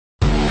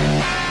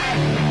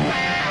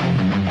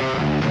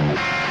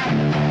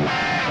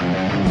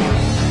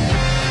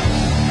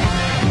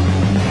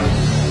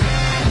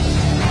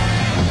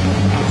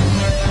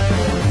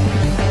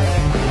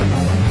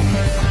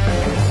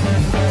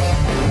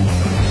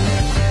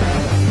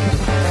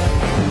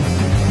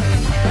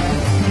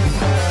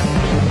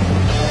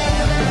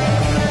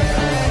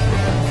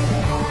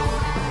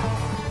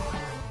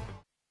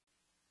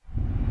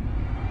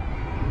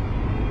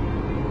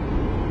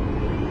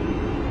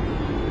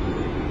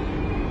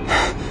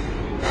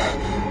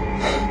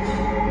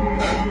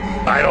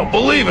I don't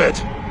believe it.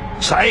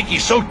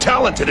 Saeki's so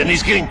talented and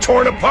he's getting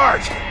torn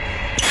apart.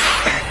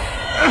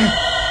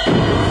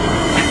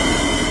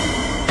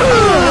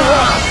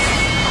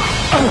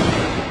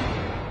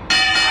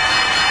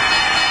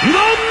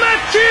 The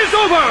match is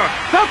over!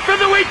 The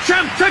featherweight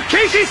champ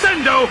Takeshi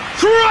Sendo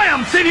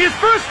triumphs in his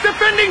first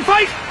defending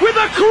fight with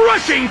a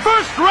crushing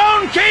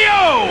first-round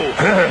KO!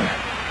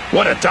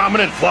 What a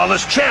dominant,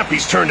 flawless champ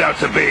he's turned out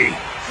to be!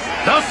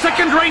 The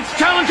second-ranked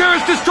challenger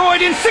is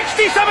destroyed in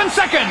 67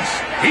 seconds!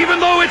 Even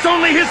though it's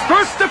only his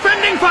first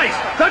defending fight,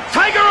 the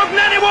Tiger of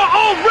Naniwa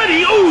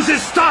already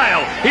oozes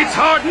style! It's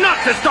hard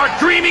not to start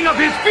dreaming of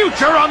his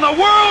future on the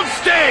world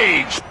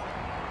stage!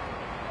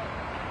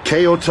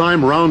 KO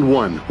time, round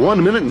 1.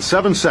 1 minute and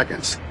 7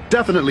 seconds.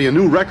 Definitely a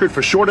new record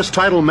for shortest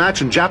title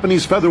match in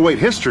Japanese featherweight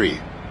history.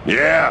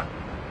 Yeah.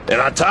 And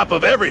on top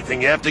of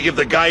everything, you have to give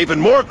the guy even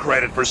more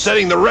credit for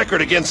setting the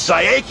record against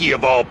Saeki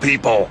of all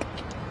people.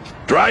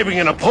 Driving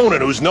an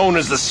opponent who's known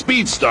as the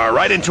Speed Star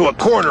right into a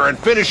corner and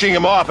finishing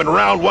him off in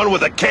round 1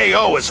 with a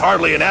KO is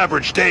hardly an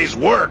average day's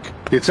work.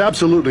 It's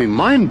absolutely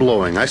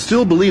mind-blowing. I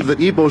still believe that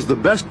Ippo's the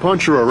best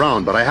puncher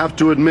around, but I have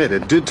to admit,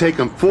 it did take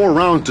him 4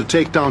 rounds to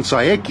take down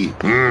Saeki.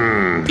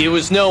 It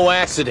was no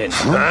accident.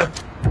 Huh?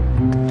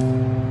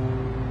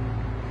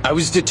 I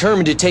was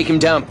determined to take him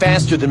down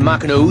faster than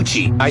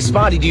Makunouchi. I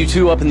spotted you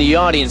two up in the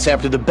audience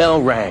after the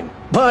bell rang.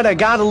 But I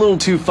got a little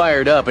too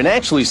fired up and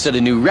actually set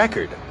a new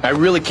record. I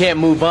really can't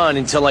move on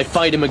until I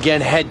fight him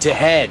again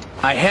head-to-head.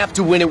 I have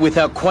to win it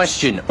without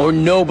question, or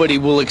nobody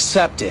will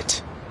accept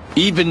it.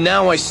 Even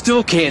now, I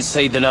still can't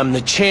say that I'm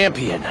the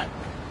champion.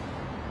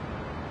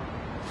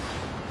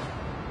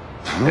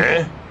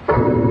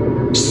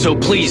 So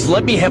please,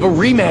 let me have a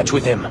rematch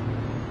with him.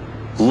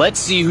 Let's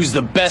see who's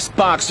the best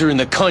boxer in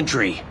the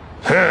country.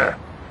 Huh.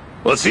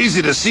 Well, it's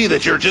easy to see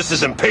that you're just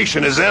as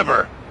impatient as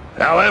ever.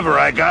 However,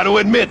 I gotta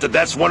admit that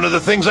that's one of the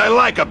things I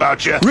like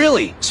about you.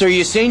 Really? So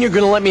you're saying you're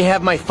gonna let me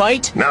have my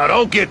fight? Now,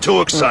 don't get too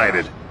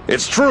excited.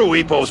 It's true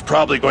Ippo's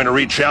probably going to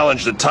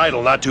re-challenge the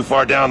title not too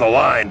far down the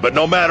line, but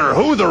no matter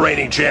who the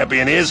reigning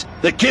champion is,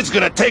 the kid's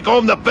gonna take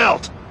home the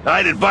belt.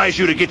 I'd advise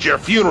you to get your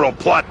funeral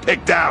plot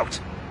picked out.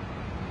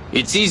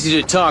 It's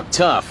easy to talk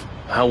tough.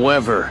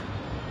 However,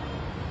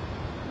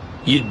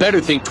 you'd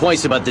better think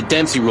twice about the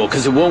Dempsey rule,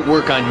 because it won't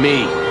work on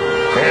me.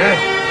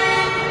 Huh?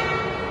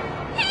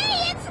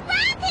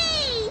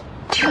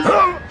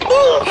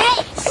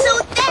 Hey, so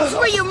that's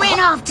where you ran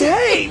off to.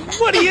 Hey,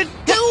 what are you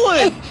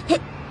doing?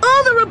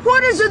 All the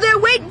reporters are there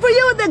waiting for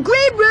you in the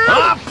green room.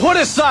 Ah, put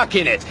a sock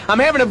in it. I'm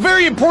having a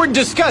very important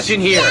discussion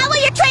here. Yeah, well,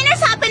 your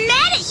trainer's hopping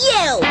mad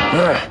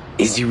at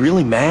you. Is he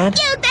really mad?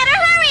 You better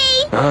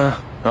hurry.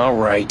 All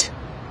right.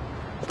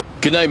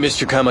 Good night,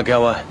 Mr.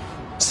 Kamogawa.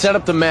 Set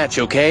up the match,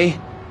 okay?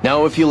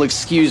 Now, if you'll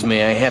excuse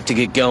me, I have to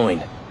get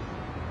going.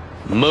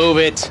 Move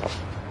it.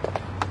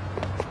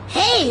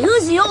 Hey,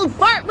 who's the old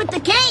fart with the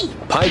K?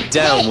 Pipe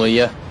down, will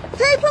ya?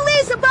 Hey,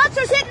 police, the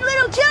boxer's hitting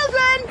little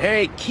children.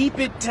 Hey, keep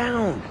it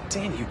down.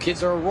 Damn, you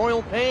kids are a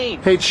royal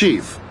pain. Hey,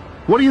 Chief.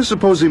 What do you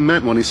suppose he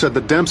meant when he said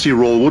the Dempsey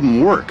rule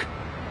wouldn't work?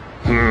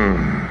 The match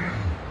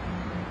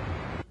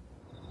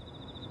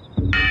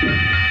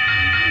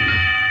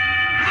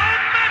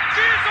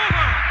is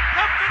over!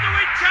 The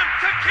featherweight champ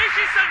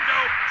Takeshi Sendo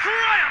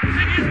triumphs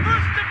in his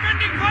first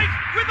defending fight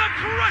with a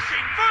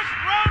crushing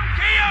first-round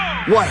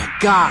KO! What a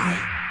guy!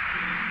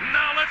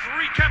 Now let's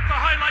recap the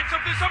highlights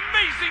of this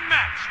amazing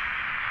match!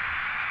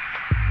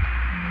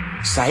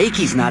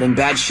 Saeki's not in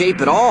bad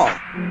shape at all.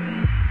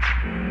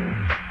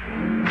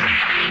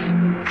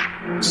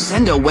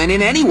 Sendo went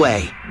in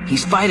anyway.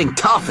 He's fighting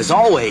tough as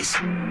always.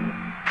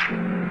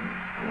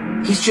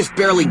 He's just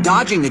barely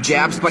dodging the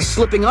jabs by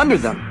slipping under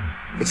them.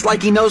 It's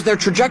like he knows their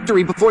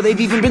trajectory before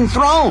they've even been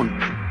thrown.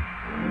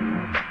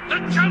 The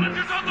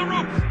challenger's on the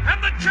ropes,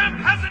 and the champ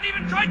hasn't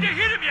even tried to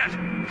hit him yet!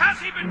 Has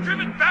he been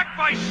driven back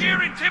by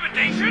sheer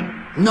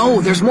intimidation?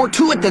 No, there's more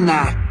to it than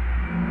that.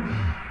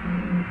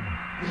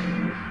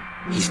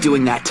 He's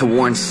doing that to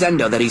warn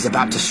Sendo that he's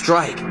about to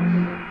strike.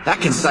 That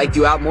can psych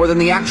you out more than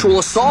the actual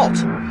assault.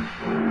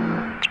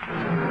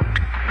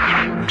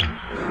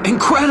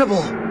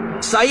 Incredible!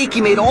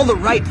 Saeki made all the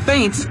right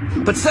feints,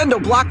 but Sendo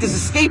blocked his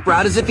escape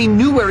route as if he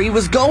knew where he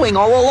was going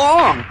all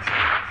along.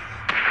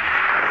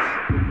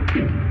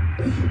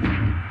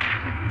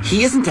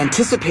 He isn't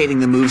anticipating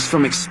the moves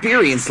from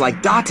experience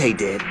like Date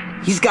did.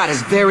 He's got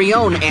his very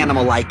own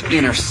animal-like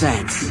inner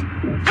sense.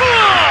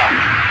 Whoa!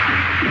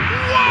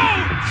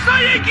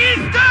 Saeki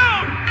is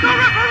down! The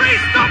referee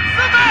stops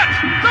the match!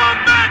 The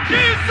match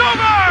is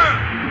over!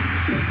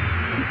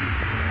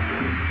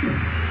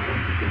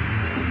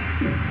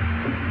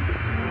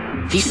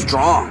 He's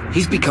strong.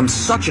 He's become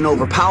such an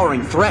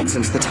overpowering threat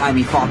since the time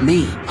he fought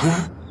me.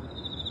 Huh?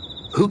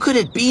 Who could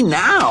it be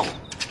now?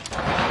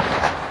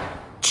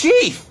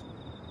 Chief!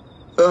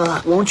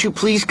 Won't you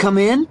please come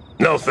in?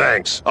 No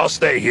thanks. I'll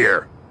stay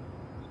here.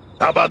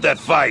 How about that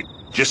fight?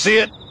 Did you see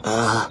it?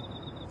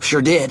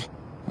 Sure did.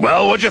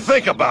 Well, what'd you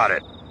think about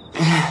it?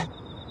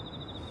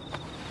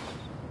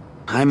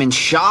 I'm in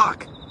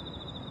shock.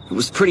 It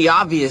was pretty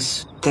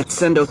obvious that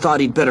Sendo thought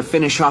he'd better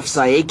finish off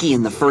Saeki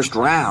in the first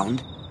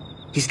round.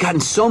 He's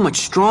gotten so much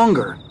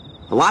stronger.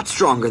 A lot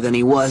stronger than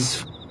he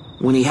was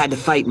when he had to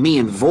fight me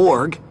and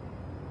Vorg.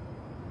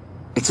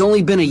 It's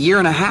only been a year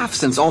and a half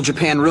since All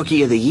Japan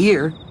Rookie of the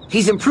Year.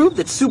 He's improved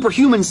at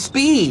superhuman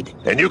speed.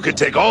 And you can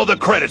take all the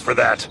credit for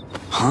that.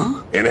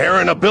 Huh?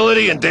 Inherent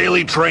ability and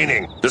daily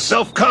training. The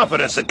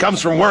self-confidence that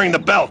comes from wearing the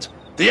belt.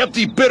 The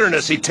empty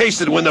bitterness he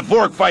tasted when the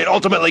Vorg fight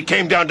ultimately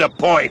came down to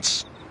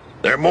points.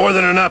 They're more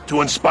than enough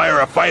to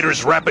inspire a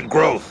fighter's rapid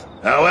growth.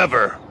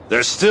 However,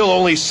 there's still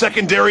only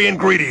secondary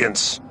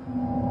ingredients.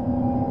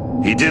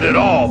 He did it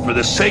all for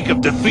the sake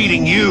of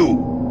defeating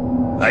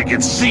you. I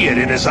can see it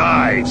in his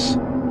eyes.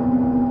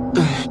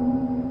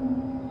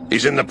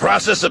 He's in the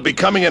process of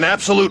becoming an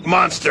absolute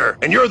monster,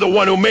 and you're the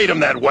one who made him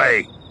that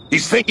way.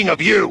 He's thinking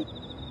of you.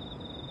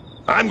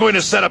 I'm going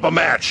to set up a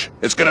match.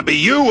 It's going to be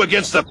you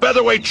against the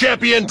featherweight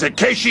champion,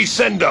 Takeshi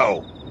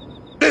Sendo.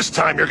 This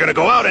time you're going to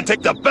go out and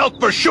take the belt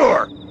for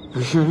sure.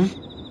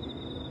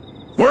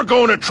 We're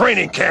going to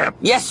training camp.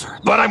 Yes, sir.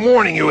 But I'm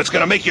warning you, it's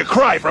going to make you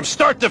cry from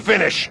start to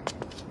finish.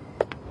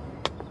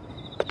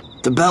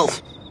 The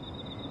belt.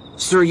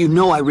 Sir, you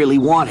know I really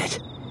want it.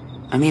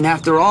 I mean,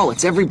 after all,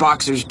 it's every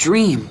boxer's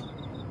dream.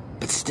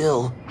 But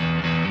still,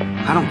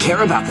 I don't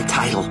care about the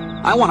title.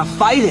 I want to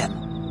fight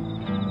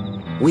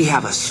him. We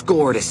have a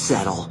score to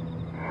settle.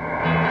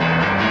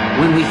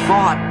 When we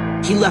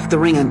fought, he left the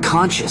ring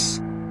unconscious.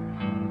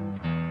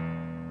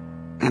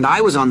 And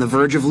I was on the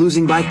verge of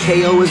losing by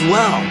KO as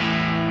well.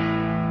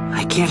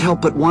 I can't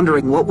help but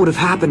wondering what would have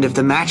happened if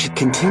the match had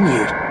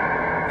continued.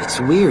 It's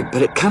weird,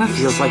 but it kind of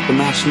feels like the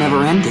match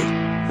never ended.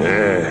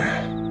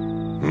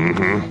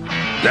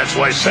 That's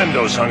why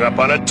Sendo's hung up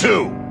on it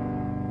too.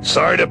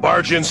 Sorry to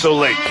barge in so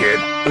late, kid.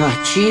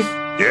 Chief?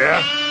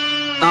 Yeah?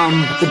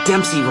 The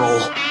Dempsey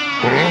roll.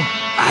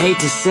 I hate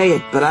to say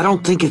it, but I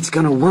don't think it's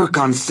gonna work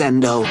on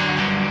Sendo.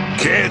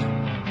 Kid,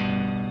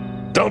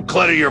 don't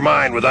clutter your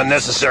mind with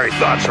unnecessary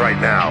thoughts right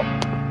now.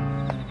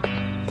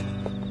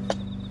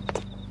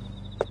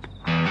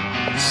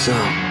 So,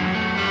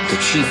 the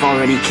Chief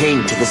already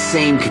came to the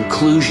same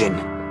conclusion.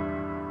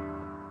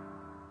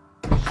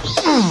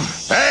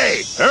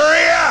 Hey,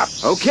 hurry up!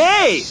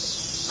 Okay!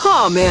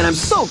 Oh man, I'm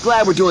so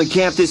glad we're doing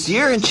camp this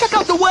year, and check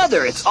out the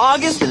weather. It's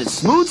August and it's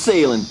smooth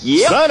sailing.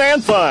 Yep. Sun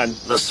and fun.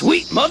 The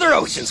sweet Mother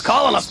Ocean's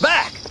calling us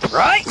back,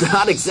 right?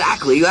 Not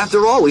exactly.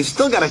 After all, we've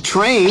still gotta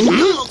train.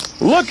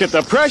 Look at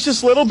the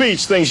precious little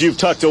beach things you've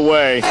tucked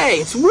away. Hey,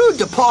 it's rude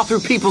to paw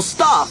through people's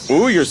stuff.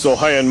 Ooh, you're so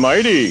high and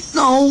mighty.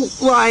 No,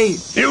 why...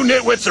 You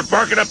nitwits are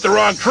barking up the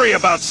wrong tree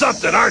about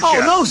something, aren't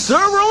you? Oh no, sir,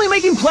 we're only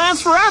making plans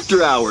for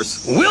after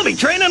hours. We'll be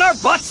training our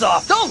butts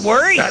off, don't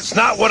worry. That's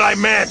not what I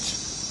meant.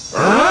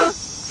 Huh?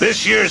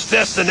 This year's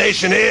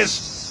destination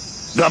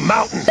is... the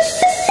mountains.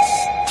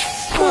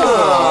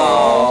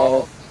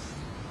 Oh.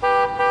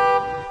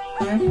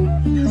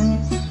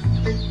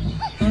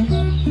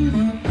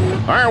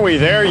 Are we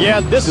there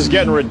yet? This is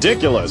getting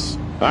ridiculous.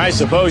 I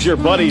suppose your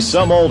buddy's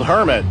some old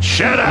hermit.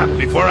 Shut up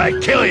before I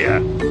kill you.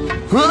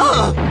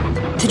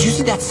 Did you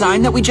see that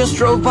sign that we just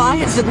drove by?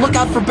 It said, look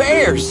out for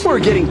bears. We're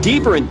getting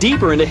deeper and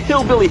deeper into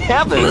hillbilly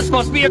heaven. This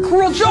must be a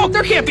cruel joke.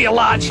 There can't be a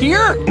lodge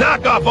here.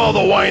 Knock off all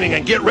the whining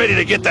and get ready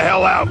to get the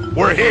hell out.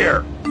 We're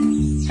here.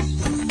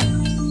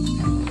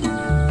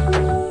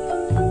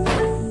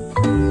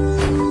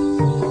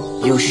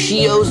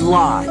 Yoshio's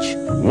Lodge.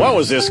 What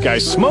was this guy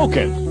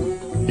smoking?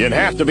 You'd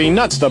have to be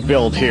nuts to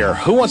build here.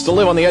 Who wants to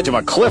live on the edge of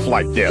a cliff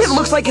like this? It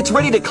looks like it's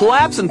ready to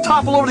collapse and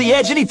topple over the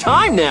edge any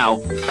time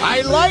now.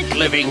 I like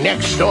living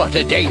next door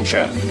to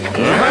danger.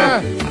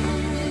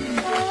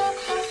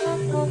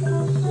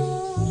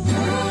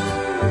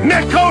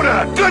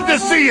 Nekota, good to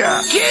see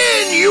ya!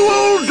 Gin, you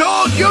old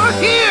dog, you're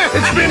here!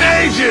 It's been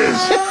ages!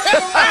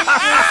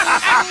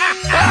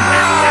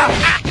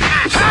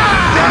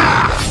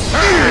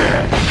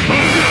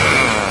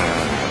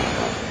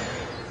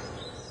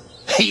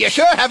 You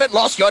sure haven't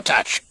lost your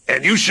touch.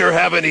 And you sure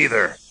haven't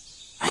either.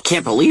 I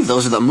can't believe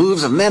those are the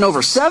moves of men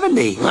over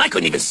 70. I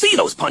couldn't even see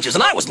those punches,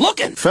 and I was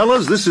looking.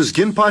 Fellas, this is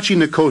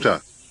Ginpachi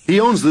Nekota. He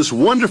owns this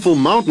wonderful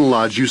mountain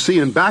lodge you see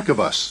in back of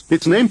us.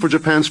 It's named for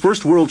Japan's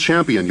first world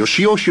champion,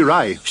 Yoshio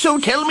Shirai. So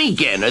tell me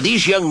again, are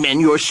these young men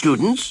your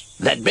students?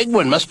 That big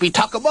one must be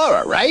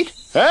Takamura, right?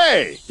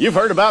 Hey, you've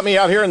heard about me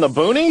out here in the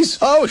boonies?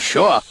 Oh,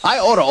 sure. I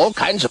order all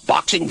kinds of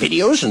boxing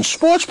videos and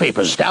sports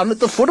papers down at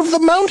the foot of the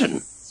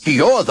mountain.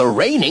 You're the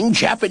reigning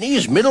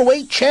Japanese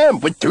middleweight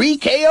champ with 3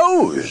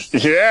 KOs.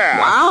 Yeah.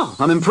 Wow,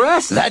 I'm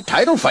impressed. That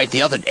title fight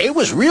the other day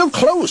was real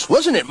close,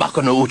 wasn't it,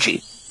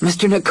 Makunouchi?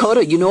 Mr.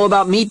 Nekota, you know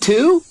about me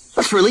too?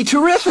 That's really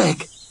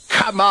terrific.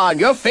 Come on,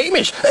 you're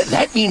famous.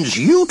 That means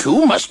you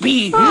two must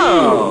be...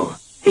 Oh,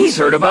 he's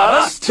heard about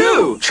us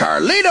too.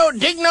 Charlito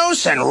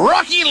Dignos and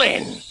Rocky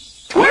Lynn.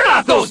 We're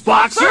not those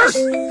boxers.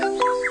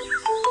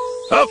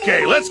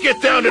 Okay, let's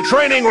get down to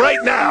training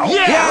right now.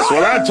 Yeah. That's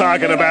what I'm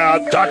talking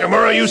about.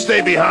 Takamura, you stay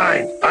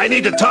behind. I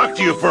need to talk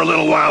to you for a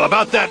little while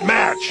about that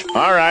match.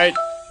 All right.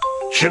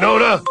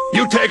 Shinoda,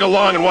 you tag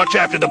along and watch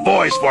after the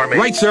boys for me.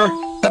 Right, sir.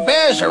 The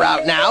bears are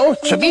out now,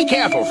 so be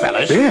careful,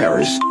 fellas.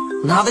 Bears?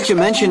 Now that you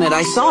mention it,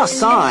 I saw a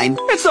sign.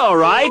 It's all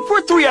right.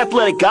 We're three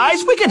athletic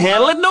guys. We can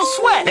handle it, no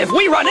sweat. If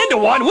we run into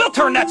one, we'll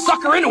turn that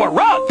sucker into a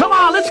rug. Come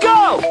on, let's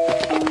go!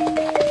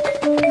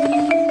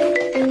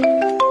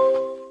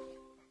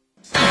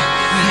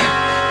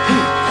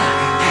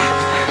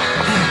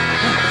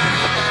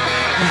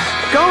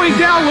 Going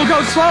down will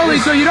go slowly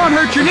so you don't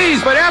hurt your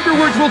knees, but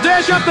afterwards we'll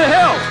dash up the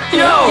hill.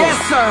 Yo! Yes,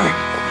 sir!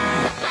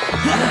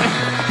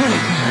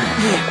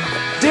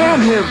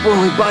 Damn him,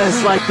 bully by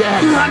us like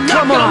that. I'm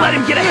not gonna let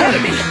him get ahead of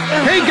me.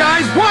 Hey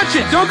guys, watch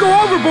it! Don't go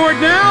overboard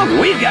now!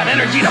 We've got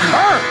energy to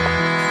burn.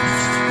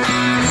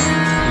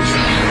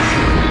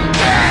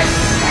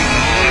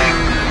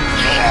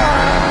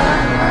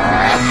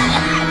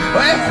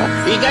 Well,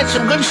 you got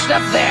some good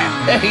stuff there.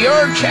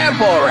 You're a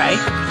champ, all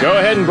right. Go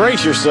ahead and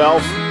brace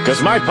yourself,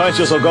 because my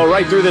punches will go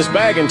right through this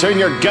bag and turn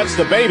your guts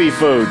to baby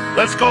food.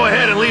 Let's go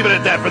ahead and leave it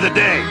at that for the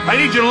day. I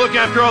need you to look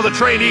after all the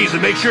trainees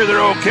and make sure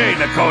they're okay,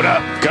 Nekota.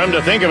 Come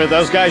to think of it,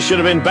 those guys should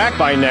have been back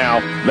by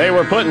now. They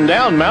were putting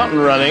down mountain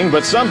running,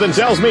 but something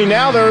tells me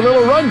now they're a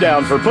little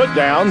rundown for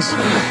put-downs.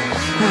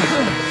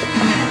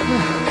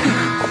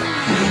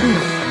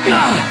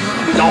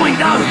 Going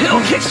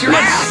downhill kicks your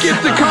ass. Skip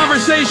the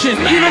conversation.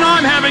 Even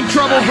I'm having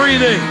trouble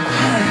breathing.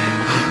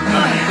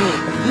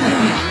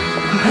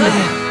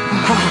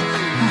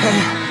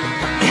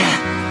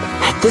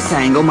 At this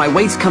angle, my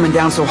weight's coming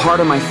down so hard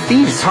on my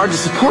feet, it's hard to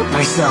support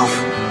myself.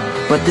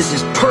 But this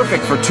is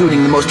perfect for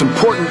tuning the most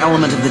important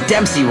element of the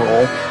Dempsey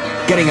roll,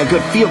 getting a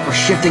good feel for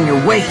shifting your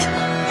weight.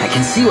 I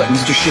can see what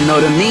Mr.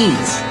 Shinoda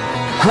means.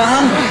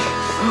 Huh?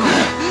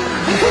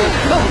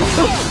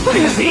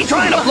 Is he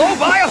trying to blow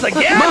by us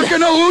again?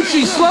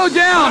 Makanouchi, slow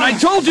down! I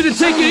told you to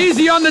take it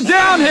easy on the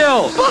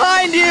downhill!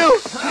 Behind you!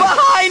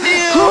 Behind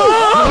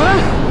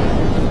you!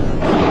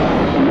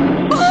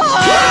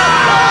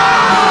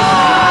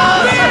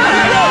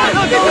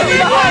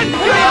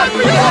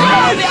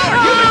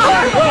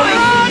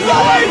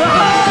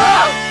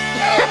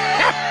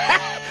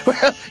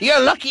 Well, you're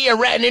lucky you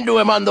ran into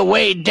him on the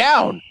way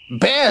down.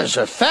 Bears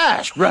are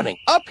fast running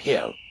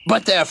uphill,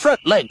 but their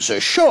front legs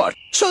are short,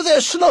 so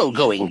they're slow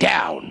going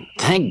down.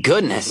 Thank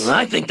goodness.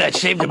 I think that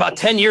shaved about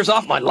 10 years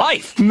off my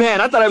life.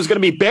 Man, I thought I was gonna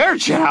be bear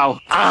chow.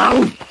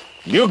 Ow!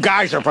 You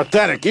guys are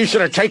pathetic. You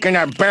should have taken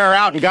that bear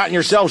out and gotten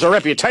yourselves a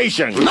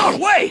reputation. No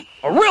way!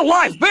 A real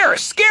live bear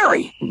is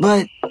scary!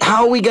 But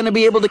how are we going to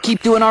be able to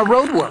keep doing our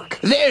road work?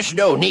 There's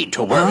no need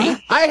to worry. Huh?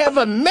 I have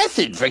a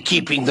method for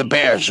keeping the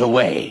bears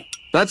away.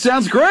 That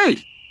sounds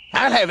great!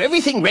 I'll have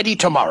everything ready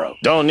tomorrow.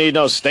 Don't need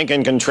no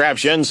stinking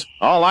contraptions.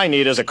 All I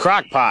need is a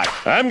crock pot.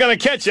 I'm gonna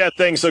catch that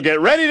thing, so get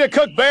ready to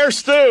cook bear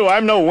stew.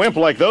 I'm no wimp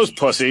like those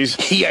pussies.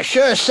 You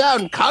sure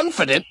sound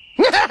confident.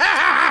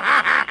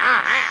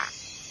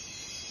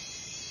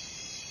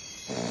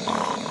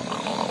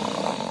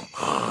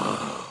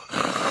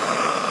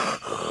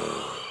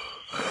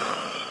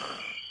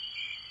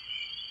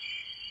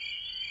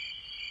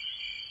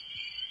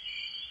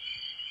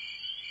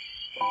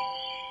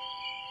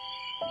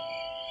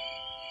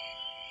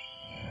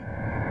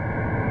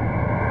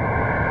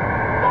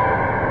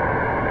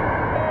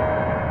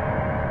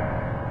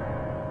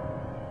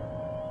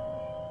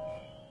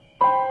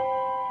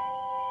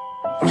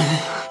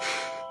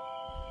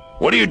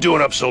 What are you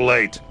doing up so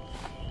late?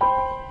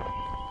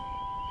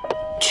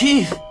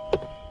 Chief.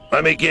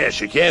 Let me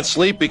guess, you can't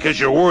sleep because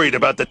you're worried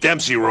about the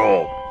Dempsey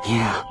roll.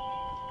 Yeah.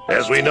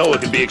 As we know,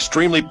 it can be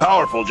extremely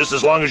powerful just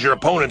as long as your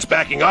opponent's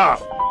backing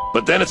off.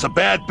 But then it's a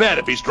bad bet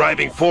if he's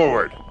driving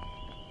forward.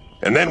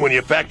 And then when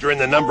you factor in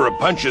the number of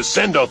punches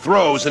Sendo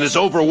throws and his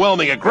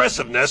overwhelming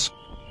aggressiveness,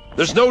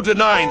 there's no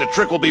denying the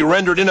trick will be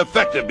rendered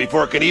ineffective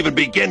before it can even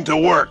begin to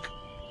work.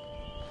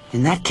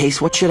 In that case,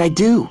 what should I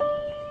do?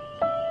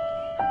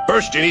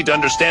 First, you need to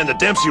understand the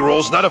Dempsey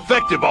roll's not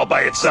effective all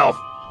by itself.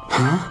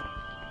 Huh?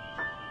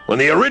 When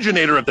the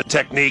originator of the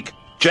technique,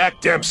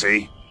 Jack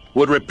Dempsey,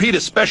 would repeat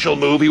a special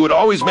move, he would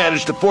always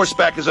manage to force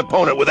back his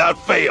opponent without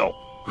fail.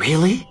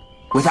 Really?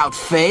 Without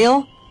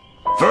fail?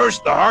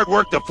 First, the hard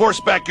work to force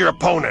back your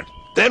opponent,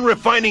 then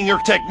refining your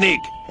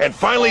technique, and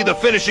finally the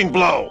finishing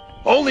blow.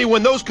 Only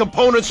when those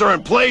components are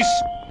in place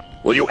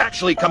will you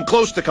actually come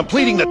close to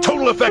completing the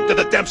total effect of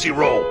the Dempsey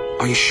roll.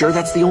 Are you sure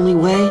that's the only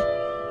way?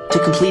 To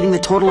completing the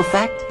total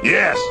effect?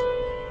 Yes.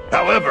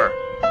 However,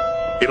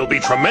 it'll be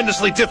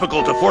tremendously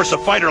difficult to force a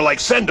fighter like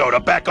Sendo to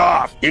back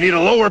off. You need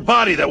a lower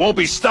body that won't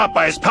be stopped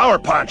by his power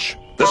punch.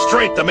 The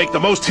strength to make the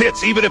most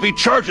hits even if he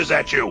charges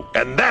at you.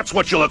 And that's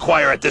what you'll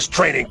acquire at this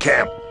training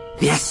camp.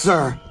 Yes,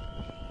 sir.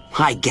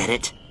 I get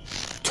it.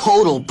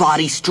 Total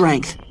body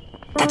strength.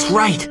 That's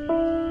right.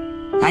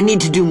 I need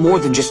to do more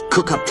than just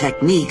cook up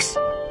techniques.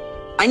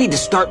 I need to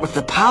start with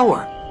the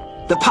power.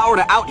 The power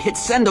to out-hit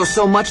Sendo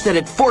so much that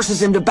it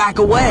forces him to back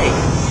away.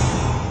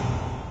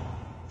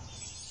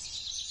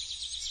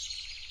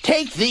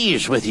 Take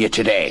these with you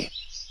today.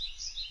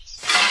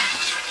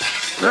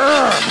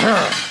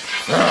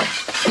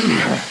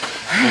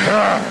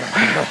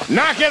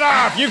 Knock it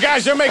off! You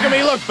guys are making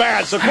me look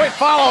bad, so quit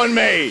following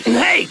me!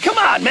 Hey, come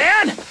on,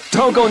 man!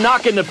 Don't go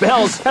knocking the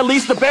bells. At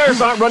least the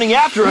bears aren't running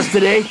after us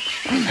today.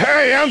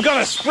 Hey, I'm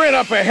gonna sprint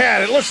up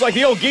ahead. It looks like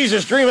the old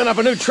geezer's dreaming up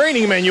a new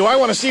training menu. I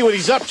want to see what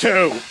he's up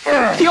to.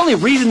 The only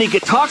reason he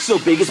could talk so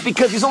big is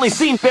because he's only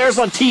seen bears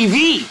on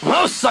TV.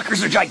 Those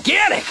suckers are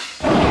gigantic.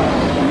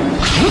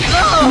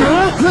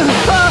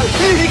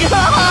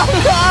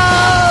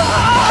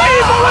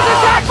 Ippo was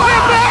attacked by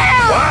a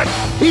bear! What?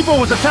 Ippo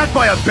was attacked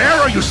by a bear?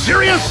 Are you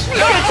serious? He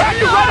attacked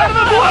him right out of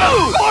the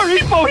blue! Poor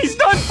Ippo, he's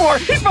done for!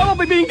 He's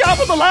probably being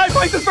gobbled alive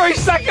right this very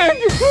second!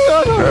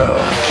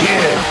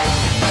 Kid.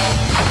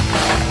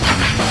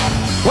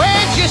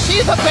 Where'd you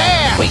see the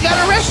bear? We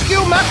gotta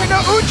rescue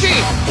Makino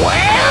Uchi.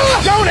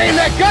 Well, Don't aim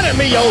that gun at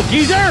me, you old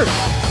geezer!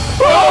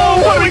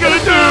 Oh, what are we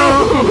gonna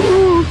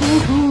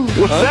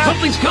do? What's that?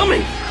 Something's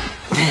coming!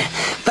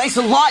 Thanks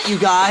a lot, you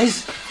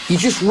guys. You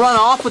just run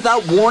off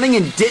without warning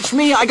and ditch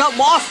me? I got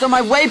lost on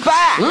my way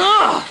back.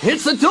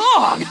 It's a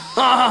dog! You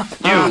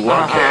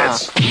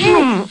lunkheads.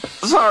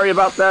 Sorry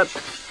about that.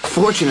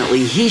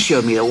 Fortunately, he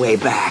showed me the way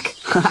back.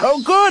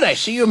 oh good, I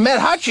see you met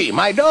Hachi,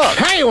 my dog.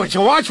 Hey, would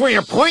you watch where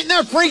you're pointing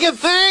that freaking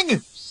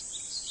thing?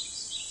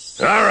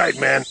 All right,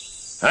 man.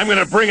 I'm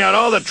gonna bring out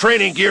all the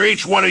training gear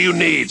each one of you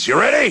needs. You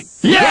ready?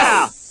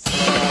 Yeah!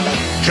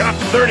 Chop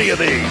 30 of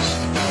these.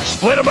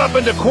 Split them up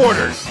into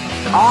quarters.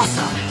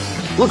 Awesome.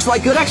 Looks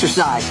like good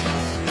exercise.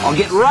 I'll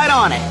get right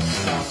on it.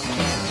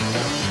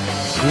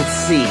 Let's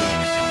see.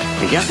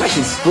 I guess I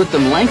should split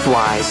them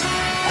lengthwise.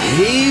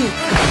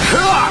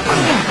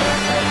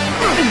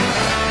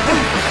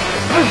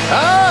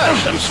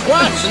 Some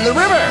squats in the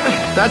river.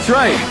 That's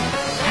right.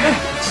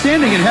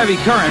 Standing in heavy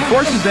current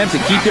forces them to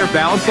keep their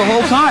balance the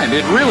whole time.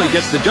 It really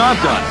gets the job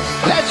done.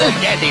 That's a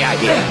dandy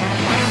idea.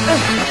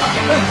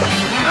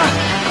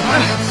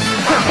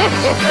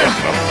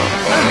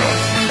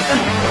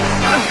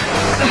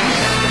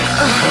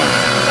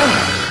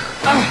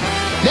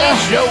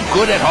 That's no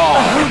good at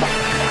all.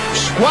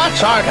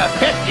 Squats aren't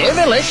effective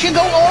unless you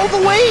go all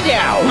the way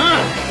down.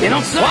 You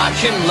don't say.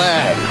 Watch and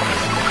learn.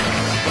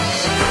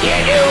 You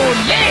do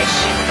this,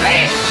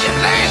 and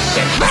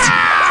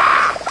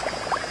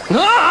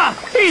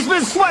He's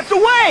been swept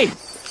away!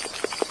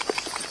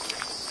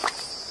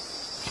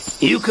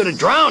 You could have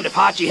drowned if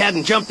Hachi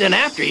hadn't jumped in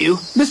after you.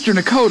 Mr.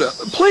 Nekota,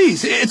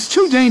 please, it's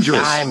too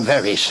dangerous. I'm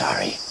very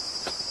sorry.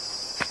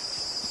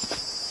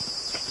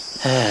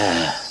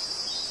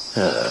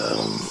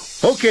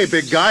 Okay,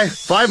 big guy.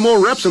 5 more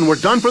reps and we're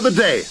done for the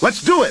day.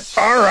 Let's do it.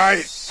 All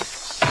right.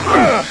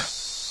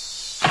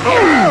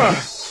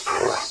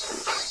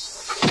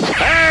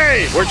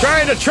 Hey, we're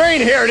trying to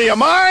train here. Do you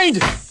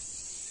mind?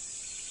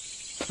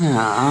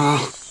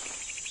 Oh,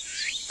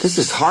 this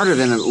is harder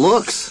than it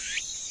looks.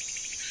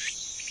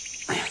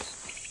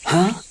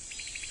 Huh?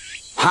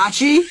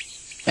 Hachi?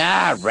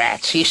 Ah,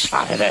 rats, he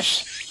spotted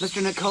us.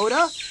 Mr.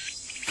 Nekota?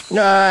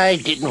 No, I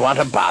didn't want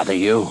to bother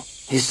you.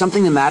 Is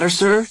something the matter,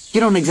 sir? You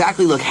don't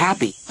exactly look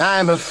happy.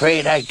 I'm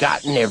afraid I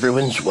got in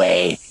everyone's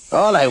way.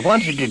 All I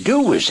wanted to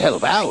do was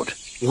help out.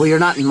 Well, you're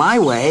not in my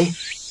way.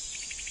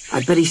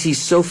 I bet he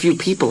sees so few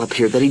people up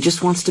here that he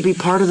just wants to be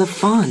part of the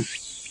fun.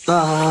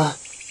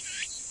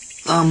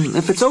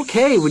 If it's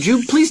okay, would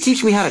you please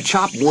teach me how to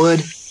chop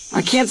wood?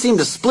 I can't seem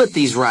to split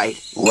these right.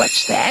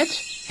 What's that?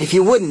 If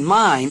you wouldn't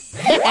mind.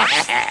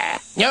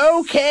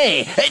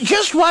 Okay,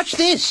 just watch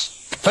this.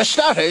 For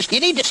starters, you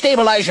need to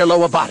stabilize your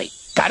lower body.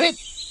 Got it?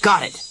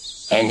 Got it.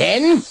 And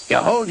then you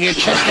hold your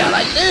chest out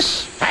like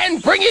this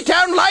and bring it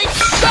down like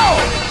so.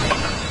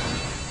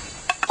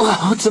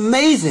 Oh, it's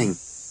amazing.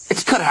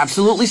 It's cut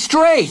absolutely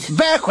straight.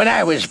 Back when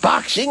I was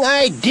boxing,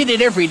 I did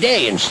it every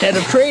day instead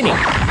of training.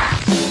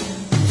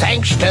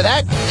 Thanks to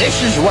that,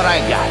 this is what I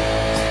got.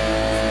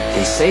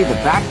 They say the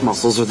back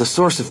muscles are the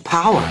source of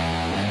power.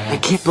 I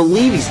can't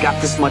believe he's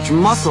got this much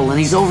muscle and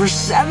he's over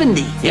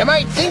 70. You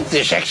might think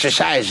this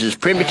exercise is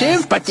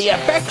primitive, but the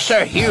effects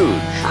are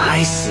huge.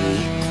 I see.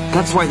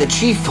 That's why the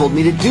chief told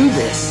me to do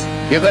this.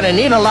 You're gonna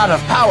need a lot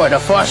of power to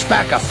force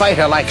back a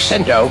fighter like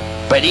Sendo,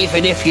 but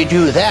even if you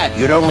do that,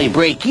 you'd only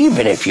break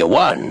even if you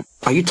won.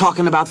 Are you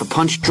talking about the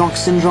punch-drunk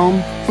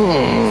syndrome?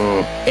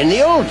 In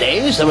the old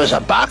days, there was a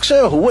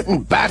boxer who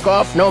wouldn't back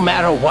off no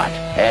matter what.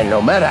 And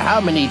no matter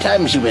how many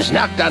times he was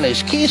knocked on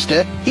his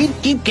keister, he'd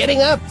keep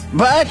getting up.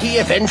 But he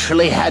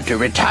eventually had to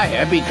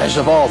retire because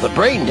of all the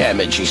brain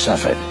damage he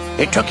suffered.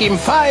 It took him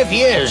 5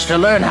 years to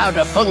learn how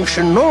to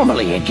function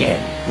normally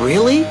again.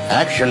 Really?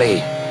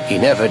 Actually, he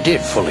never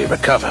did fully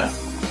recover.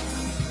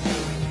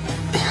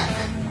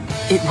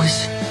 It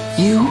was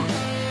you?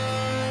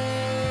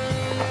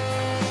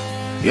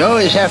 You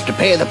always have to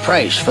pay the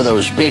price for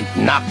those big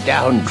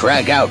knockdown,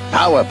 drag-out,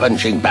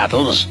 power-punching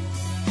battles.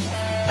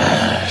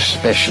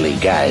 Especially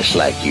guys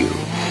like you.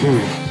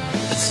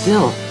 But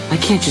still, I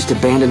can't just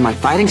abandon my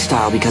fighting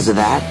style because of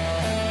that.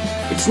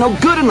 It's no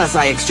good unless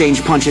I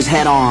exchange punches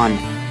head-on.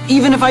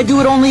 Even if I do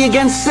it only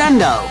against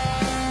Sendo.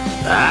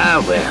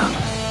 Ah, well,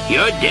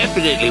 you're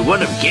definitely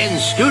one of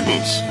Gen's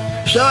students.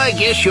 So I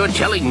guess you're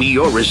telling me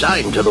you're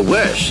resigned to the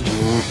worst.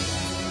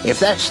 If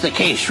that's the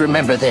case,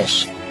 remember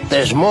this.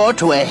 There's more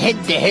to a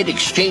head-to-head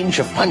exchange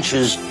of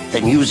punches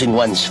than using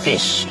one's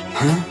fist.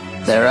 Huh?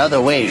 There are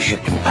other ways you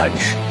can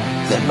punch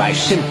than by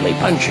simply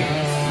punching.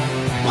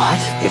 What?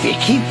 If you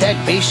keep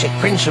that basic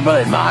principle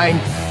in mind,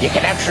 you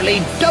can actually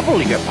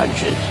double your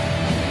punches.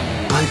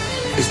 But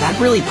is that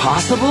really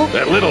possible?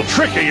 That little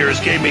trick of yours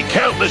gave me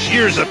countless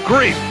years of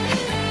grief.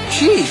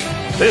 Chief!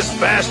 This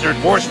bastard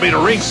forced me to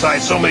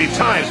ringside so many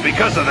times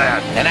because of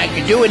that. And I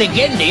can do it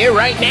again to you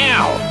right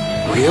now.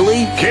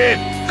 Really? Kid,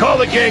 call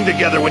the gang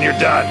together when you're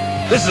done.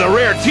 This is a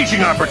rare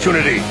teaching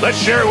opportunity. Let's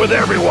share it with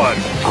everyone.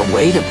 A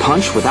way to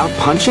punch without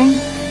punching?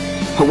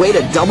 A way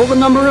to double the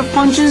number of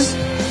punches?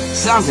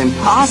 Sounds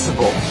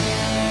impossible.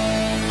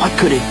 What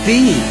could it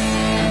be?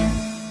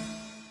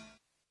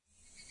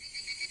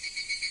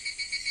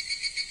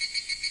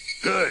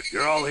 Good,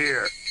 you're all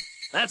here.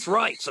 That's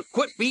right, so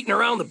quit beating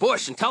around the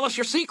bush and tell us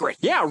your secret.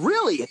 Yeah,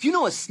 really, if you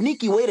know a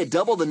sneaky way to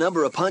double the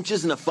number of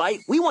punches in a fight,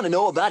 we want to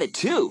know about it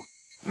too.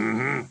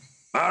 Mm-hmm.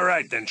 All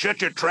right, then,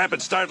 shut your trap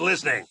and start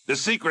listening. The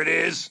secret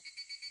is...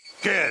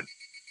 Kid.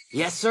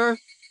 Yes, sir?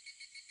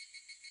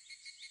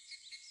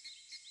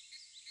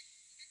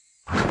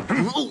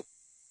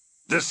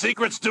 The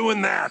secret's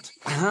doing that.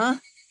 Huh?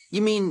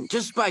 You mean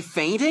just by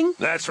fainting?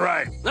 That's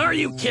right. Are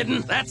you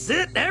kidding? That's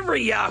it?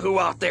 Every yahoo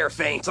out there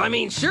feints. I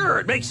mean, sure,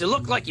 it makes you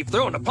look like you've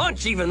thrown a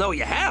punch even though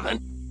you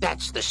haven't.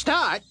 That's the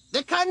start.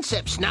 The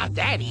concept's not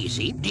that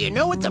easy. Do you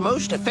know what the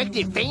most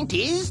effective feint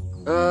is?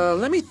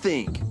 Let me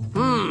think.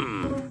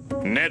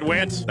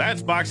 Nitwits,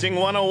 that's boxing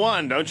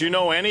 101. Don't you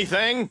know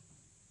anything?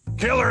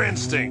 Killer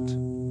instinct.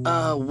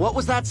 What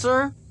was that,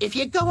 sir? If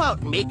you go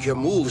out and make your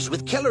moves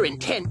with killer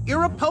intent,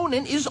 your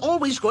opponent is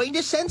always going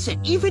to sense it,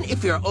 even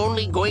if you're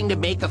only going to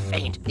make a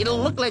feint. It'll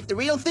look like the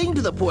real thing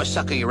to the poor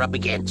sucker you're up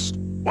against.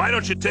 Why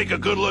don't you take a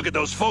good look at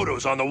those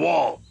photos on the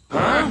wall?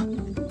 Huh?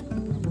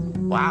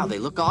 Wow, they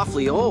look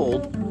awfully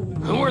old.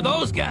 Who are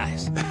those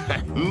guys?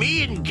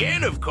 Me and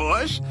Gen, of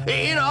course,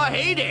 in our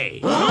heyday.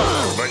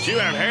 But you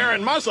have hair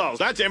and muscles.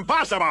 That's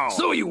impossible.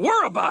 So you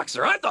were a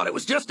boxer. I thought it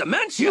was just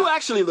dementia. You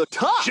actually look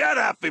tough. Shut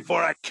up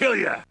before I kill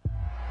you.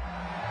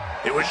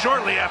 It was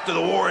shortly after the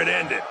war had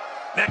ended.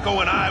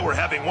 Neko and I were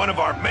having one of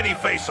our many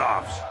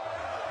face-offs.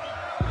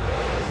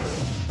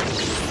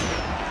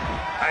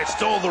 I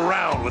stole the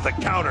round with a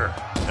counter,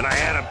 and I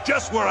had him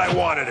just where I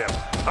wanted him,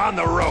 on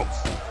the ropes.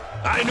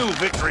 I knew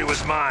victory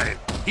was mine.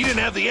 He didn't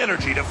have the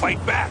energy to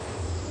fight back.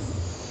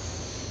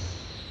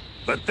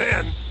 But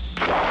then...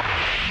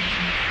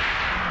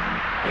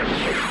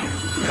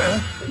 Huh?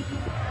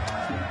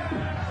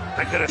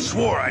 I could have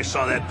swore I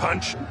saw that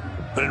punch,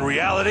 but in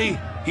reality,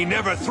 he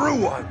never threw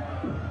one.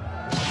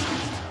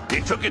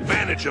 He took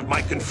advantage of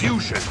my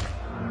confusion,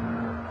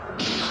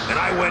 and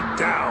I went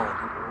down.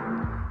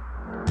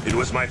 It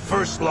was my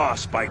first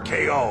loss by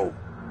KO.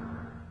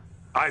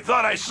 I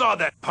thought I saw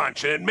that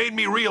punch, and it made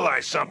me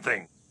realize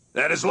something.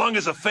 That as long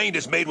as a feint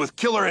is made with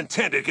killer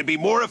intent, it can be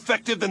more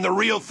effective than the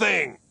real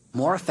thing.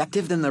 More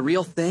effective than the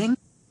real thing?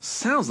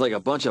 Sounds like a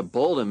bunch of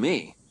bull to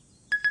me.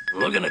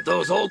 Looking at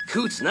those old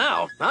coots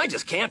now, I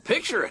just can't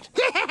picture it.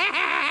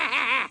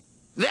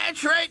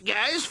 That's right,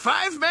 guys.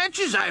 5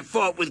 matches I've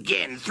fought with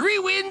Gen. 3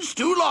 wins,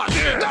 2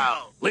 losses.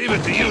 Leave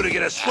it to you to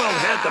get a swelled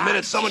head the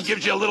minute someone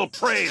gives you a little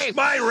praise.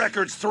 My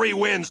record's 3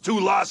 wins, 2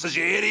 losses,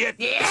 you idiot.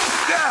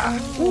 Yeah.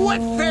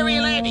 What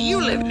fairyland are you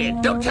living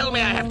in? Don't tell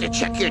me I have to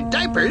check your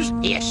diapers,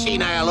 you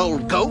senile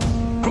old goat.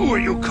 Who are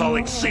you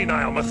calling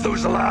senile,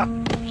 Methuselah?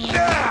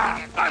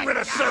 I'm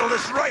gonna settle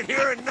this right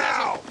here and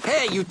now.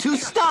 Hey, you two,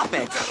 stop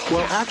it!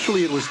 Well,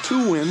 actually, it was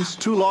 2 wins,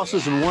 2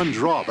 losses, and 1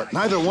 draw, but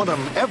neither one of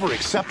them ever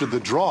accepted the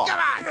draw. Come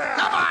on,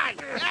 come on.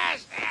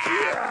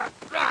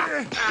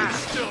 You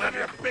still have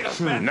your big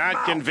fat Not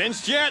mouth.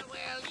 convinced yet?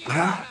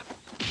 Huh?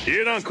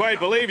 You don't quite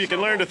believe you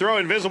can learn to throw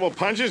invisible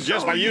punches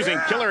just by using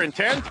killer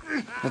intent?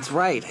 That's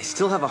right, I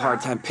still have a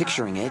hard time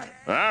picturing it.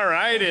 All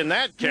right, in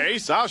that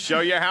case, I'll show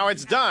you how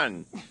it's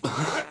done.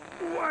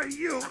 Why,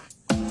 you...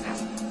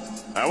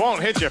 I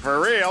won't hit you for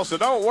real, so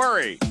don't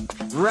worry.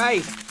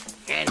 Right.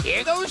 And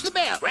here goes the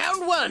bell.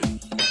 Round 1.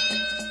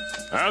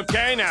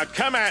 Okay, now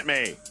come at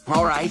me.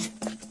 All right.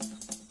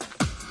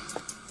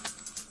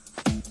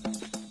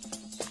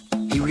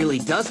 He really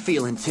does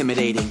feel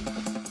intimidating.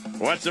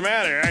 What's the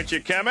matter? Aren't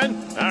you coming?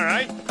 All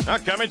right, I'll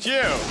come at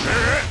you.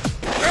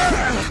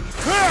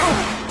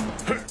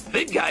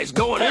 Big guy's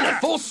going in at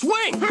full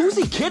swing. Who's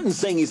he kidding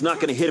saying he's not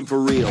going to hit him for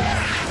real?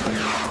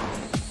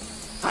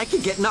 I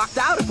could get knocked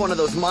out if one of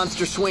those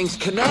monster swings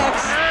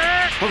connects.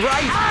 A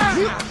right.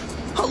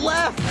 A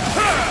left.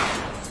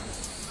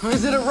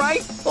 Is it a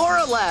right or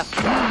a left?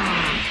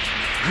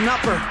 An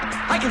upper.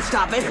 I can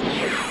stop it.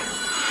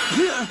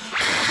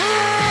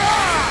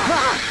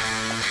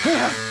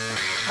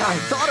 I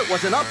thought it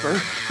was an upper,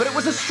 but it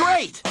was a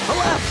straight. A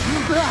left.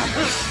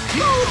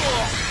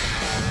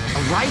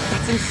 A right?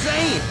 That's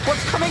insane.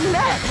 What's coming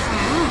next?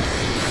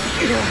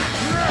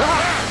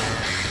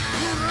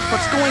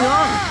 What's going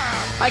on?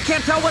 I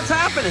can't tell what's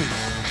happening.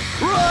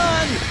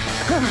 Run!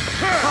 Come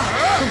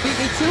beat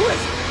me to it.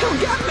 Come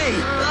get me.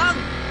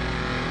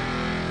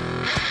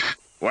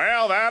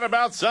 Well, that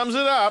about sums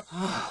it up.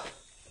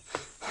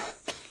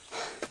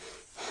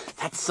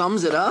 That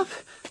sums it up?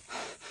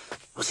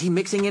 Was he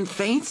mixing in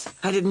feints?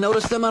 I didn't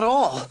notice them at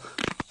all.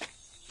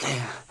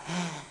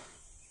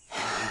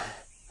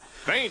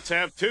 Feints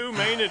have two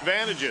main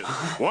advantages.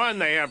 One,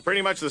 they have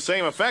pretty much the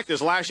same effect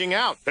as lashing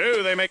out.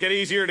 Two, they make it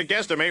easier to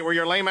guesstimate where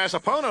your lame-ass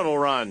opponent will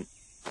run.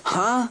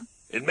 Huh?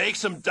 It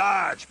makes them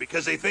dodge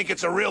because they think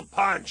it's a real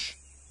punch.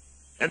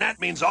 And that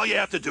means all you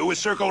have to do is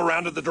circle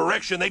around to the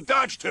direction they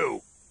dodge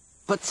to.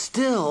 But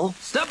still...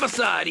 Step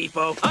aside,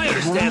 Ippo. I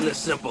understand this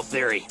simple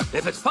theory.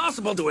 If it's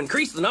possible to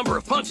increase the number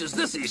of punches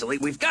this easily,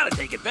 we've got to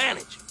take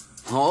advantage.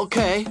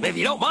 Okay. If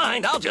you don't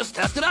mind, I'll just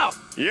test it out.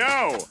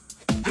 Yo!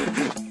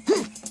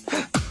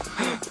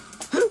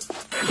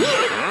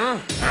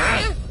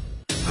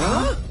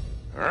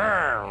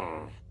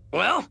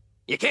 Well,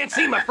 you can't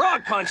see my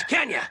frog punch,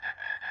 can you?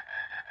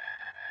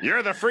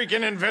 You're the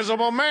freaking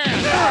invisible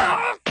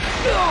man!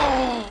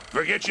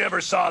 Forget you ever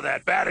saw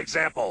that. Bad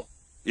example.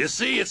 You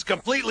see, it's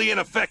completely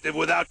ineffective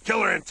without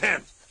killer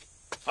intent.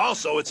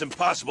 Also, it's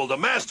impossible to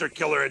master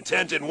killer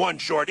intent in one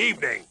short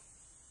evening.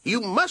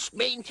 You must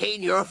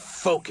maintain your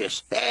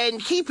focus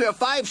and keep your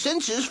five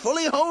senses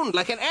fully honed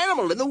like an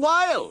animal in the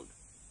wild.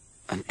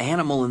 An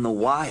animal in the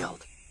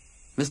wild.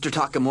 Mr.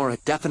 Takamura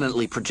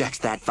definitely projects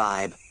that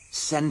vibe.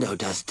 Sendo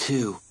does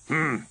too.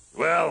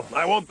 Well,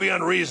 I won't be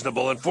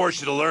unreasonable and force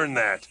you to learn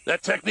that.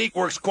 That technique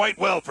works quite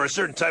well for a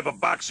certain type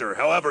of boxer.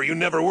 However, you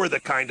never were the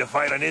kind to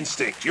fight on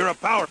instinct. You're a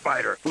power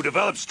fighter who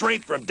develops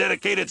strength from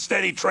dedicated,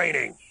 steady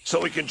training.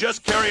 So we can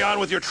just carry on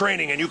with your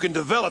training and you can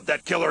develop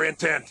that killer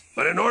intent.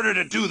 But in order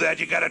to do that,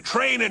 you gotta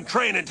train and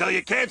train until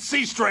you can't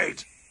see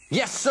straight.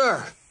 Yes,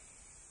 sir.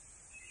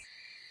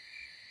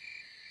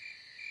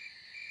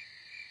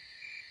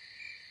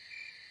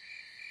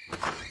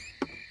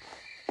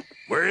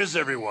 Where is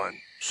everyone?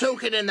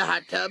 Soaking in the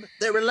hot tub,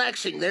 they're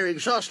relaxing their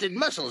exhausted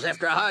muscles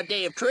after a hard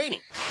day of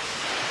training.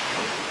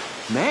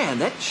 Man,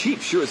 that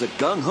Chief sure is a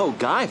gung-ho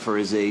guy for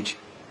his age.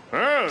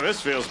 Oh, this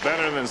feels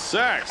better than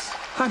sex.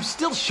 I'm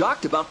still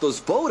shocked about those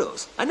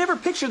photos. I never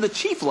pictured the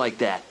Chief like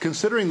that.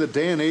 Considering the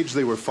day and age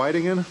they were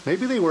fighting in,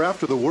 maybe they were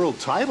after the world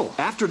title.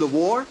 After the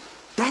war?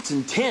 That's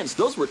intense.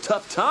 Those were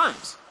tough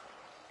times.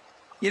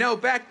 You know,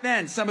 back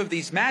then, some of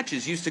these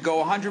matches used to go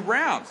 100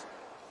 rounds.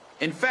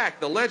 In fact,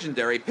 the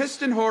legendary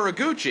Piston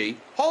Horiguchi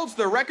holds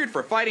the record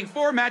for fighting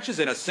 4 matches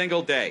in a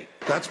single day.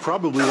 That's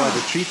probably why the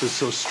Chief is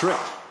so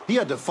strict. He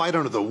had to fight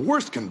under the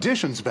worst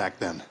conditions back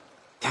then.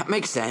 That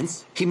makes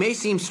sense. He may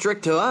seem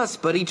strict to us,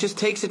 but he just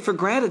takes it for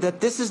granted that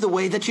this is the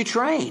way that you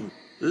train.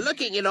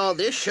 Looking at all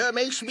this sure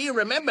makes me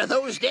remember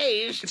those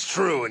days. It's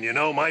true, and you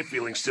know, my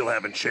feelings still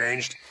haven't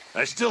changed.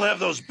 I still have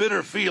those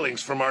bitter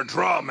feelings from our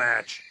draw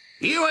match.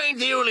 You ain't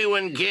the only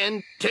one,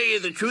 Gen. Tell you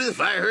the truth, if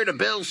I heard a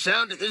bell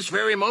sound at this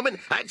very moment,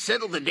 I'd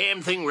settle the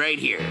damn thing right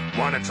here.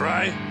 Wanna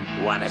try?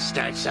 Wanna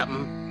start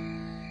something?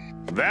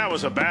 That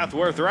was a bath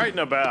worth writing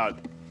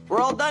about. We're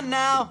all done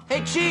now.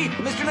 Hey, Chief,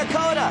 Mr.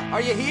 Nekota, are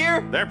you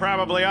here? They're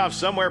probably off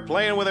somewhere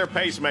playing with their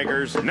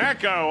pacemakers.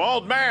 Neko,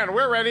 old man,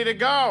 we're ready to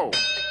go.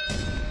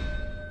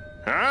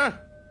 Huh?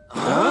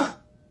 Huh?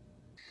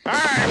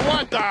 Hey,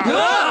 what the?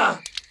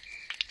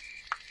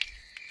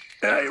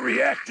 I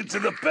reacted to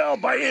the bell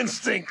by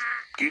instinct.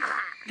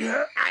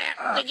 I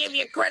have to give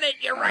you credit,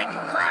 you're right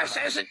across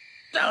as it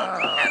don't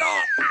at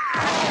all.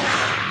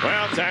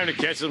 Well, time to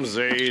catch some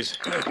Z's.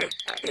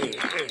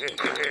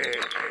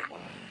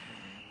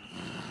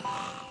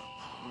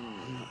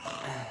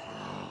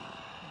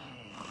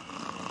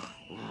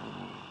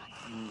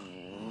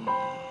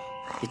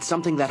 It's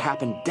something that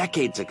happened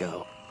decades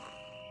ago.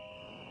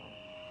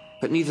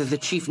 But neither the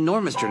Chief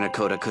nor Mr.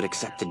 Nekota could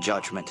accept the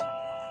judgment.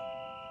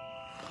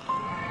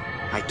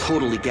 I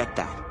totally get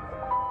that.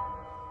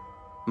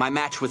 My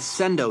match with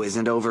Sendo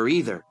isn't over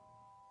either.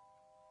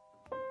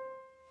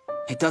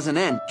 It doesn't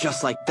end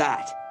just like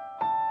that.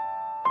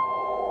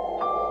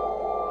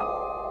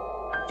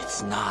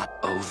 It's not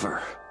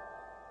over.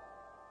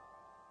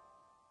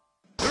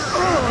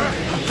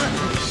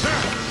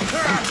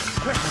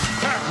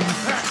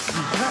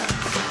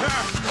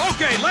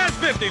 Okay, last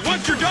 50.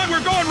 Once you're done,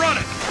 we're going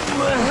running.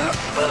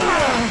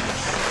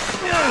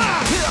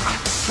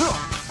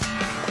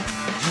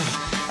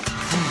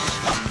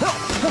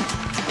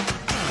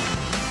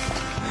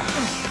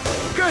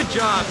 Good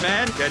job,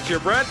 man. Catch your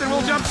breath and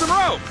we'll jump some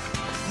rope.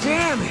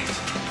 Damn it!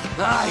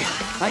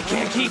 I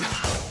can't keep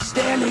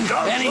standing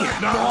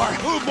anymore.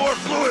 Move more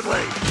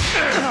fluidly.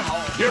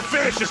 Your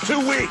finish is too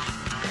weak.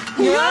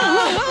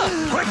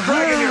 Quit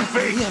dragging your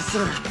feet. Yes,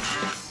 sir.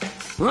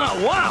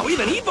 Oh, wow,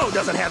 even Ippo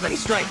doesn't have any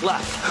strength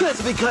left.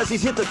 That's because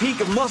he's hit the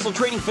peak of muscle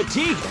training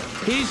fatigue.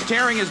 He's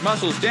tearing his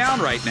muscles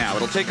down right now.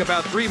 It'll take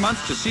about 3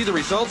 months to see the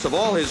results of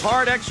all his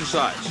hard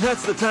exercise.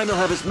 That's the time he'll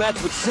have his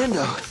match with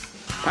Sendo.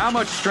 How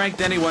much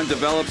strength anyone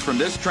develops from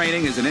this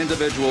training is an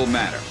individual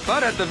matter.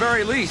 But at the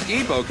very least,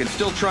 Ippo can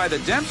still try the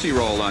Dempsey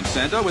roll on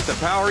Sendo with the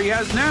power he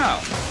has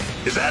now.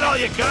 Is that all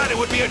you got? It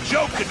would be a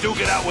joke to duke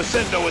it out with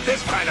Sendo with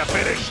this kind of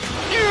finish.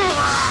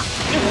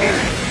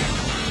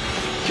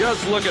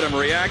 Just look at him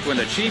react when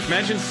the Chief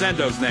mentions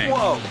Sendo's name.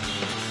 Whoa.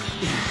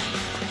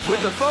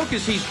 With the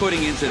focus he's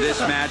putting into this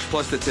match,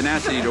 plus the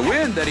tenacity to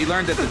win that he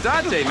learned at the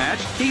Date match,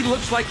 he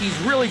looks like he's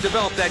really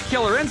developed that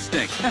killer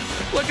instinct.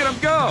 Look at him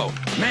go.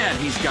 Man,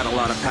 he's got a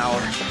lot of power.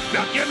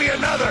 Now give me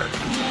another!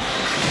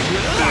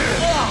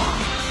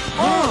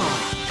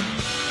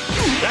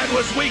 That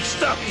was weak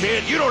stuff,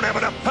 kid. You don't have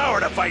enough power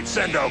to fight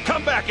Sendo.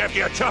 Come back after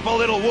you chop a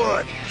little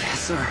wood.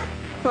 Yes, sir.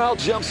 I'll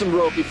jump some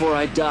rope before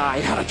I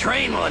die. Gotta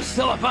train while I'm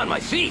still up on my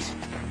feet.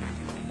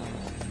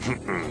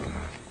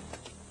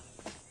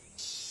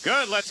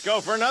 Good, let's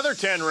go for another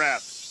 10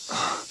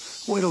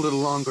 reps. Wait a little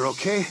longer,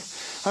 okay?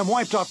 I'm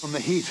wiped out from the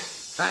heat.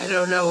 I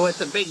don't know what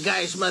the big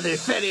guy's mother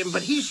fed him,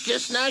 but he's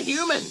just not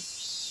human.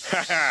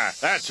 Haha,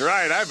 that's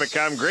right, I've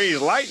become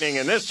greased lightning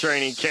in this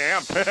training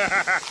camp. Hey,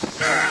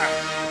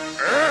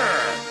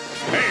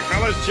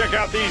 fellas, check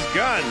out these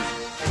guns.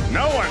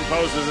 No one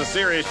poses a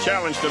serious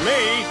challenge to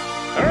me.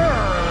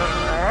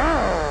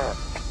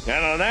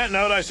 And on that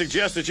note, I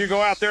suggest that you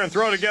go out there and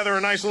throw together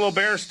a nice little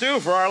bear stew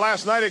for our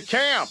last night at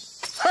camp.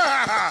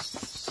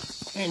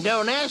 And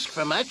don't ask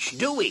for much,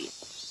 do we?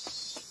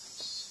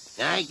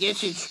 I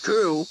guess it's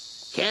true.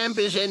 Camp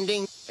is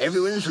ending.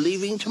 Everyone's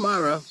leaving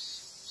tomorrow.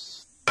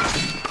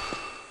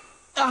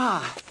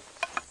 Ah!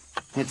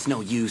 It's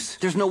no use.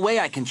 There's no way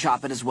I can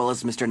chop it as well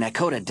as Mr.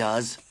 Nekota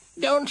does.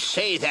 Don't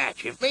say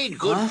that. You've made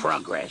good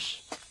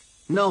progress.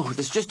 No,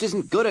 this just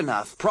isn't good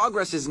enough.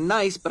 Progress is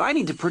nice, but I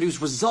need to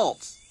produce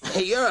results.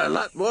 You're a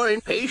lot more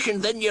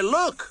impatient than you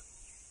look.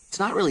 It's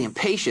not really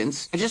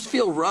impatience. I just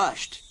feel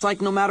rushed. It's like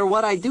no matter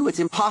what I do, it's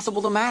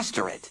impossible to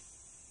master it.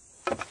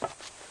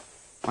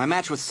 My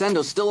match with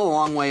Sendo's still a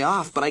long way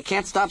off, but I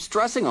can't stop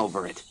stressing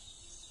over it.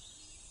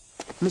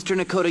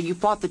 Mr. Nekota, you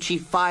fought the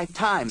Chief 5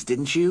 times,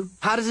 didn't you?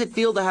 How does it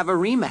feel to have a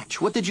rematch?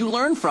 What did you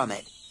learn from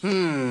it?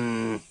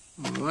 Well,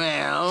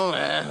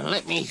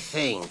 let me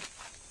think.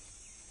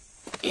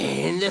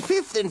 In the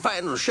 5th and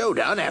final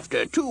showdown,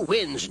 after 2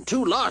 wins and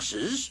 2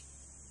 losses,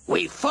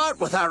 we fought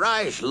with our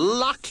eyes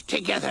locked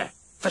together.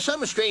 For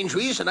some strange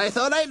reason, I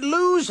thought I'd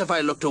lose if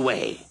I looked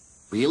away.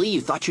 Really?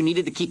 You thought you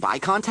needed to keep eye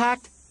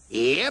contact?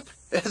 Yep.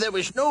 There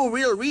was no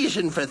real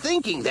reason for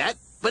thinking that,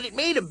 but it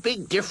made a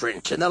big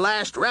difference in the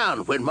last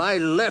round when my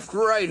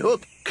left-right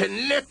hook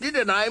connected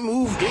and I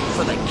moved in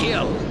for the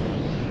kill.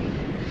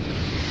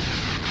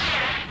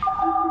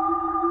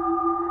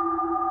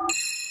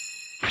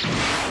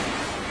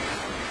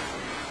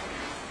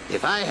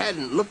 If I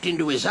hadn't looked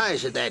into his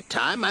eyes at that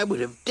time, I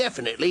would have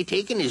definitely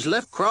taken his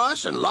left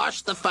cross and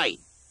lost the fight.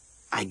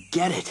 I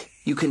get it.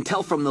 You can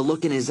tell from the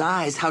look in his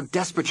eyes how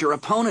desperate your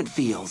opponent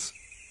feels.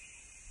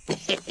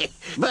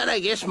 But I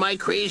guess my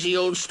crazy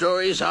old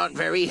stories aren't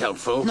very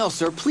helpful. No,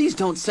 sir, please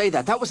don't say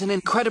that. That was an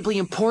incredibly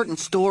important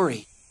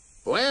story.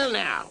 Well,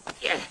 now,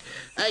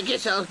 I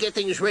guess I'll get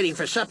things ready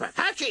for supper.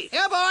 Hachi!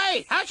 Yeah,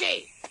 boy!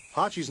 Hachi!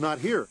 Hachi's not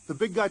here. The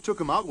big guy took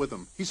him out with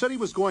him. He said he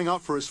was going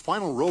out for his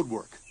final road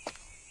work.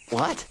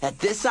 What? At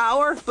this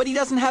hour? But he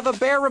doesn't have a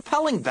bear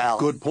repelling bell.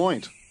 Good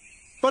point.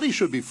 But he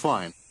should be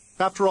fine.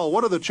 After all,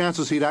 what are the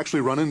chances he'd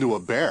actually run into a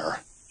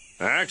bear?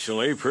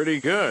 Actually, pretty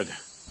good.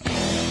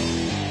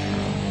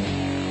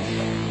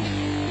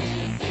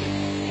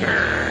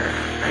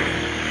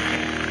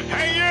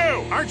 Hey,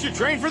 you! Aren't you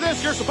trained for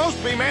this? You're supposed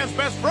to be man's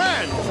best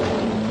friend!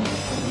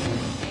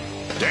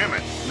 Damn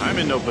it, I'm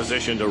in no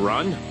position to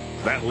run.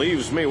 That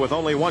leaves me with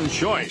only one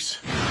choice.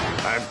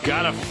 I've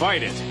got to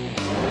fight it.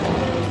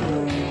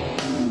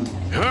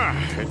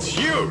 It's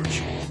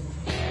huge!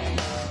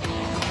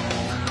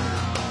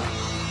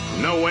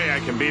 No way I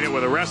can beat it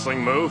with a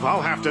wrestling move.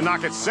 I'll have to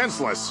knock it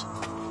senseless.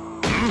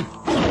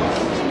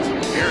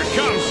 Here it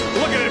comes!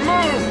 Look at it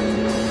move!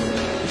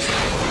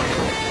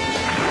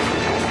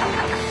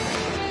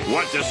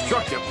 What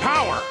destructive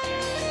power!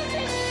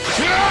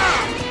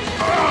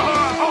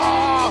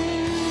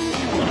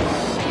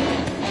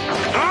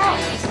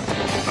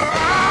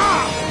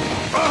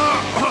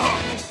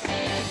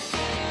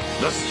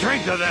 The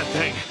strength of that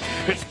thing!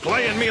 It's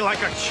playing me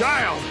like a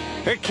child!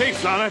 It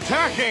keeps on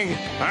attacking!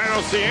 I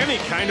don't see any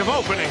kind of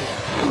opening!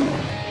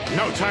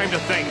 No time to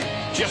think!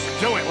 Just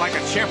do it like a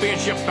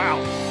championship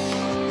bout!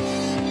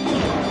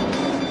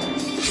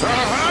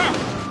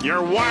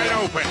 You're wide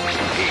open!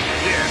 Eat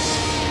this!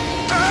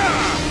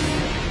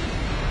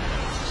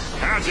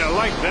 How'd you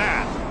like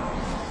that?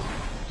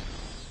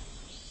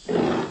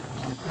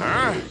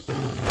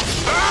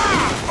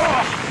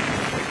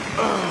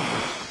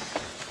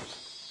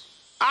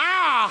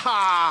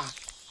 Huh?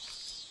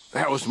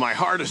 That was my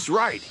hardest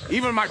right.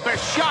 Even my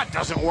best shot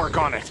doesn't work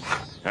on it.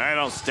 I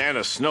don't stand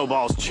a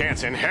snowball's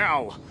chance in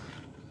hell.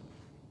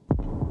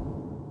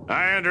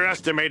 I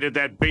underestimated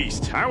that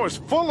beast. I was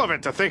full of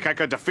it to think I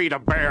could defeat a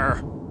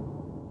bear.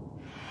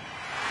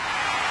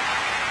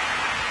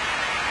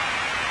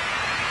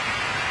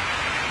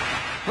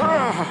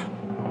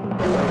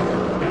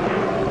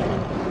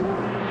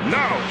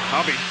 No!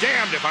 I'll be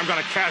damned if I'm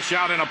gonna cash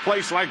out in a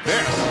place like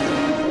this.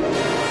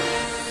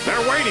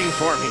 They're waiting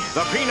for me.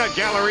 The peanut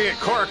gallery at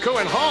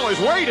Korakuen Hall is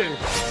waiting.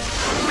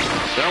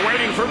 They're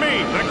waiting for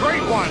me, the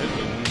Great One.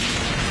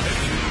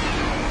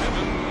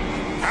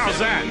 How's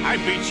that? I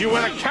beat you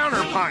with a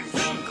counterpunch.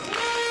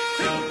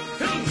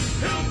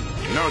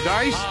 No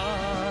dice?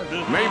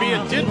 Maybe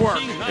it did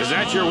work. Is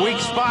that your weak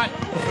spot?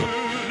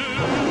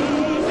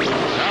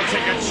 I'll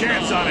take a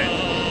chance on it.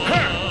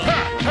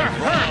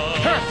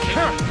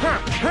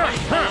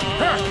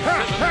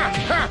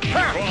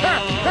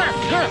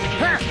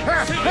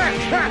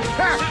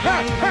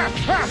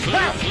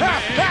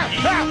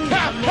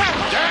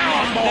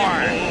 Down,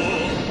 boy!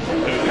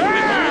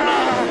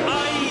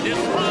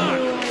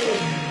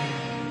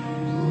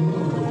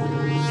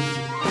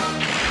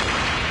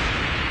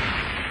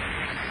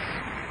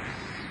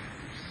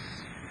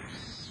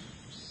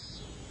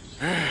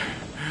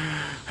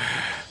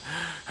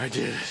 I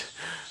did it.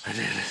 I did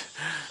it.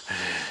 I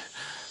did it.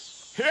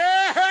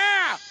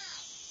 Yeah!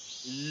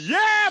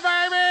 Yeah,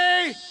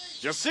 baby!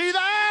 Did you see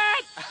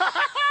that?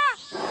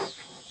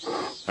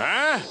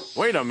 Huh?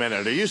 Wait a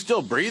minute. Are you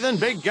still breathing,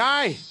 big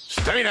guy?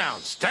 Stay down.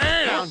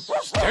 Stay down.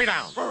 Stay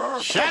down.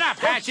 Shut up,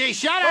 Hachi.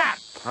 Shut up!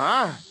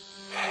 Huh?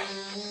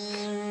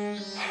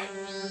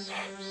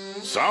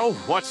 So,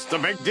 what's the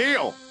big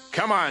deal?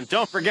 Come on,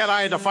 don't forget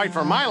I had to fight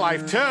for my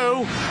life, too.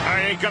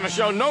 I ain't gonna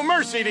show no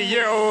mercy to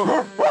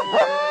you.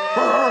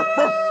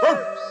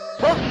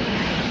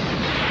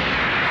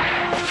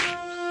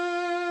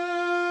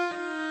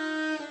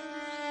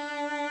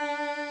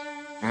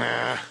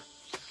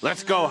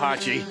 Let's go,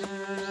 Hachi.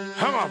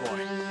 Come on, boy.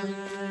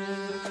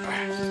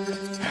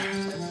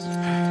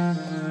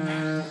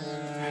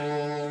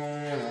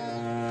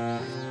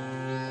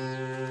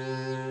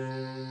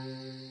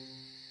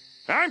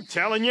 I'm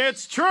telling you,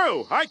 it's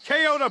true. I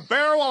KO'd a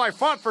bear while I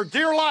fought for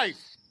dear life.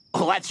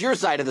 Well, that's your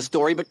side of the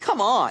story, but come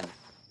on.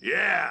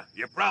 Yeah,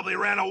 you probably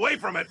ran away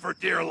from it for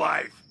dear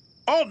life.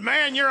 Old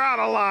man, you're out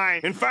of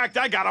line. In fact,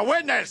 I got a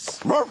witness.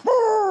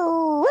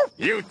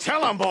 You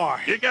tell him, boy.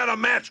 You got a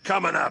match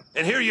coming up,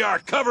 and here you are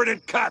covered in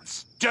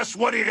cuts. Just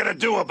what are you gonna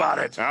do about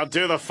it? I'll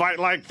do the fight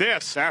like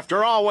this.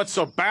 After all, what's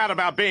so bad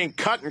about being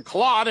cut and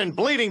clawed and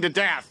bleeding to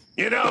death?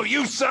 You know,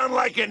 you sound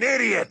like an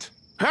idiot.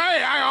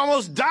 Hey, I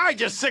almost died,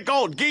 you sick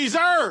old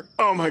geezer!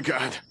 Oh my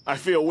god, I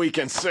feel weak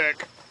and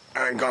sick.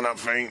 I'm gonna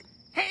faint.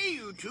 Hey,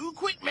 you two,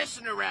 quit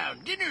messing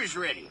around. Dinner's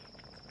ready.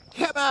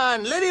 Come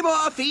on, let him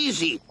off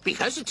easy.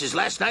 Because it's his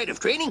last night of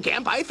training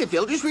camp, I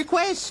fulfilled his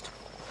request.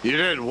 You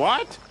did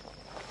what?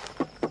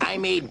 I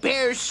made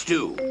bear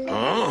stew.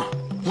 Oh.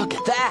 Look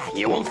at that.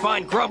 You won't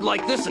find grub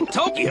like this in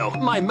Tokyo.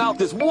 My mouth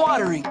is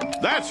watering.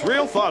 That's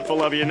real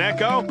thoughtful of you,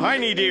 Neko. I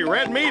need to eat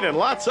red meat and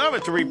lots of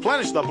it to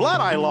replenish the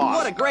blood I lost.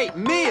 What a great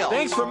meal.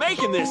 Thanks for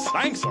making this.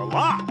 Thanks a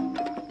lot.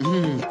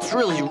 It's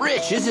really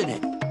rich, isn't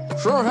it?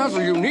 Sure has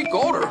a unique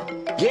odor.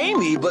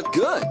 Gamey, but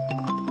good.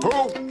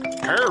 Who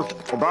cares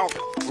about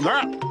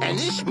that? And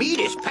this meat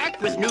is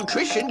packed with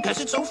nutrition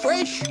because it's so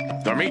fresh.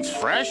 The meat's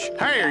fresh?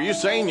 Hey, are you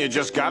saying you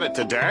just got it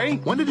today?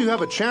 When did you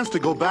have a chance to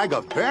go bag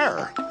a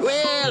bear?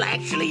 Well,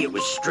 actually, it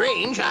was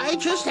strange. I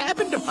just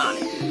happened upon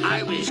it.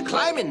 I was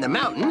climbing the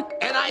mountain,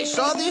 and I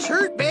saw this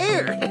hurt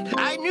bear.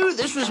 I knew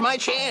this was my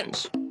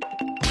chance.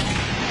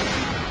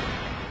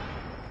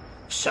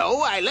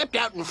 So I leapt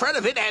out in front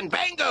of it, and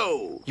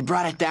bango! You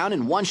brought it down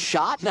in one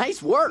shot?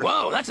 Nice work.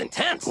 Whoa, that's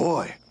intense.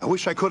 Boy, I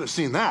wish I could have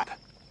seen that.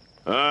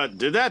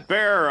 Did that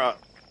bear,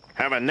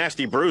 have a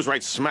nasty bruise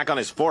right smack on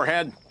his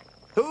forehead?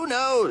 Who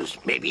knows?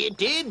 Maybe it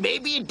did,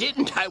 maybe it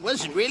didn't. I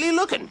wasn't really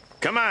looking.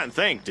 Come on,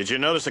 think. Did you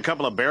notice a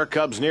couple of bear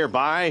cubs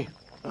nearby?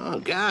 Oh,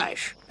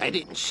 gosh. I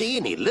didn't see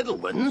any little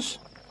ones.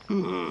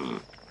 Whew.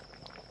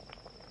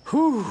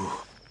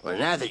 Well,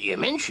 now that you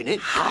mention it,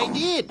 I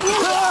did.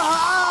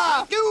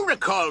 I do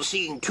recall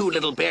seeing two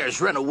little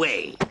bears run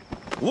away.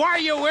 Why,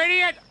 you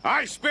idiot?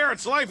 I spare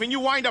its life and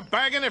you wind up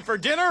bagging it for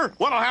dinner?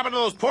 What'll happen to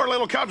those poor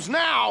little cubs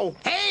now?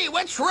 Hey,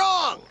 what's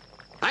wrong?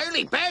 I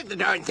only bagged the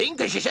darn thing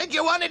because you said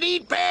you wanted to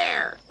eat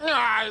bear.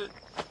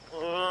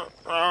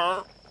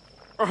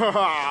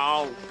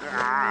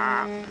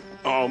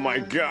 Oh, my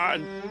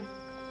God.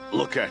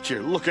 Look at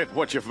you. Look at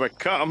what you've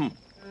become.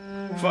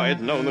 If I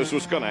had known this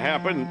was going to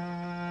happen,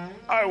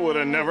 I would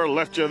have never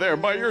left you there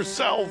by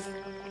yourself.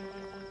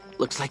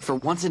 Looks like for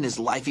once in his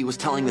life he was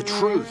telling the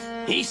truth.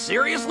 He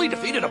seriously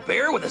defeated a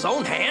bear with his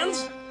own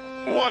hands?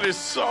 What is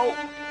so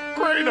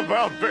great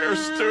about bear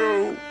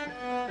stew?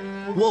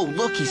 Whoa,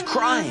 look, he's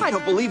crying. I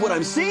don't believe what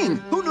I'm seeing.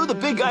 Who knew the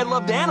big guy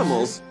loved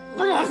animals?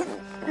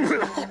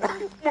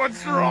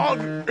 What's wrong?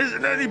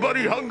 Isn't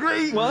anybody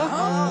hungry? What?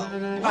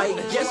 I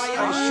guess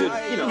I should,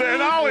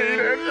 Then I'll eat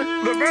it.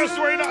 The best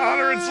way to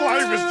honor its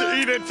life is to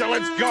eat it till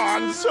it's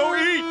gone. So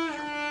eat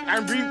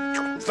and be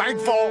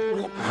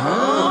thankful.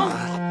 Huh?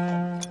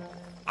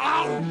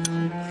 Ow!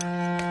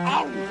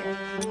 Ow!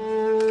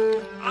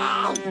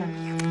 Ow!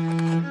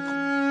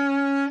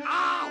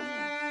 Ow!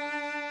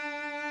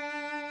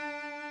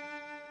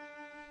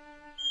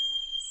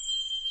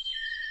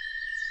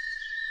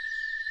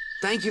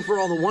 Thank you for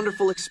all the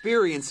wonderful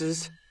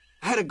experiences.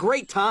 I had a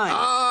great time.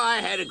 Oh, I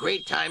had a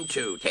great time,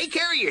 too. Take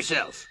care of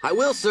yourself. I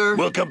will, sir.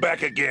 We'll come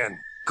back again.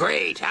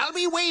 Great. I'll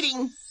be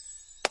waiting.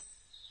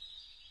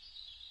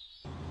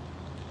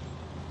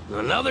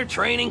 Another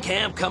training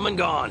camp come and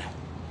gone.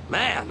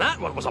 Man, that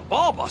one was a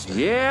ball-buster.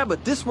 Yeah,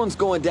 but this one's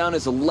going down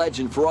as a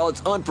legend for all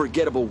its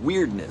unforgettable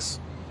weirdness.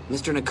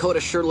 Mr. Nekota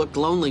sure looked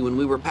lonely when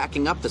we were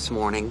packing up this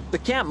morning. The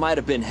camp might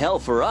have been hell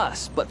for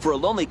us, but for a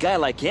lonely guy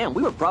like him,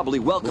 we were probably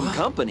welcome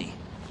company.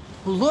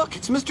 Look,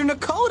 it's Mr.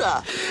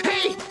 Nekota!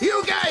 Hey,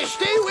 you guys,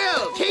 stay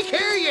well. Take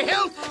care of your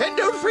health, and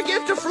don't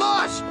forget to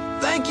floss.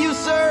 Thank you,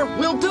 sir!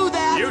 We'll do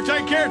that! You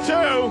take care,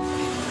 too!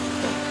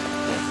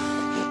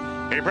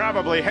 He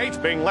probably hates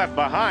being left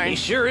behind. He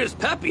sure is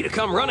peppy to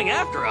come running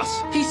after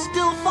us. He's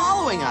still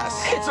following us!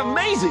 It's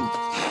amazing!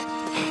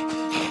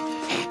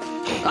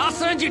 I'll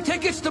send you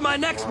tickets to my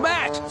next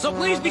match, so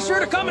please be sure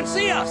to come and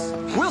see us.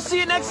 We'll see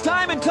you next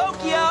time in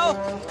Tokyo!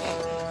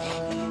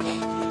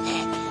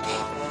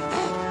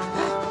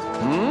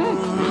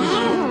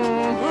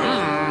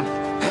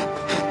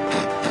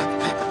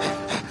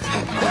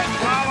 Quit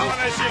following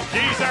us, you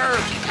geezer!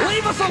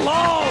 Leave us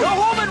alone! Go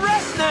home and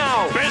rest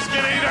now!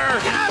 Biscuit eater!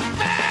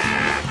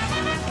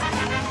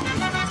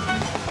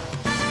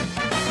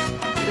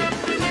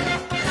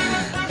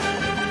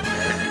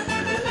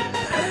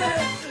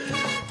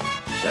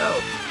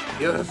 So,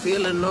 you're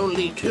feeling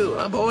lonely too,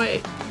 huh,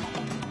 boy?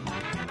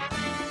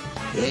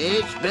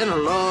 It's been a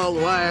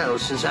long while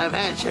since I've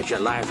had such a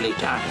lively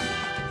time.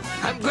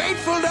 I'm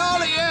grateful to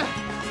all of you.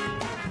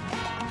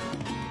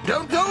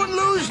 Don't go and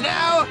lose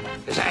now,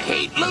 because I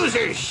hate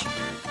losers.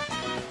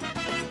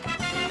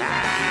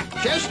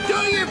 Just do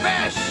your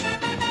best.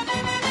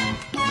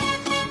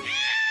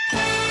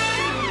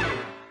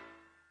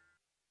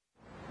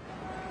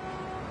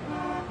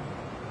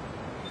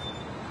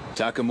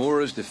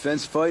 Takamura's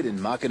defense fight and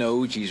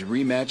Makanouchi's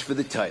rematch for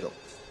the title.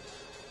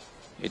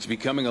 It's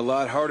becoming a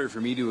lot harder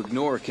for me to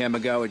ignore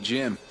Kamogawa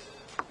Gym.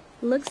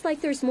 Looks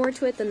like there's more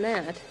to it than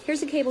that.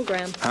 Here's a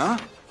cablegram. Huh?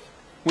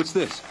 What's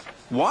this?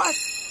 What?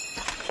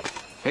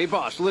 Hey,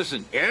 boss,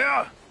 listen.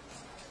 Yeah?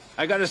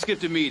 I gotta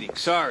skip the meeting.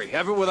 Sorry,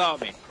 have it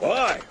without me.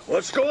 Why?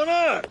 What's going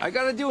on? I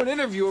gotta do an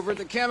interview over at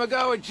the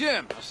Kamogawa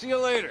Gym. I'll see you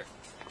later.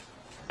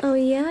 Oh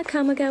yeah,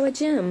 Kamogawa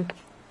Gym.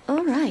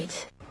 All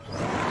right.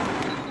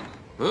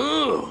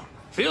 Ooh,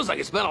 feels like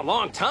it's been a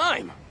long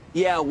time.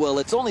 Yeah, well,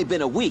 it's only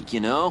been a week,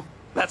 you know?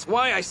 That's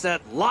why I said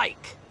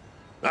like.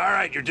 All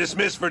right, you're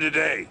dismissed for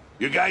today.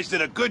 You guys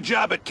did a good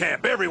job at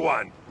camp,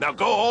 everyone. Now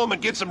go home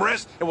and get some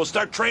rest, and we'll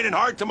start training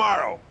hard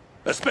tomorrow.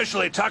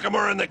 Especially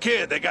Takamura and the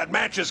kid. They got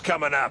matches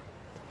coming up.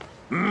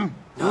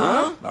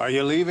 Huh? Are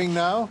you leaving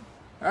now?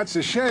 That's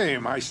a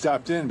shame. I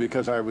stopped in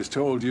because I was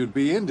told you'd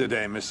be in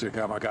today, Mr.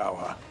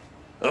 Kamogawa.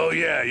 Oh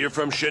yeah, you're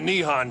from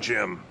Shinihan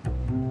Gym.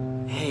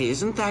 Hey,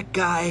 isn't that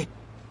guy...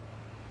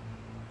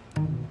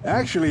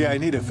 Actually, I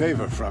need a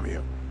favor from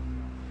you.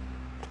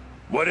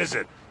 What is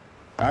it?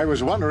 I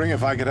was wondering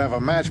if I could have a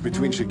match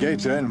between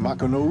Shigeta and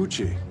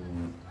Makanouchi.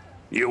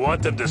 You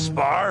want them to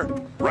spar?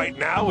 Right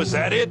now, is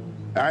that it?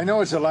 I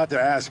know it's a lot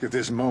to ask at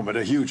this moment,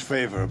 a huge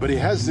favor, but he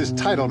has this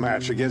title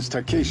match against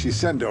Takeshi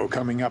Sendo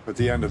coming up at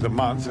the end of the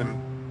month, and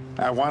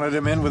I wanted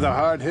him in with a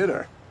hard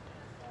hitter.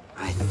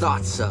 I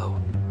thought so.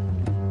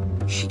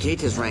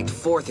 Shigeta's ranked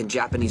 4th in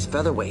Japanese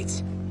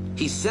featherweights.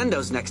 He's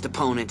Sendo's next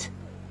opponent.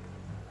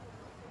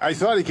 I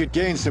thought he could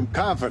gain some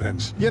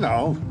confidence. You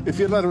know, if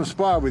you let him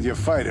spar with your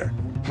fighter.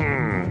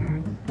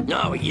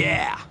 Oh,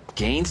 yeah.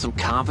 Gain some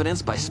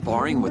confidence by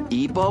sparring with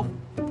Ippo?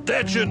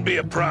 That shouldn't be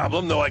a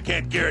problem, though I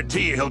can't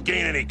guarantee you he'll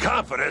gain any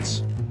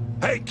confidence.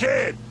 Hey,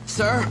 kid!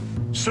 Sir?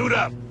 Suit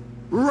up.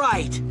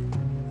 Right.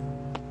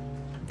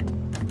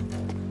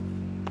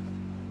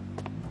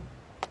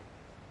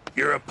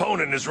 Your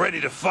opponent is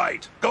ready to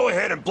fight. Go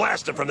ahead and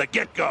blast him from the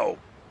get-go.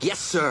 Yes,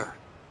 sir.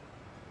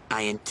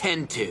 I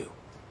intend to.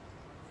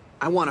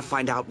 I want to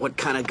find out what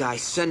kind of guy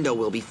Sendo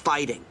will be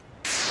fighting.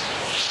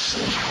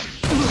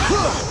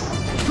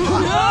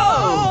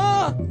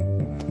 No!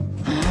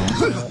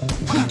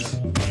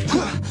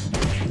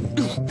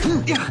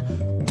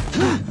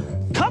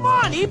 Come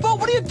on, Ippo!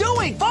 What are you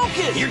doing?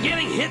 Focus! You're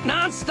getting hit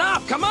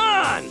non-stop. Come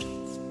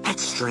on!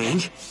 That's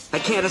strange. I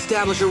can't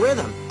establish a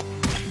rhythm.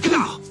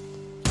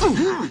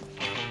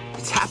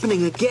 It's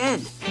happening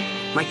again.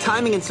 My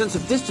timing and sense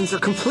of distance are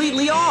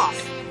completely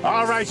off.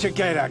 All right,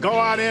 Shigeta, go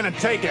on in and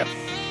take it.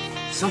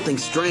 Something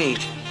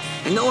strange.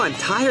 I know I'm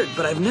tired,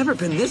 but I've never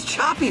been this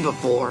choppy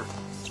before.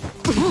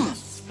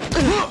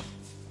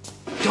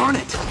 Darn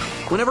it!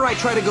 Whenever I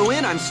try to go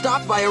in, I'm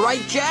stopped by a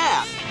right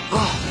jab.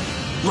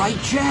 Oh, right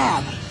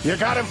jab. You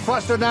got him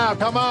flustered now.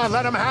 Come on,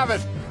 let him have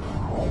it.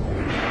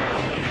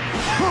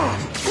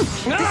 This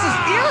is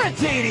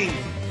irritating!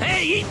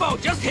 Hey,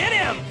 Ippo, just hit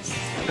him!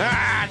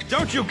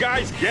 Don't you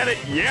guys get it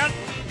yet?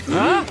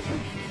 Huh?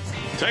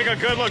 Take a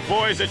good look,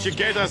 boys, at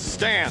Shigeta's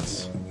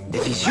stance.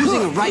 If he's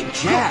using a right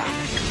jab,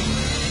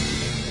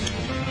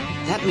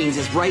 that means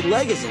his right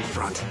leg is in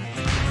front.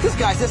 This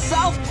guy's a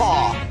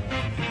southpaw.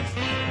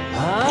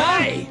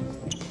 Hey!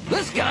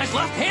 This guy's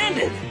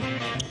left-handed.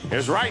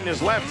 His right and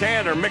his left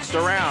hand are mixed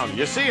around.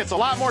 You see, it's a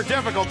lot more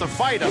difficult to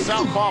fight a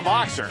southpaw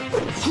boxer.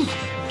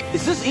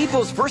 Is this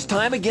Ippo's first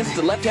time against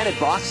a left-handed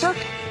boxer?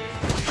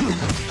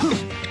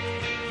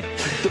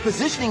 The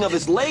positioning of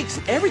his legs,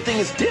 everything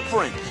is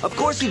different. Of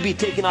course he'd be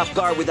taken off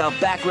guard without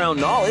background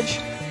knowledge.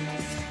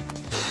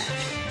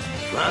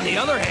 On the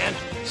other hand,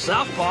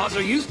 southpaws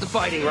are used to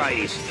fighting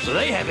righties, so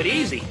they have it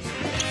easy.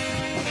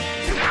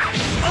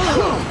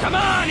 Come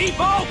on,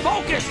 Ippo!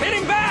 Focus! Hit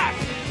him back!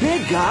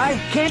 Big guy,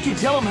 can't you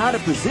tell him how to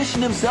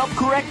position himself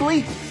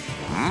correctly?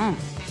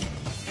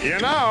 You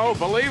know,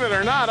 believe it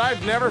or not,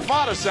 I've never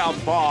fought a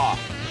southpaw.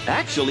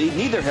 Actually,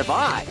 neither have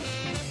I.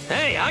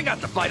 Hey, I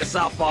got to fight a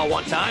southpaw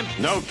one time.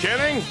 No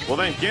kidding? Well,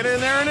 then get in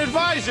there and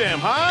advise him,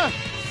 huh?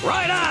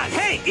 Right on!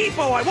 Hey,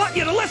 Ippo, I want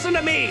you to listen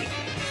to me!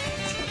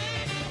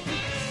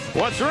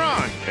 What's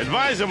wrong?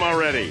 Advise him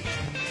already.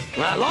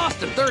 I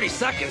lost in 30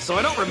 seconds, so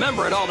I don't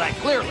remember it all that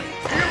clearly.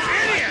 You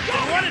idiot!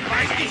 What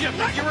advice did you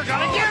think you were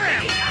gonna give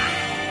him?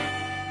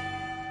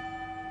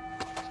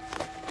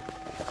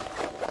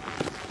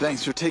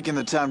 Thanks for taking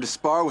the time to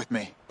spar with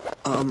me.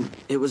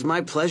 It was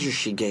my pleasure,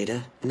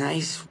 Shigeta.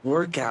 Nice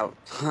workout,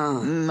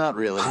 huh? Not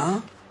really.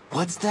 Huh?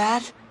 What's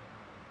that?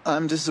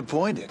 I'm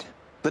disappointed.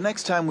 The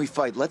next time we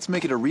fight, let's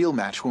make it a real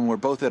match when we're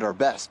both at our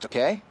best,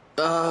 okay?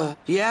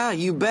 Yeah,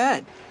 you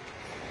bet.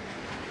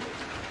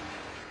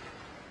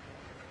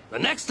 The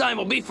next time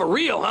will be for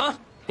real, huh?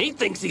 He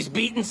thinks he's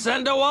beaten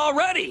Sendo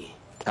already.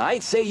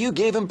 I'd say you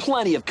gave him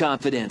plenty of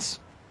confidence.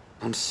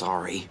 I'm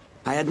sorry.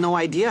 I had no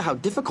idea how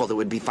difficult it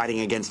would be fighting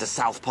against a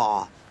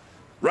southpaw.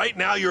 Right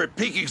now, you're at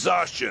peak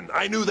exhaustion.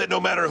 I knew that no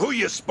matter who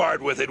you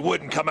sparred with, it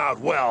wouldn't come out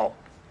well.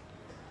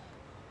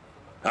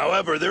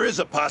 However, there is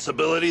a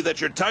possibility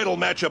that your title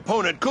match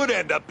opponent could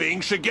end up being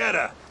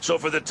Shigeta. So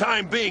for the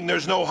time being,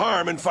 there's no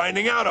harm in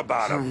finding out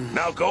about him.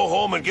 Now go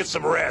home and get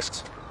some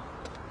rest.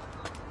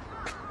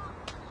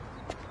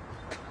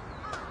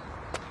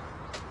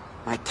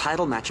 My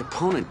title match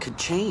opponent could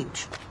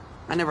change.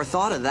 I never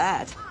thought of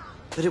that.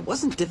 But it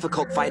wasn't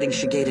difficult fighting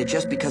Shigeta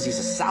just because he's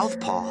a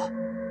southpaw.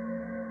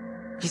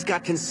 He's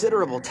got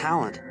considerable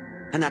talent,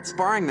 and that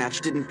sparring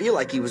match didn't feel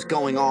like he was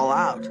going all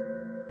out.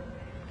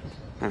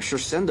 I'm sure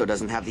Sendo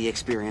doesn't have the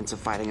experience of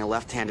fighting a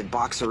left-handed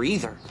boxer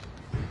either.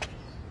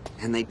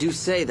 And they do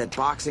say that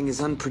boxing is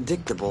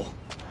unpredictable.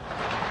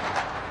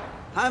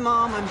 Hi,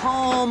 Mom, I'm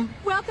home.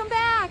 Welcome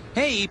back.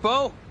 Hey,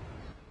 Ippo.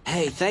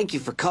 Hey, thank you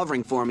for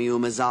covering for me,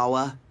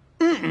 Umezawa.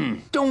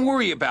 Don't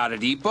worry about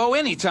it, Ippo.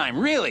 Anytime,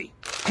 really.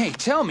 Hey,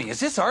 tell me, is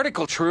this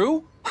article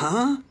true?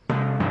 Huh?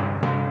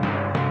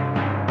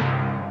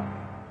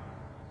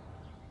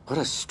 What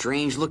a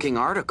strange-looking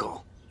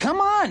article. Come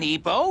on,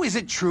 Ippo. Is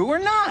it true or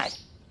not?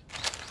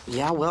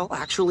 Yeah, well,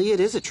 actually, it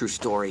is a true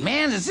story.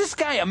 Man, is this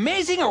guy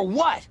amazing or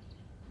what?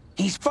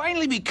 He's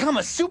finally become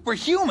a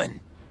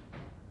superhuman.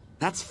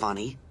 That's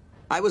funny.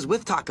 I was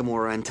with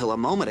Takamura until a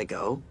moment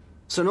ago,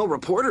 so no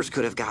reporters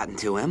could have gotten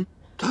to him.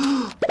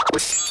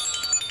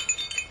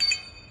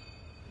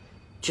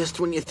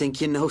 Just when you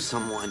think you know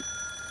someone,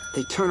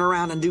 they turn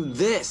around and do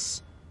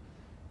this.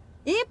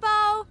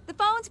 Ippo, the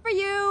phone's for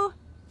you.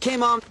 Okay,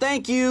 Mom,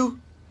 thank you.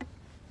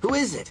 Who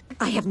is it?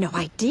 I have no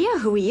idea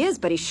who he is,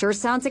 but he sure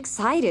sounds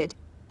excited.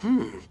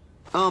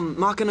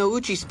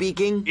 Makanouchi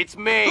speaking. It's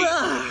me.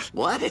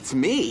 What? It's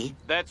me?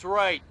 That's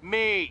right,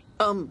 me.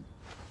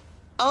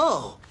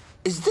 Oh,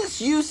 is this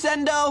you,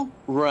 Sendo?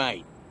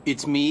 Right.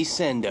 It's me,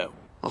 Sendo.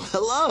 Oh,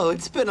 hello,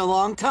 it's been a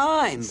long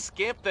time.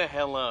 Skip the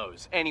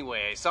hellos.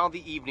 Anyway, I saw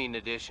the evening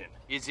edition.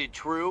 Is it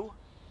true?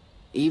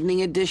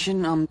 Evening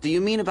edition? Do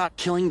you mean about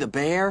killing the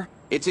bear?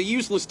 It's a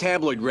useless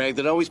tabloid rag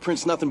that always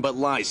prints nothing but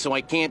lies, so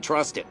I can't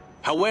trust it.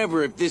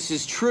 However, if this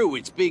is true,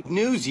 it's big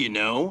news, you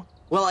know.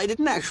 Well, I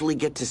didn't actually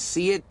get to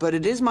see it, but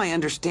it is my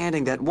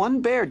understanding that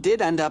one bear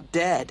did end up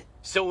dead.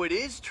 So it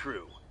is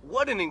true.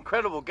 What an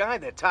incredible guy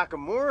that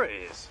Takamura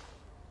is.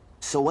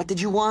 So what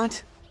did you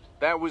want?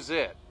 That was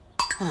it.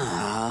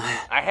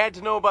 I had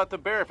to know about the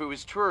bear if it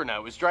was true or not.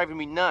 It was driving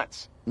me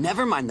nuts.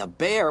 Never mind the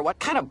bear. What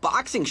kind of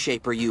boxing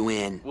shape are you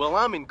in? Well,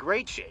 I'm in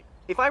great shape.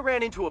 If I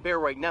ran into a bear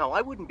right now,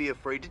 I wouldn't be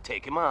afraid to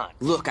take him on.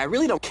 Look, I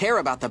really don't care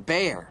about the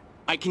bear.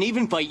 I can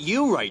even fight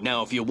you right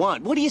now if you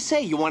want. What do you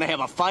say? You want to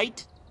have a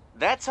fight?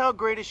 That's how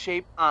great a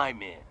shape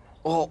I'm in.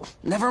 Oh,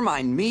 never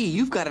mind me.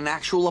 You've got an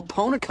actual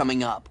opponent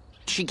coming up.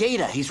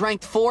 Shigeta, he's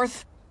ranked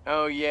 4th.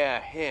 Oh, yeah,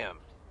 him.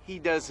 He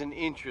doesn't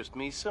interest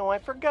me, so I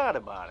forgot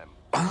about him.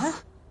 Huh?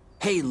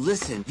 Hey,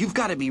 listen, you've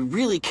got to be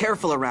really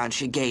careful around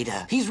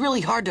Shigeta. He's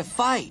really hard to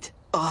fight.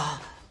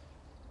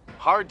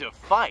 Hard to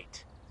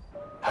fight?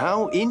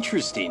 How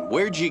interesting.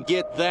 Where'd you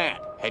get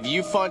that? Have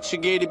you fought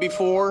Shigeta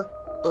before?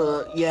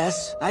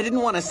 Yes. I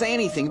didn't want to say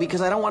anything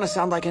because I don't want to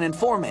sound like an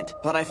informant,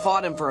 but I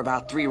fought him for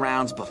about 3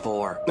 rounds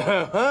before.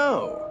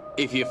 Oh,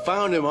 if you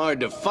found him hard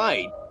to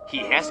fight, he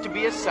has to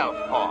be a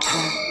southpaw.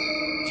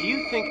 Do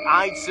you think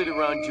I'd sit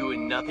around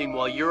doing nothing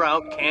while you're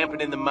out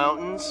camping in the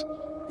mountains?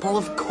 Well,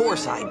 of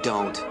course I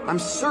don't. I'm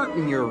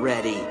certain you're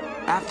ready.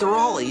 After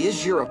all, he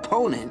is your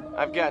opponent.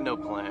 I've got no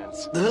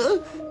plans. Huh?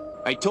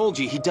 I told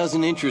you he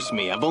doesn't interest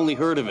me. I've only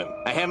heard of him.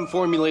 I haven't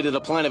formulated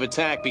a plan of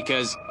attack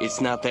because it's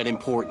not that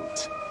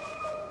important.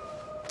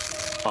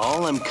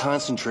 All I'm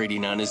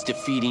concentrating on is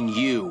defeating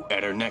you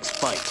at our next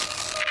fight.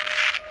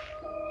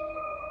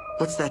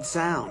 What's that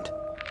sound?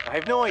 I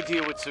have no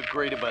idea what's so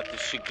great about the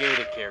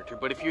Shigeta character,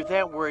 but if you're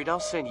that worried, I'll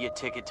send you a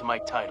ticket to my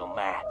title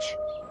match.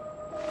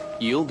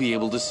 You'll be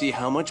able to see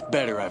how much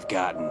better I've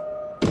gotten.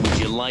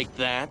 like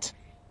that?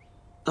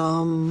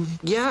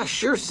 Yeah,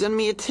 sure, send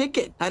me a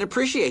ticket. I'd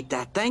appreciate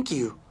that, thank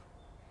you.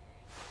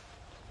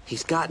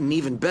 He's gotten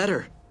even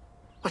better.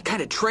 What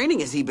kind of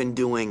training has he been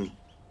doing?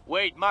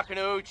 Wait,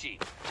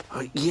 Makanouchi.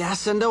 Yeah,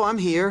 Sendo, I'm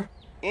here.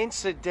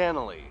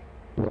 Incidentally,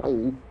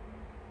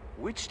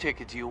 which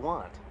ticket do you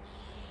want?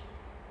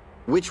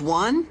 Which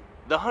one?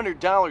 The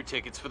 $100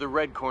 tickets for the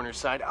red corner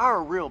side are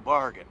a real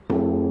bargain.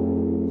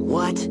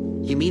 What?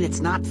 You mean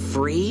it's not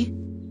free?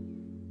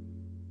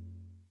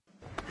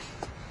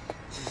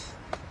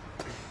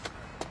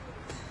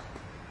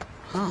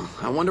 Huh,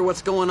 I wonder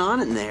what's going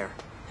on in there.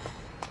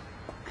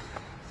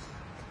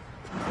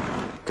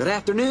 Good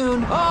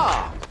afternoon.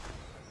 Ah!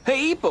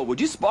 Hey, Ippo,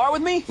 would you spar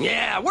with me?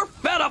 Yeah, we're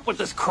fed up with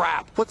this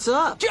crap. What's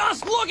up?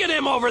 Just look at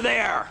him over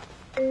there.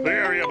 The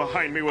area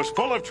behind me was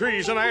full of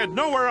trees and I had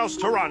nowhere else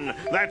to run.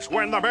 That's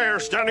when the bear,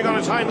 standing on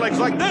its hind legs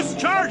like this,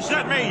 charged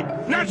at me.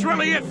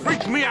 Naturally, it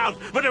freaked me out,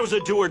 but it was a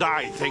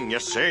do-or-die thing, you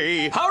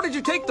see. How did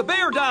you take the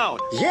bear down?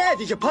 Yeah,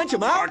 did you punch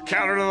him out? A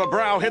counter to the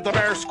brow hit the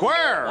bear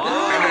square,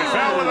 and it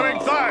fell with a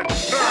big thud.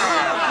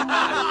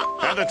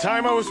 At the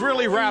time, I was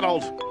really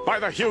rattled by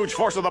the huge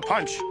force of the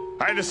punch.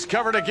 I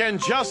discovered again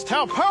just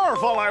how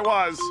powerful I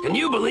was. Can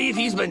you believe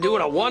he's been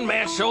doing a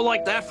one-man show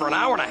like that for an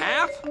hour and a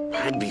half?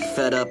 I'd be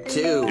fed up,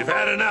 too. You've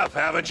had enough,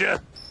 haven't you?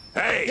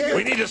 Hey,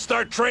 we need to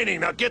start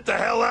training. Now get the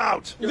hell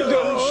out.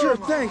 Sure,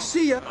 thanks.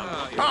 See ya.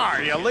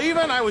 Are you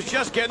leaving? I was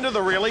just getting to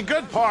the really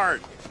good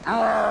part.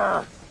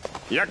 Arr.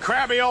 You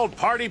crabby old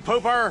party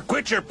pooper.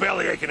 Quit your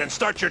belly aching and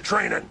start your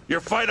training.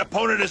 Your fight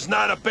opponent is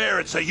not a bear.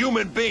 It's a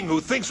human being who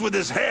thinks with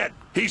his head.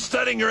 He's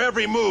studying your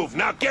every move.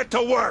 Now get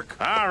to work.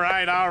 All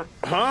right,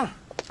 huh?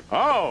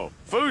 Oh,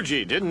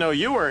 Fuji, didn't know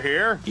you were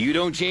here. You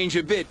don't change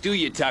a bit, do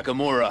you,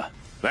 Takamura?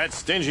 That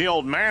stingy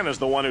old man is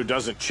the one who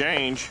doesn't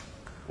change.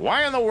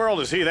 Why in the world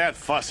is he that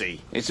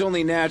fussy? It's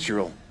only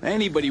natural.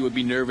 Anybody would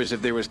be nervous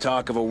if there was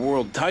talk of a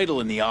world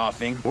title in the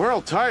offing.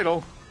 World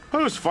title?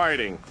 Who's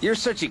fighting? You're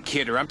such a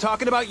kidder. I'm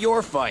talking about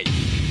your fight.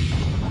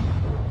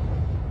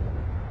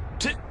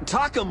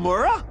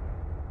 Takamura?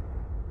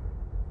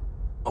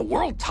 A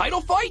world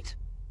title fight?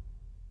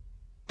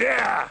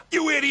 Yeah,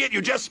 you idiot,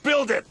 you just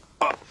spilled it.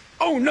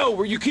 Oh no,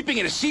 were you keeping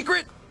it a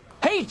secret?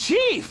 Hey,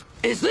 Chief,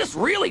 is this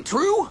really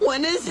true?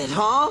 When is it,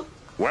 huh?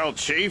 Well,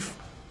 Chief.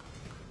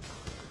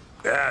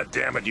 Ah,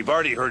 damn it, you've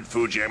already heard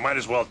Fuji. I might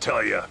as well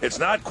tell you. It's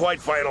not quite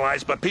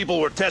finalized, but people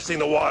were testing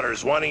the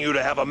waters, wanting you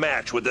to have a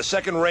match with the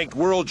second-ranked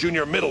World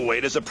Junior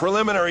Middleweight as a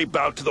preliminary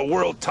bout to the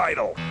world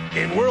title.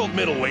 In World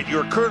Middleweight,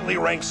 you're currently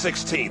ranked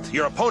 16th.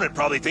 Your opponent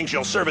probably thinks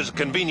you'll serve as a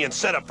convenient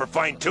setup for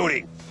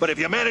fine-tuning. But if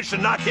you manage to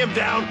knock him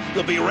down,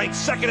 you'll be ranked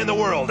second in the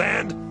world,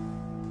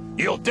 and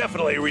you'll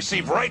definitely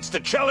receive rights to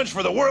challenge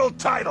for the world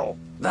title.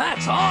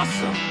 That's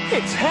awesome.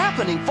 It's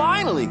happening,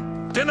 finally.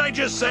 Didn't I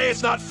just say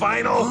it's not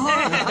final?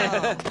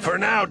 For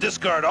now,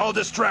 discard all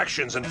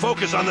distractions and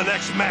focus on the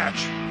next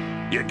match.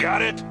 You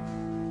got it?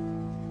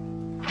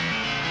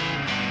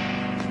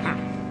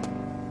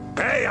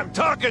 Hey, I'm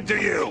talking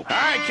to you!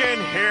 I can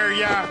hear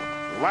ya,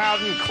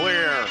 loud and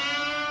clear.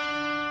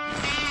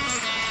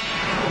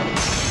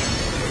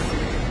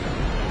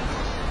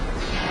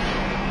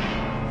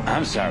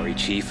 I'm sorry,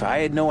 Chief. I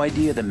had no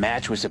idea the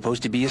match was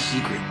supposed to be a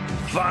secret.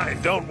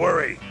 Fine, don't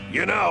worry.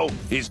 You know,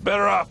 he's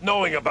better off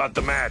knowing about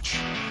the match.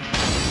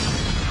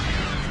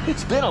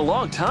 It's been a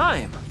long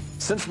time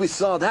since we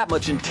saw that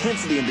much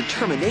intensity and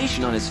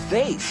determination on his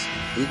face.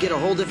 You get a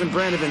whole different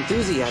brand of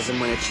enthusiasm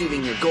when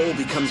achieving your goal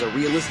becomes a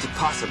realistic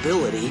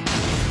possibility.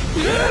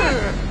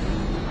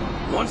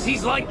 Once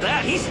he's like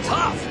that, he's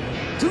tough.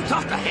 Too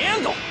tough to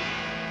handle.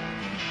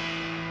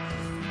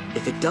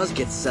 If it does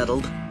get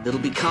settled, it'll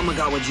be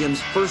Kamogawa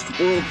Gym's first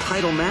world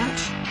title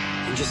match.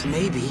 And just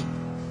maybe,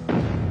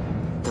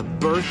 the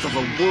birth of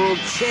a world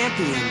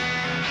champion.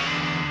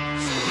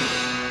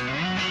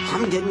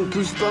 I'm getting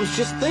goosebumps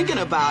just thinking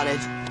about it.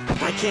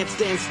 I can't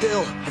stand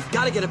still. I've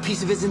got to get a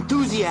piece of his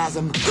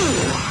enthusiasm.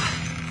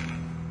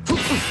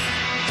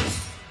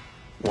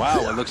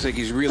 Wow, it looks like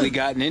he's really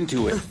gotten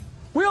into it.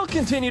 We'll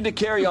continue to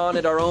carry on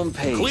at our own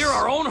pace. Clear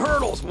our own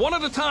hurdles, one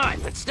at a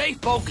time, and stay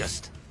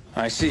focused.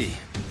 I see.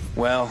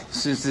 Well,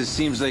 since this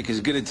seems like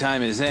as good a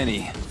time as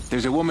any,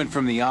 there's a woman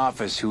from the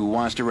office who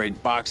wants to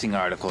write boxing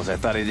articles. I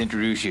thought I'd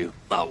introduce you.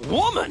 A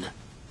woman?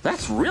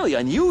 That's really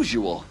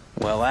unusual.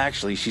 Well,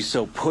 actually, she's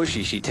so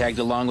pushy she tagged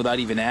along without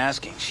even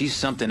asking. She's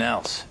something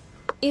else.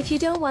 If you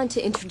don't want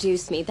to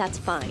introduce me, that's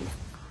fine.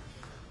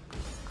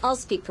 I'll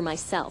speak for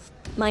myself.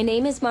 My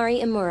name is Mari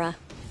Imura.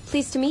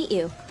 Pleased to meet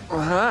you.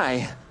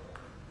 Hi.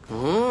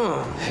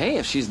 Hey,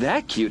 if she's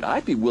that cute,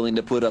 I'd be willing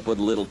to put up with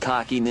a little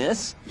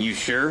cockiness. You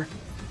sure?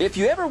 If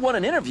you ever want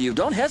an interview,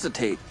 don't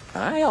hesitate.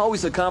 I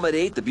always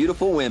accommodate the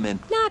beautiful women.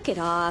 Knock it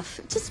off.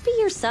 Just be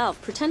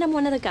yourself. Pretend I'm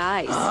one of the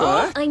guys.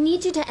 What? I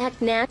need you to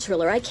act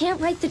natural or I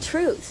can't write the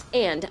truth.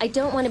 And I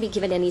don't want to be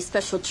given any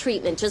special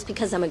treatment just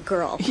because I'm a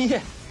girl.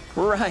 Yeah,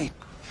 right.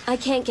 I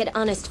can't get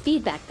honest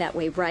feedback that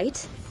way,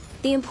 right?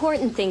 The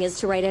important thing is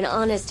to write an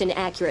honest and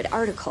accurate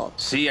article.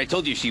 See, I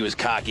told you she was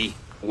cocky.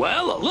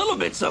 Well, a little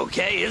bit's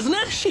okay, isn't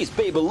it? She's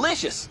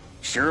babylicious.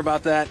 Sure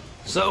about that?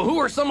 So who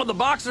are some of the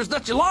boxers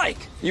that you like?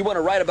 You want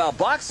to write about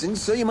boxing,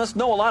 so you must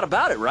know a lot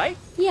about it, right?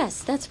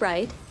 Yes, that's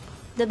right.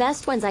 The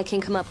best ones I can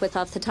come up with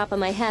off the top of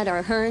my head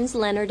are Hearns,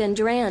 Leonard, and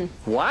Duran.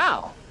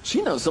 Wow,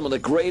 she knows some of the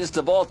greatest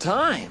of all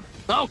time.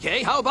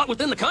 Okay, how about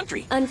within the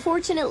country?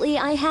 Unfortunately,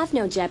 I have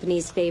no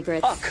Japanese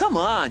favorites. Oh, come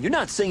on. You're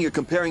not saying you're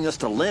comparing us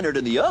to Leonard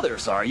and the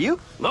others, are you?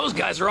 Those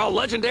guys are all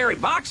legendary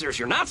boxers.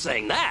 You're not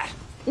saying that.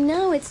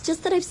 No, it's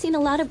just that I've seen a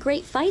lot of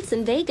great fights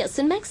in Vegas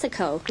and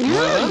Mexico.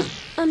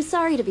 I'm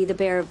sorry to be the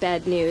bearer of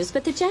bad news,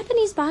 but the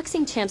Japanese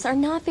boxing champs are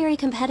not very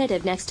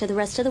competitive next to the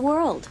rest of the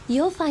world.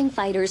 You'll find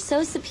fighters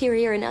so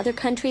superior in other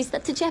countries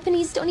that the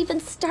Japanese don't even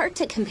start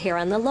to compare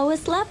on the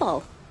lowest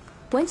level.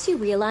 Once you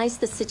realize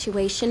the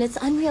situation, it's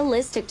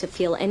unrealistic to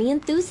feel any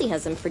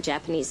enthusiasm for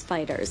Japanese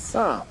fighters.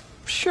 Oh,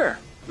 sure.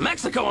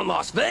 Mexico and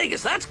Las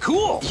Vegas, that's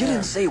cool! You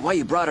didn't say why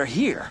you brought her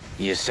here.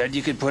 You said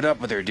you could put up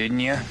with her,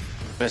 didn't you?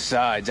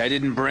 Besides, I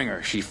didn't bring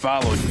her. She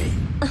followed me.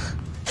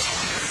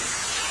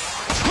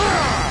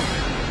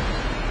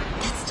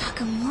 That's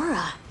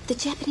Takamura, the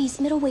Japanese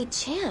middleweight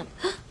champ.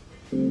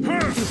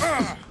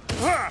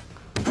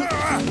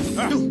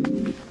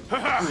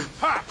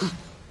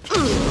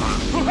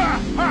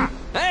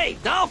 Hey,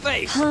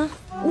 Dollface! Huh?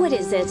 What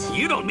is it?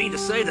 You don't mean to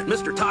say that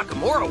Mr.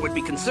 Takamura would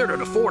be considered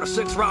a 4 to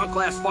 6 round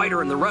class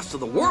fighter in the rest of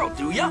the world,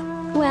 do ya?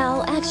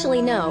 Well,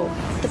 actually no.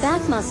 The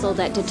back muscle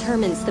that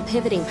determines the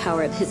pivoting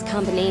power of his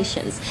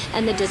combinations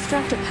and the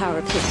destructive power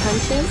of his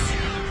punches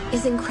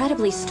is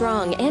incredibly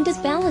strong, and his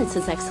balance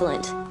is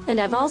excellent. And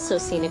I've also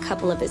seen a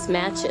couple of his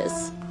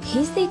matches.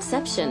 He's the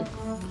exception.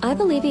 I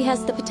believe he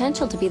has the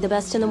potential to be the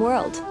best in the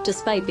world,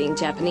 despite being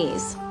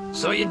Japanese.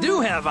 So you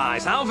do have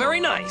eyes, how very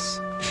nice.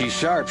 She's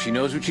sharp. She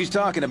knows what she's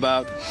talking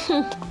about.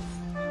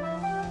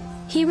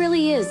 He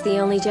really is the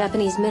only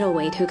Japanese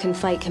middleweight who can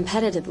fight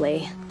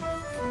competitively.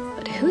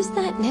 But who's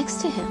that next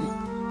to him?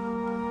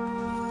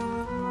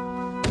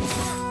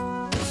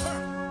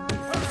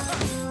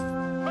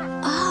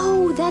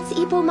 Oh, that's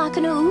Ippo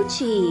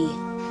Makanouchi.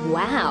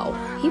 Wow,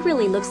 he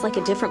really looks like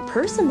a different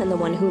person than the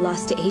one who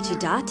lost to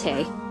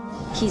Ejidate.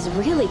 He's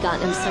really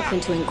gotten himself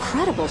into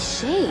incredible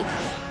shape.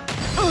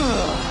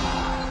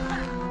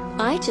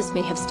 I just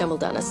may have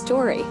stumbled on a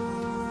story.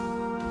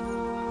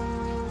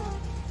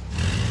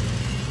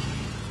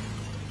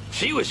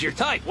 She was your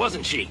type,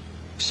 wasn't she?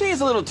 She's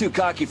a little too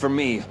cocky for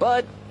me,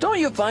 but don't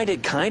you find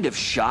it kind of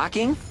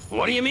shocking?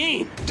 What do you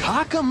mean?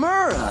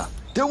 Takamura!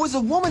 There was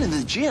a woman in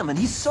the gym, and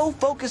he's so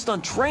focused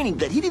on training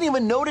that he didn't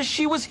even notice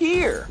she was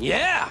here.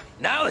 Yeah,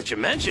 now that you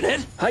mention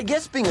it. I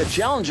guess being a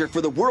challenger for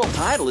the world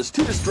title is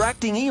too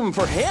distracting even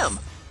for him.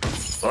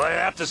 Well, I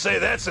have to say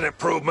that's an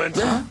improvement.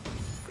 Huh?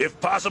 If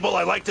possible,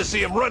 I'd like to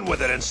see him run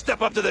with it and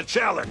step up to the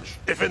challenge.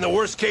 If in the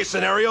worst case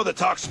scenario, the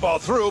talks fall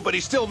through, but he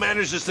still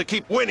manages to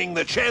keep winning,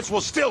 the chance will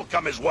still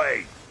come his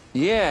way.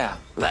 Yeah,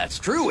 that's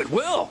true, it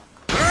will.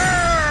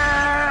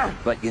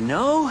 But you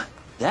know,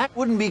 that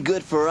wouldn't be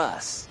good for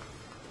us.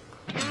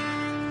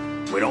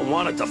 We don't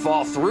want it to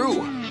fall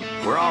through.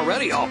 We're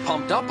already all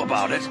pumped up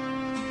about it.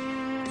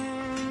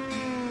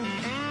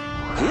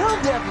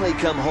 He'll definitely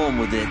come home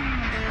with it.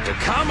 The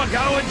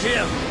Kamogawa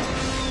Gym.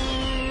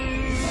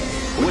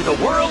 With a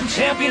World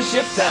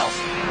Championship belt.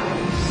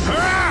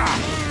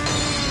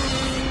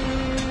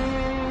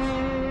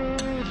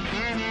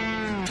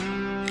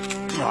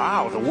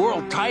 Wow, the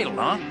world title,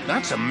 huh?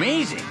 That's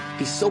amazing.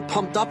 He's so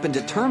pumped up and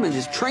determined,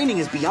 his training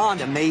is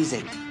beyond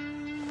amazing.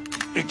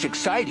 It's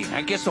exciting.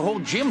 I guess the whole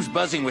gym's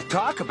buzzing with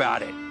talk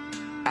about it.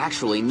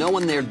 Actually, no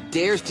one there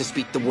dares to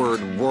speak the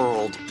word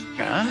world.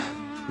 Huh?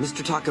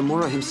 Mr.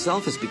 Takamura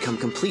himself has become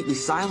completely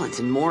silent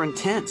and more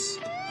intense.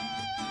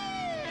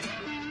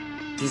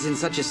 He's in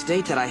such a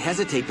state that I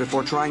hesitate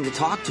before trying to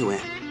talk to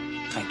him.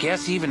 I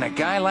guess even a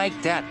guy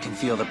like that can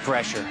feel the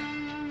pressure.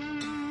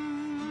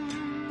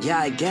 Yeah,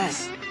 I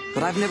guess.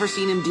 But I've never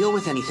seen him deal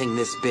with anything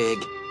this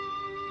big.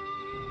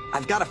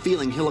 I've got a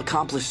feeling he'll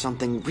accomplish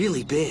something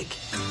really big.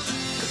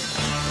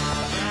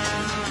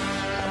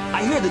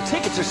 I hear the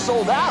tickets are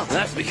sold out.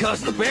 That's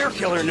because the Bear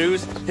Killer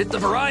news hit the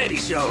variety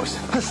shows.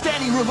 A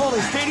standing room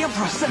only stadium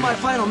for a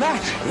semi-final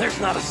match. There's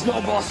not a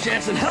snowball's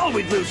chance in hell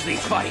we'd lose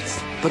these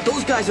fights. But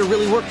those guys are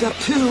really worked up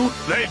too.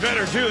 They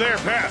better do their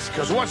best,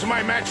 because once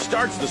my match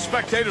starts, the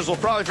spectators will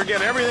probably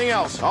forget everything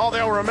else. All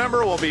they'll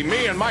remember will be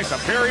me and my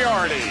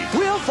superiority.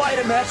 We'll fight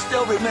a match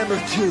they'll remember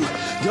too.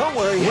 Don't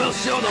worry. We'll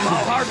show them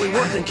how hard we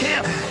worked in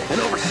camp and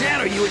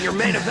overshadow you in your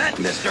main event,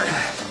 mister.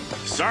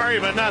 Sorry,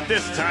 but not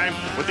this time.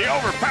 With the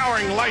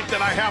overpowering light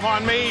that I have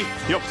on me,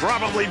 you'll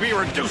probably be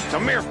reduced to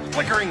mere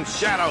flickering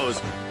shadows.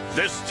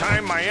 This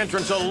time, my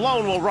entrance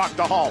alone will rock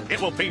the hall.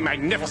 It will be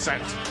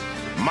magnificent.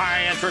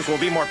 My entrance will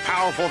be more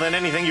powerful than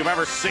anything you've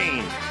ever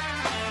seen.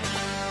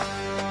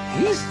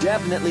 He's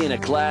definitely in a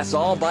class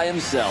all by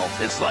himself.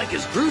 It's like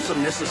his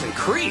gruesomeness has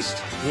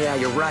increased. Yeah,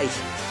 you're right.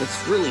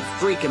 It's really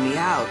freaking me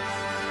out.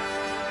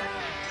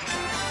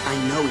 I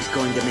know he's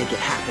going to make it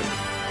happen.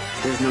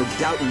 There's no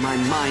doubt in my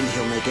mind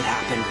he'll make it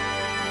happen.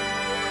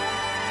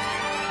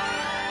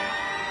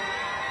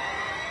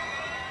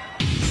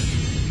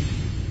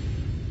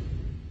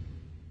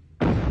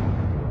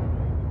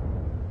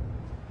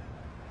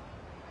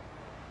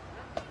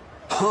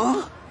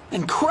 Huh?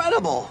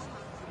 Incredible!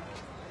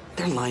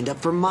 They're lined up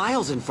for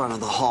miles in front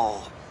of the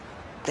hall.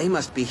 They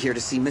must be here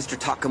to see Mr.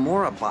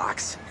 Takamura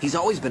box. He's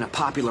always been a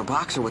popular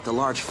boxer with a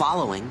large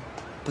following.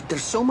 But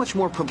there's so much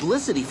more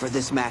publicity for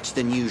this match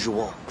than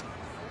usual.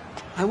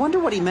 I wonder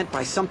what he meant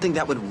by something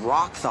that would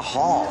rock the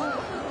hall.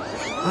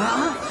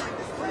 Huh?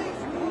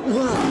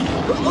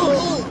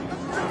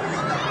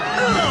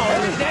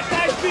 That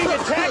guy's being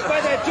attacked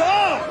by that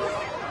dog!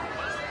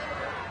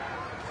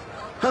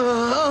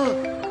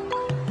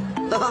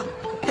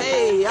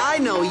 Hey, I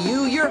know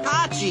you. You're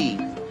Hachi.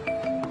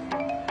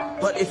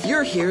 But if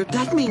you're here,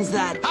 that means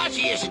that...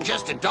 Hachi isn't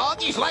just a dog,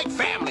 he's like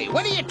family.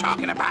 What are you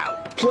talking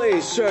about?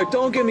 Please, sir,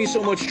 don't give me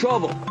so much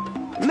trouble.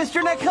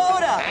 Mr.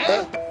 Nekota!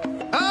 Huh?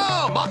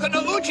 Oh,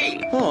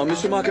 Makanouchi! Oh,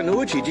 Mr.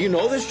 Makanouchi, do you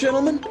know this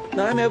gentleman?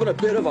 I'm having a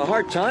bit of a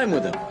hard time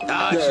with him.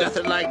 Oh, it's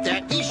nothing like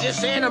that. He's just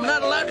saying I'm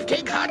not allowed to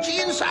take Hachi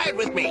inside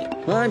with me.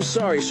 I'm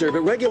sorry, sir,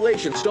 but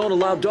regulations don't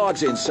allow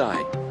dogs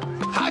inside.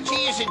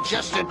 Hachi isn't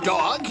just a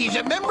dog, he's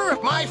a member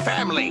of my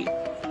family.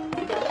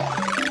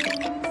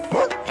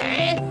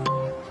 Eh?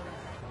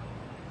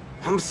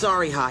 I'm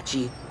sorry,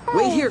 Hachi.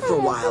 Wait here for a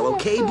while,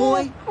 okay,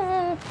 boy?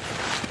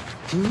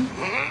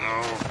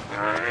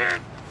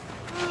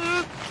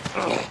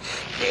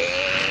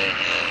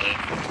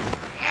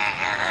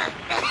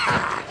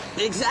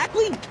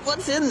 Exactly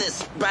what's in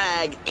this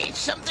bag? It's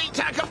something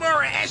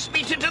Takamura asked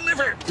me to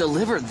deliver.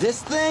 Deliver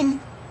this thing?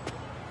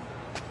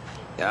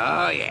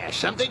 Oh, yeah,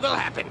 something will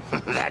happen.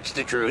 That's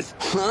the truth.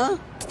 Huh?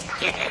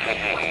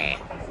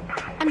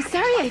 I'm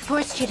sorry I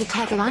forced you to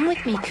tag along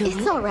with me, Kumi.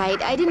 It's all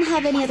right. I didn't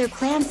have any other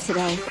plans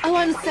today. Oh,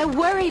 I'm so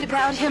worried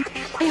about him.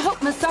 I hope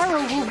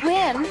Masaru will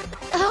win.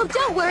 Oh,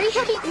 don't worry.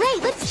 He'll be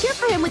great. Let's cheer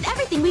for him with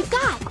everything we've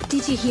got.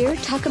 Did you hear?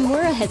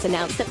 Takamura has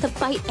announced that the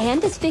fight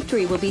and his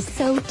victory will be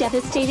so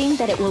devastating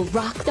that it will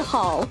rock the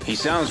hall. He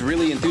sounds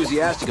really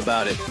enthusiastic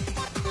about it.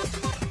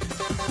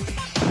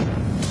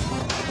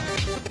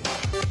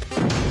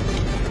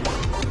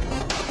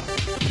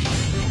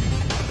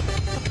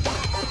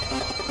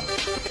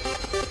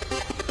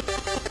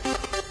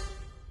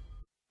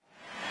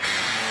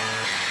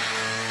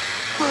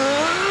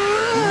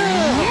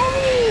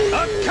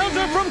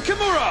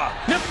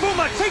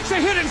 Takes a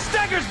hit and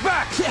staggers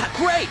back! Yeah,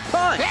 great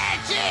punch!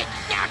 That's it!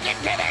 Knock him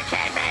to the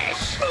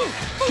canvas!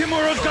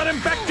 Kimura's got him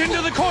backed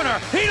into the corner!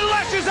 He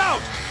lashes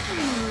out!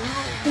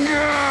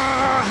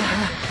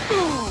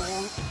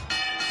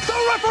 The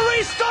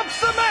referee stops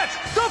the match!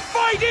 The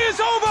fight is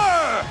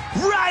over!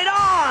 Right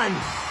on!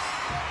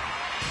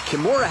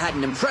 Kimura had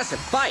an impressive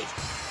fight.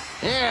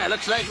 Yeah,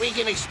 looks like we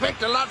can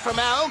expect a lot from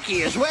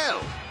Aoki as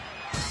well.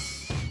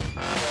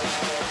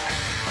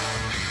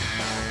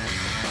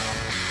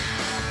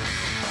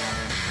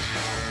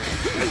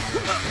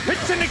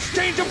 It's an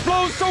exchange of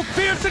blows so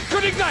fierce it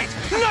could ignite!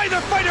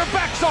 Neither fighter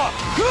backs off!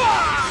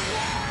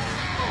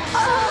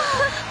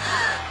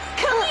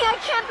 Kumi, I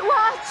can't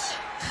watch!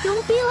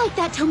 Don't be like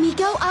that,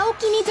 Tomiko.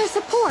 Aoki needs our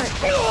support.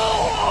 I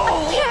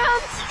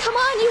can't! Come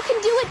on, you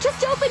can do it.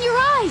 Just open your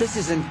eyes. This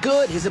isn't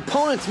good. His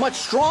opponent's much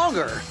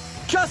stronger.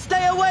 Just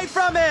stay away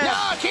from him!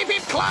 No, keep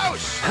him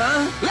close!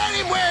 Huh? Let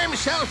him wear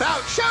himself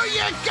out! Show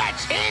your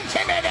guts!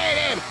 Intimidate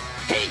him!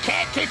 He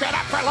can't keep it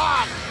up for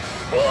long!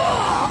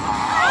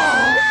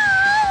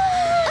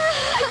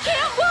 I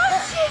can't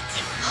watch it!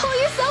 Pull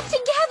yourself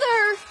together!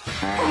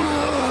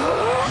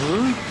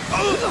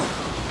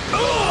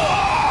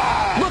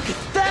 Look at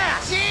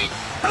that!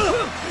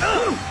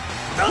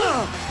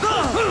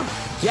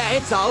 Yeah,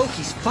 it's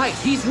Aoki's fight.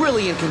 He's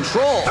really in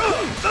control.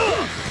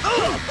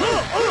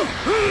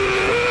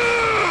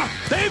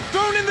 They've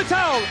thrown in the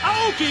towel!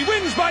 Aoki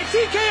wins by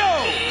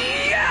TKO!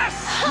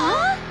 Yes!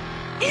 Huh?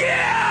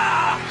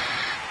 Yeah!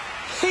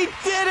 He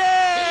did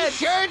it!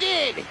 He sure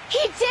did!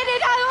 He did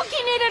it!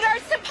 Aoki needed our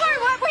support!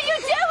 What were you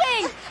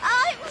doing?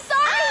 I'm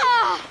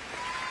sorry!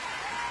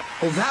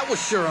 Oh, that was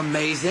sure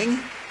amazing.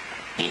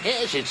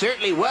 Yes, it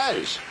certainly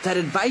was. That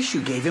advice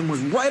you gave him was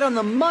right on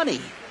the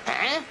money.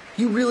 Huh?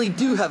 You really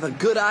do have a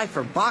good eye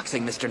for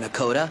boxing, Mr.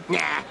 Nekota.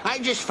 Nah, I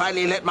just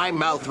finally let my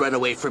mouth run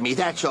away from me,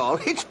 that's all.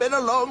 It's been a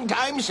long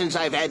time since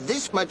I've had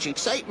this much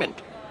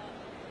excitement.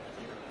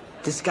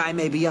 This guy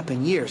may be up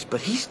in years, but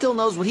he still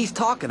knows what he's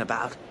talking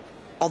about.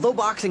 Although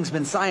boxing's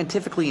been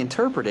scientifically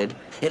interpreted,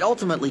 it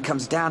ultimately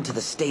comes down to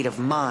the state of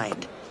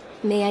mind.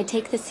 May I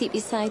take the seat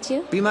beside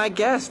you? Be my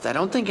guest. I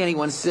don't think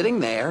anyone's sitting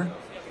there.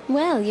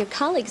 Well, your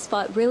colleagues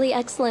fought really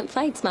excellent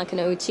fights,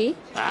 Makanouchi.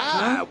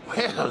 Ah,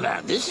 well,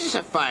 now, this is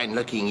a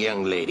fine-looking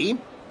young lady.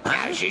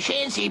 How's your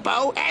chance,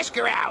 Ippo? Ask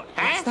her out,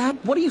 huh? What's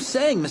that? What are you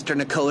saying, Mr.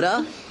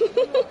 Nekota?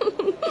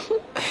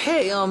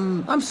 Hey,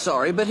 I'm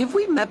sorry, but have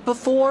we met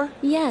before?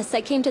 Yes,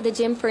 I came to the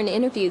gym for an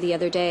interview the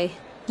other day.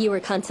 You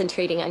were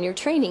concentrating on your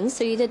training,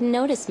 so you didn't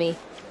notice me.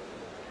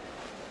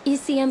 You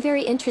see, I'm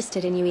very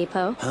interested in you,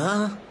 Ippo.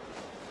 Huh?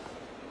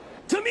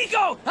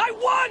 Tomiko, I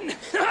won!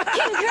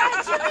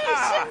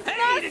 Congratulations,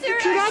 Master!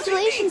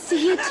 Congratulations to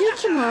you too,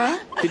 Kimura.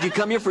 Did you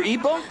come here for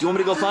Ippo? Do you want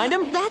me to go find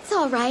him? That's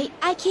all right.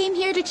 I came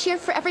here to cheer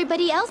for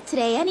everybody else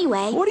today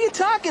anyway. What are you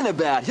talking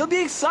about? He'll be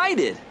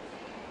excited.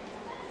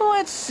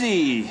 Let's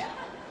see.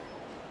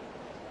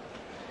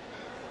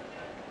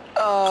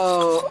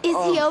 Oh. Is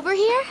he over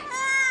here?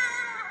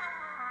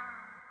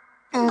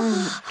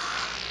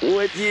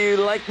 Would you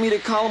like me to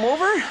call him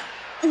over?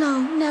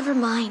 No, never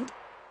mind.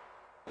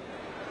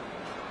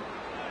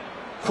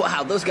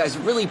 Wow, those guys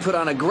really put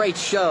on a great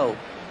show.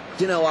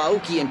 You know,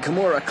 Aoki and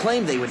Kimura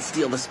claimed they would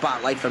steal the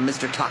spotlight from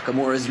Mr.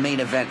 Takamura's main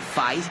event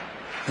fight.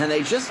 And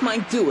they just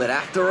might do it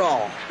after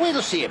all.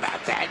 We'll see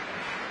about that.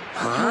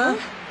 Huh?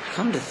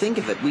 Come to think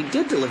of it, we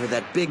did deliver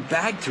that big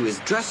bag to his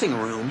dressing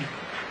room.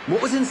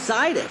 What was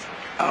inside it?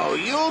 Oh,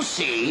 you'll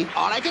see.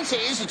 All I can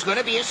say is it's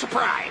gonna be a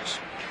surprise.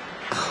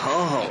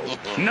 Oh.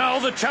 Now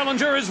the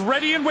challenger is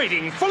ready and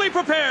waiting, fully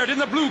prepared in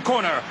the blue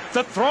corner.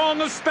 The throng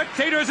of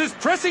spectators is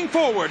pressing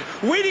forward,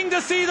 waiting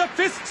to see the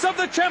fists of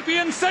the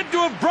champion said to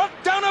have brought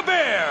down a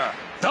bear.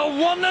 The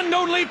one and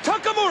only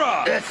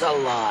Takamura! That's a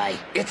lie.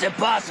 It's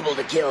impossible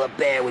to kill a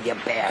bear with your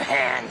bare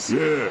hands.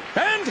 Yeah.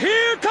 And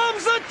here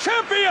comes the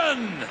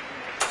champion!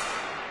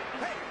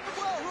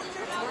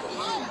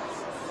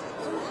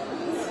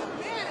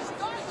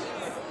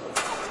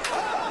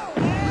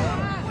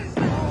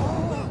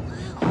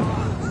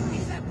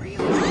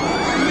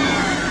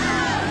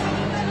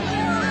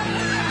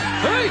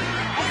 Hey!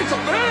 It's a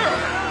bear!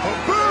 A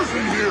bear's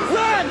in here!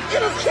 Run!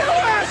 It'll kill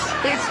us!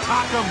 It's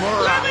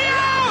Takamura! Let me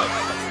out!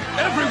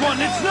 Everyone,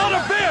 it's not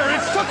a bear,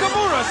 it's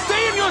Takamura!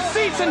 Stay in your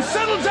seats and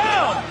settle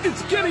down!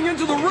 It's getting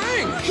into the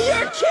ring!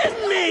 You're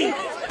kidding me!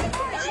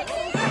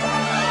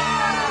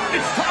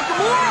 It's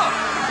Takamura!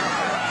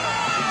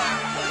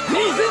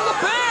 He's in the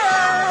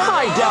bear!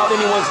 I doubt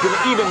anyone's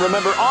gonna even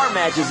remember our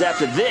matches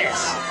after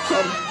this.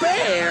 A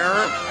bear?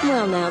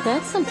 Well, now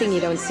that's something you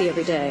don't see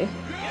every day.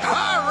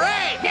 All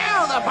right,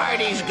 now the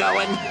party's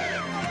going.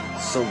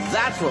 So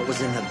that's what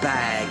was in the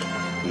bag.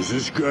 Is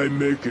this guy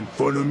making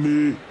fun of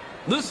me?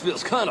 This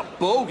feels kind of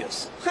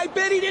bogus. I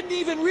bet he didn't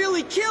even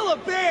really kill a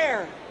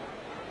bear!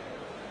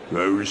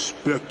 I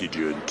respected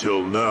you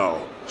until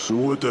now. So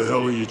what the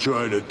hell are you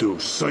trying to do?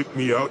 Psych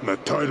me out in a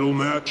title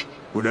match?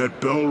 When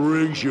that bell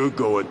rings, you're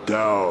going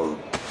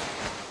down.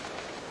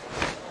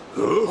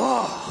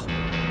 Huh?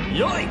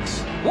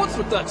 Yikes! What's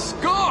with that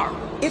scar?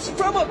 It's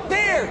from a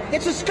bear!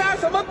 It's a scar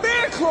from a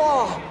bear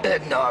claw!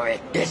 Ignore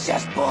it. It's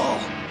just bull.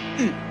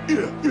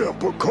 Yeah,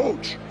 but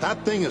Coach,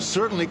 that thing is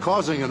certainly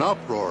causing an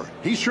uproar.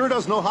 He sure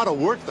does know how to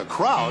work the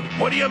crowd.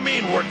 What do you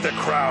mean, work the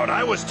crowd?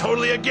 I was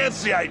totally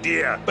against the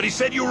idea, but he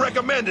said you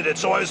recommended it,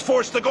 so I was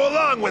forced to go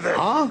along with it.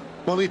 Huh?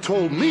 Well, he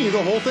told me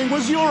the whole thing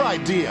was your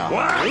idea.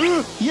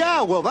 What?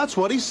 Yeah, well, that's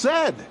what he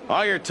said.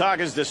 All your talk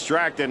is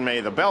distracting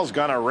me. The bell's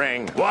gonna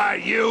ring. Why,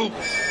 you...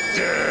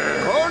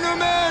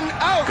 Cornerman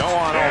out! Go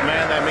on, old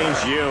man. That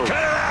means you.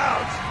 Cut it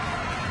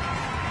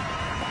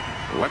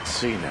out! Let's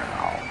see now.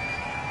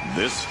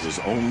 This was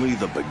only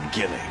the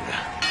beginning.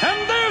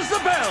 And there's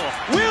the bell!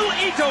 Will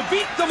Ito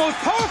beat the most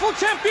powerful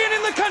champion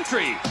in the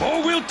country?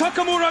 Or will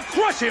Takamura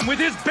crush him with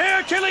his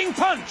bear-killing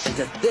punch? And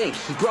to think,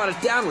 he brought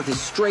it down with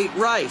his straight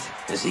right.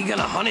 Is he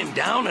gonna hunt him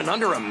down in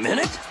under a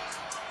minute?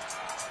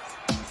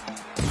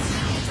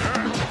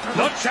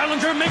 The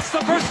challenger makes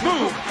the first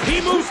move. He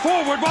moves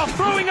forward while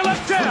throwing a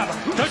left jab.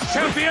 The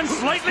champion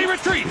slightly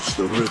retreats. It's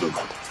the rhythm.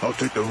 I'll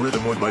take the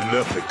rhythm with my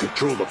left and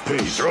control the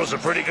pace. He throws a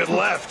pretty good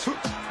left.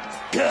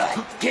 Good.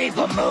 Keep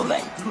him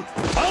moving.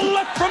 A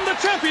left from the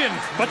champion,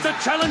 but the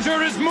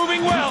challenger is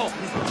moving well.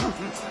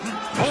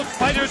 Both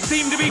fighters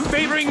seem to be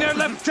favoring their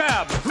left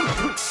jab.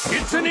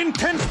 It's an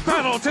intense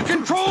battle to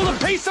control the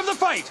pace of the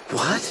fight.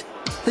 What?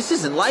 This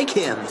isn't like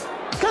him.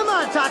 Come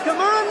on,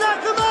 Takamura,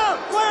 knock him out!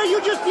 Why are you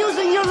just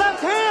using your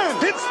left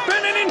hand? It's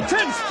been an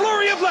intense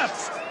flurry of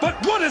lefts.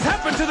 But what has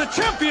happened to the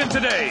champion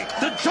today?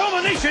 The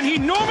domination he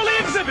normally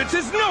exhibits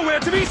is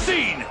nowhere to be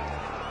seen.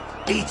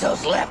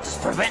 Ito's left is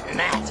preventing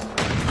that.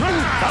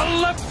 A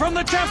left from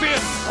the champion.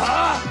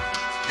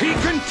 He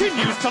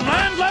continues to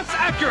land lefts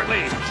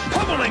accurately,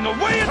 pummeling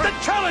away at the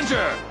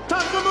challenger.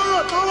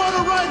 Takamura, throw on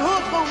a right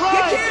hook, the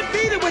right! You can't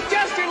beat it with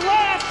just your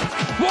left!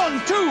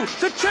 1, 2,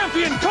 the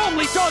champion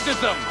calmly dodges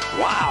them.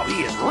 Wow,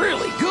 he is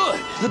really good.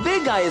 The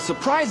big guy is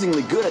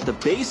surprisingly good at the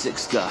basic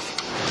stuff.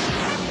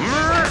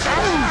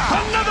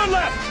 Another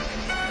left.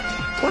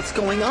 What's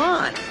going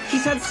on?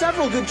 He's had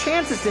several good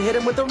chances to hit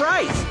him with the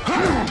right.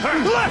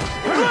 Left!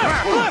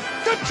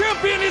 The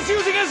champion is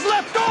using his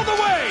left all the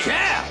way!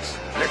 Jabs!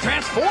 They're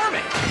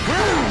transforming!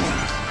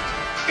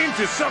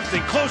 Into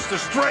something close to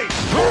straight.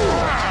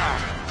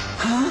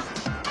 Huh?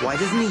 Why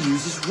doesn't he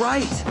use his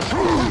right?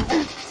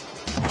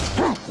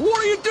 What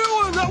are you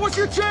doing? That was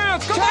your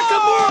chance! Come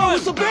Takamura, on!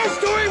 was the bear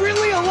story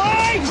really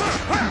alive?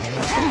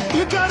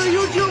 You gotta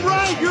use your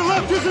right! Your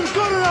left isn't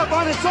good enough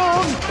on its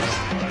own!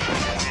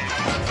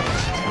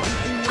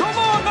 Come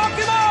on, knock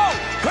him out!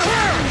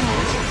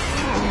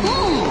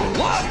 Ooh,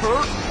 that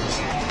hurt!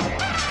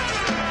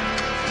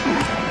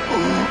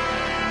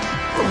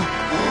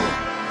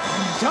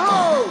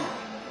 Toe!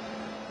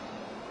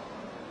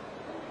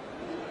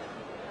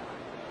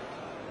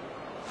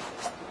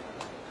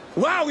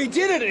 Wow, he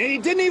did it, and he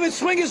didn't even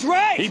swing his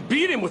right! He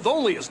beat him with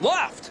only his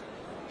left!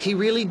 He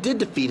really did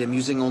defeat him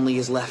using only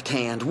his left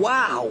hand.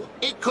 Wow!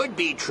 It could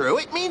be true.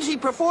 It means he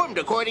performed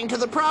according to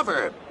the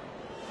proverb.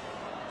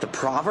 The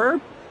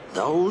proverb?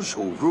 Those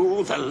who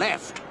rule the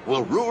left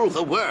will rule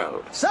the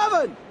world.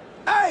 7,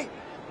 8,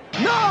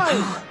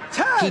 9,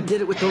 10! He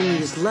did it with only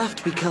his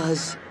left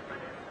because...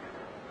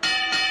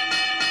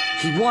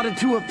 he wanted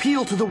to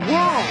appeal to the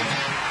world!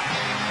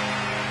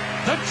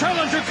 The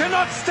challenger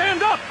cannot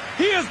stand up!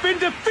 He has been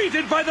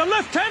defeated by the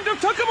left hand of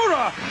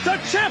Takamura! The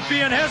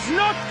champion has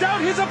knocked out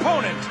his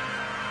opponent!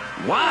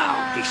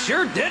 Wow, he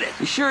sure did it!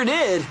 He sure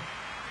did.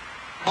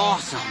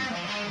 Awesome.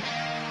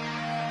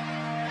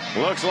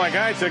 Looks like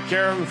I took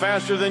care of him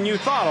faster than you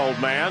thought, old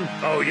man.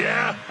 Oh,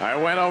 yeah? I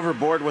went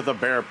overboard with the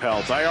bear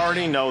pelts. I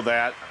already know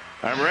that.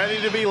 I'm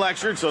ready to be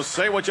lectured, so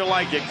say what you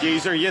like, you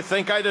geezer. You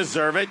think I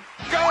deserve it?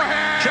 Go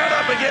ahead! Shut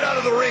up and get out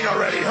of the ring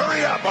already.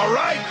 Hurry up, all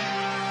right?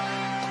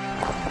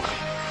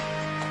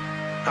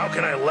 How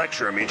can I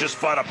lecture him? He just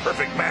fought a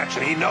perfect match,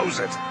 and he knows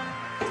it.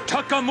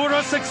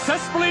 Takamura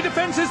successfully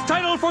defends his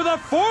title for the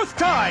 4th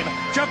time!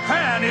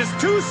 Japan is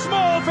too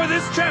small for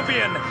this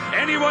champion!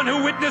 Anyone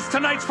who witnessed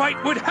tonight's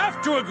fight would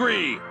have to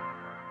agree!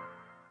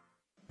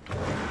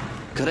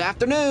 Good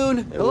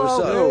afternoon.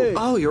 Hello. Hey.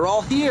 Oh, you're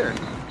all here.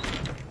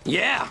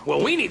 Yeah,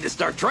 well, we need to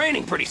start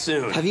training pretty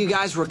soon. Have you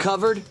guys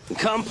recovered?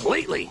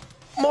 Completely.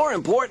 More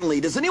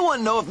importantly, does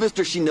anyone know if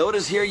Mr.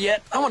 Shinoda's here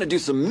yet? I want to do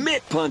some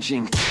mitt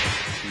punching.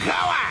 Go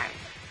on!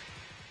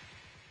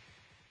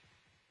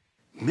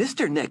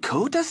 Mr.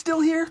 Nekota's still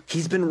here?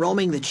 He's been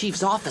roaming the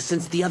chief's office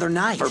since the other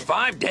night. For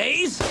 5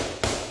 days?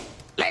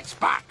 Let's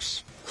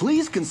box.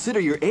 Please consider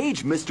your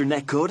age, Mr.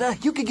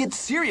 Nekota. You could get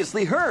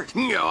seriously hurt.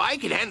 No, I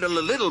can handle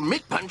a little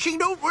mitt punching.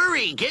 Don't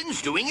worry. Gen's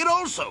doing it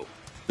also.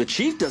 The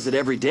chief does it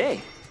every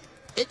day.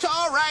 It's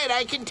all right.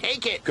 I can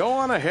take it. Go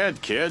on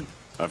ahead, kid.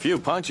 A few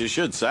punches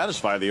should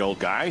satisfy the old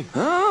guy.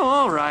 Oh,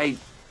 all right.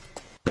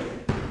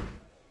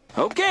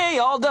 Okay,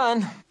 all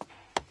done.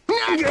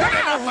 Not good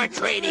enough for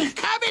training.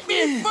 Come at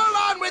me full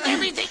on with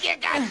everything you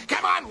got.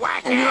 Come on,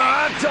 whack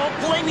it. Don't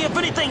blame me if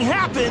anything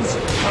happens.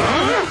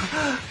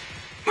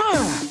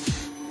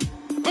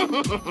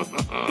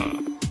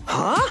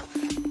 Huh?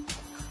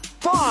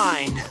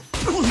 Fine.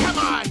 Come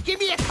on, give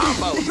me a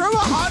combo. Throw a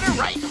harder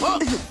right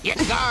hook. You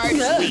guards,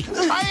 weak.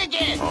 Try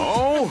again.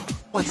 Oh,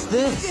 what's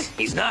this?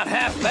 He's not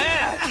half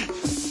bad.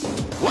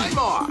 One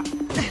more.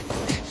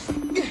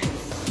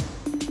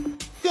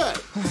 Good.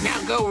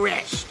 Now go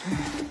rest.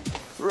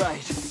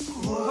 Right.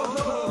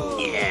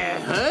 Yeah,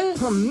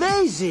 huh?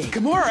 Amazing.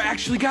 Kimura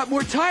actually got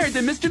more tired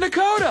than Mr.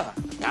 Nekota.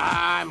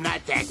 I'm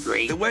not that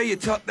great. The way you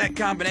taught that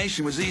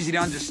combination was easy to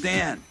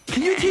understand.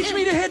 Can you teach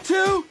me to hit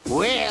too?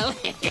 Well,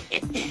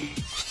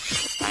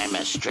 I'm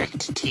a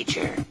strict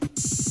teacher.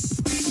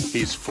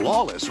 He's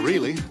flawless,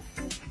 really.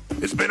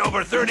 It's been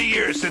over 30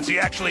 years since he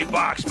actually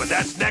boxed, but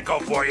that's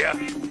Neko for you.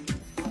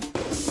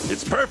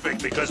 It's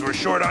perfect because we're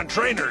short on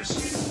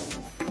trainers.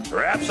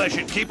 Perhaps I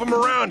should keep him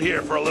around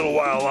here for a little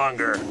while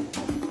longer.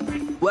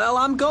 Well,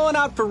 I'm going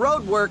out for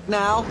road work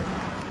now.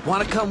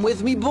 Want to come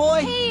with me,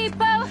 boy? Hey,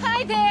 Ippo,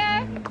 hi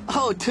there.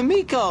 Oh,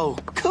 Tomiko,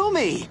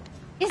 Kumi.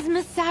 Is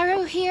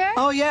Masaru here?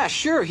 Oh, yeah,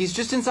 sure. He's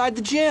just inside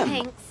the gym.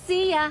 Thanks,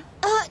 see ya.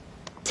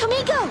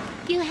 Tomiko!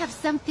 You have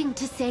something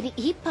to say to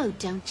Ippo,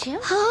 don't you?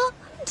 Huh?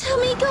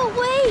 Tomiko,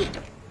 wait!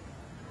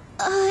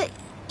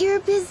 You're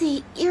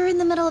busy. You're in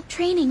the middle of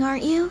training,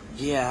 aren't you?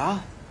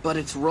 Yeah, but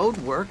it's road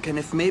work, and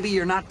if maybe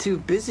you're not too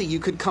busy, you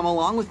could come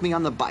along with me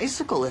on the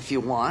bicycle if you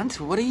want.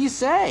 What do you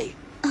say?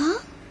 Huh?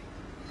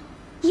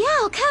 Yeah,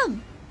 I'll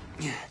come.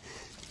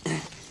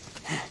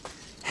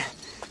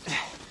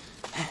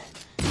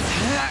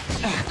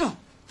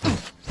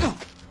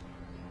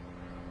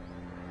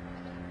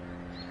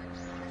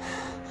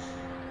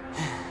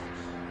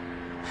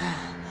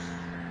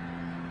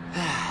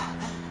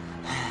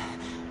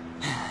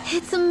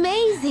 It's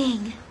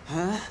amazing.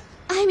 Huh?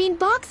 I mean,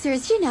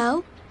 boxers, you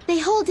know, they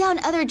hold down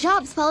other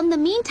jobs while in the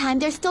meantime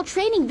they're still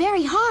training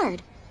very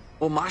hard.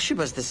 Well,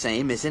 Mashiba's the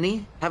same, isn't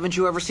he? Haven't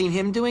you ever seen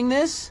him doing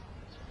this?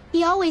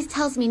 He always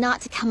tells me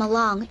not to come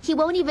along. He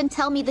won't even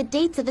tell me the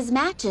dates of his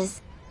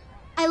matches.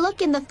 I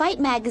look in the fight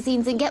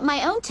magazines and get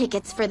my own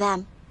tickets for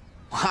them.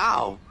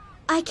 Wow.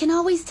 I can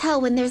always tell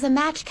when there's a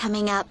match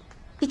coming up,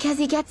 because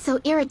he gets so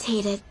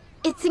irritated.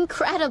 It's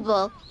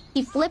incredible.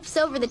 He flips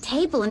over the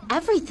table and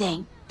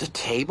everything. The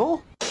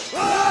table?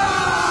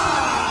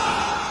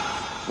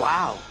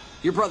 Wow.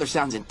 Your brother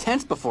sounds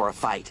intense before a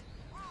fight.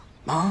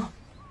 Huh?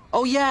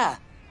 Oh, yeah.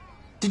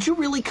 Did you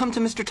really come to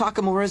Mr.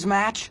 Takamura's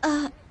match?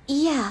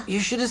 Yeah. You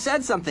should have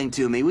said something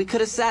to me. We could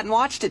have sat and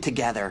watched it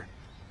together.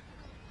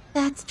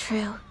 That's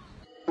true.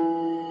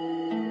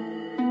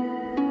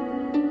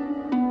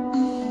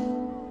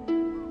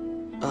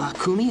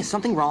 Kumi, is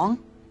something wrong?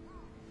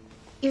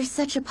 You're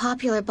such a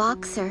popular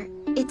boxer.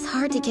 It's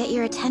hard to get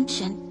your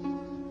attention.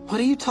 What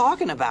are you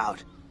talking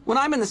about? When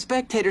I'm in the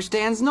spectator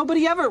stands,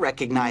 nobody ever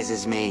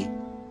recognizes me.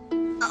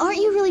 Aren't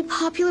you really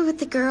popular with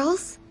the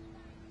girls?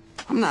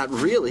 I'm not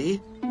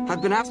really.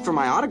 I've been asked for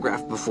my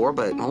autograph before,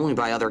 but only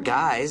by other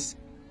guys.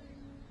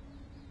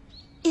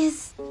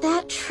 Is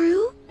that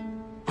true?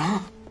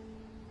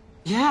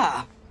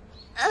 Yeah.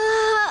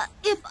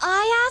 If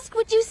I ask,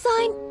 would you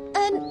sign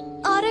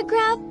an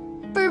autograph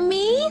for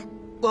me?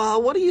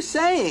 What are you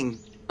saying?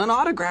 An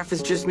autograph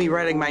is just me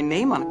writing my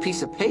name on a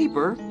piece of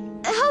paper.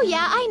 Oh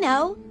yeah, I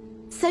know.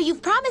 So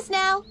you've promised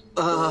now?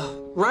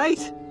 Right?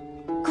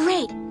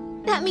 Great.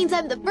 That means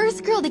I'm the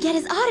first girl to get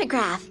his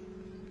autograph.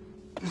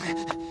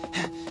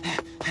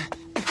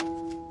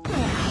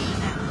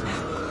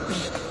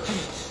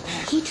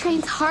 He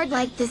trains hard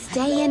like this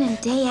day in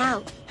and day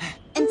out,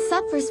 and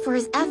suffers for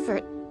his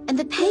effort, and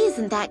the pay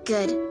isn't that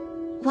good.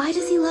 Why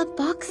does he love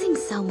boxing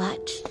so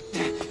much?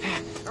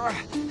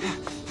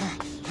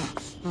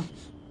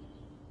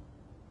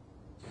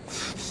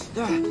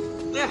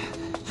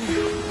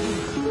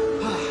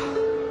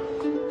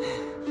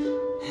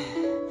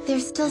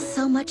 There's still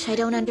so much I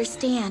don't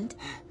understand.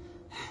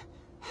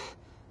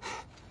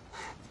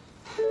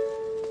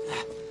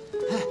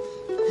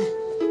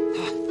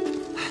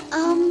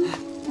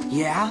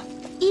 Yeah?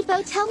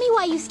 Ippo, tell me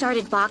why you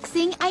started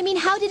boxing. I mean,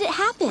 how did it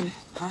happen?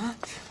 Huh?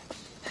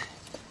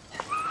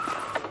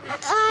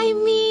 I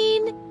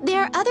mean,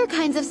 there are other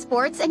kinds of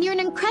sports, and you're an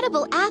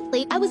incredible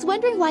athlete. I was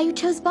wondering why you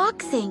chose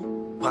boxing.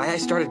 Why I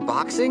started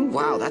boxing?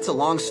 Wow, that's a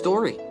long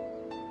story.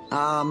 It's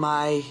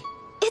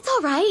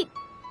all right.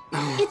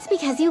 It's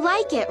because you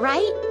like it,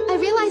 right? I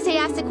realized I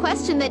asked a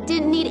question that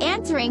didn't need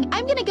answering.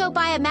 I'm gonna go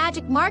buy a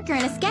magic marker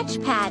and a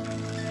sketch pad.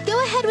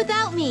 Go ahead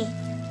without me.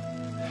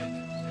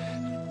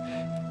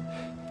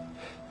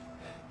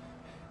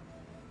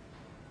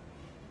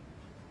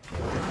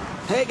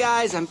 Hey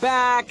guys, I'm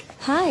back!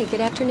 Hi,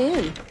 good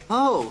afternoon.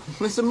 Oh,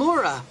 Miss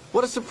Amura,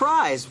 what a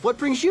surprise. What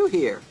brings you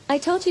here? I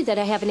told you that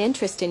I have an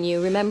interest in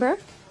you, remember?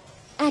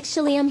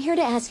 Actually, I'm here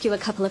to ask you a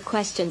couple of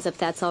questions, if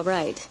that's all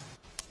right.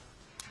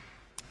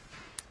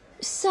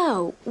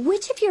 So,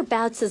 which of your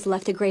bouts has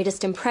left the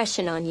greatest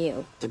impression on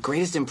you? The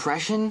greatest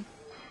impression?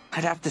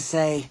 I'd have to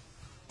say,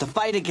 the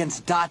fight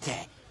against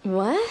Date.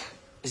 What?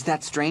 Is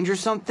that strange or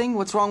something?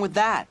 What's wrong with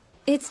that?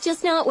 It's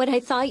just not what I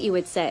thought you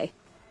would say.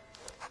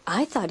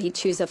 I thought he'd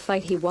choose a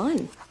fight he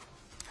won.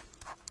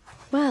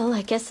 Well,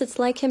 I guess it's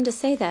like him to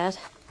say that.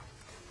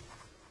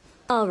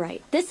 All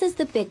right, this is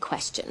the big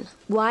question.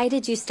 Why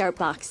did you start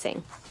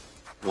boxing?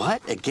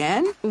 What?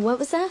 Again? What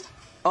was that?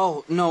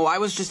 Oh, no, I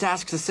was just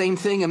asked the same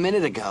thing a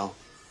minute ago.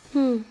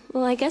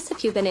 Well, I guess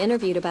if you've been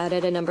interviewed about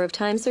it a number of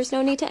times, there's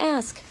no need to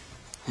ask.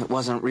 It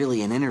wasn't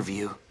really an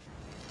interview.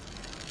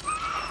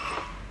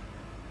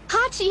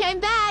 Hachi, I'm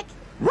back!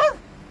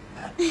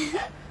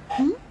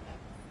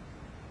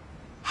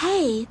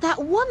 Hey,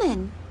 that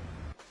woman!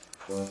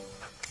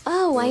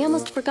 Oh, I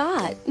almost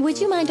forgot. Would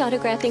you mind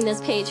autographing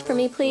this page for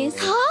me, please?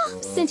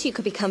 Huh? Since you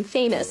could become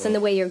famous, and the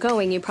way you're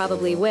going, you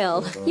probably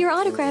will. Your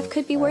autograph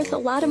could be worth a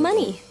lot of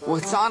money. Well,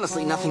 it's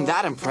honestly nothing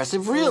that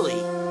impressive, really.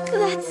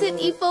 That's it,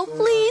 Ippo.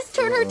 Please,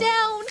 turn her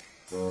down!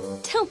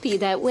 Don't be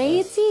that way.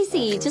 It's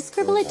easy. Just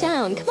scribble it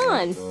down. Come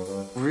on.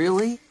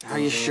 Really? Are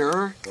you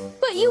sure?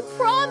 But you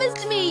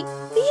promised me! Be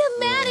a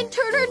man and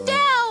turn her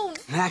down!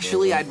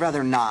 Actually, I'd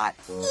rather not.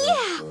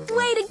 Yeah!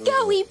 Way to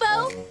go,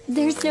 Ippo!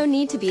 There's no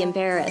need to be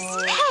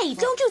embarrassed. Hey,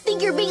 don't you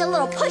think you're being a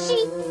little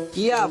pushy?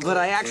 Yeah, but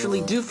I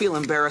actually do feel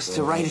embarrassed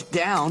to write it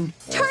down.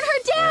 Turn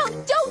her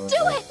down! Don't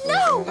do it!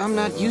 No! I'm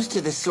not used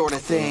to this sort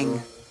of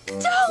thing.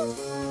 Don't!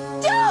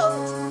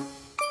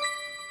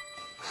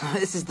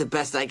 This is the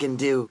best I can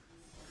do.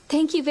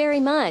 Thank you very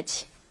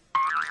much.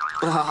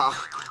 I'll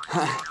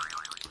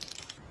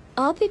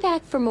be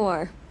back for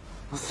more.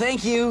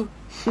 Thank you.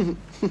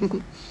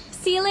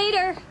 See you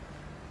later.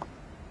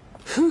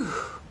 Whew.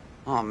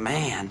 Oh,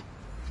 man.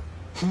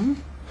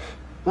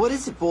 What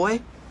is it,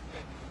 boy?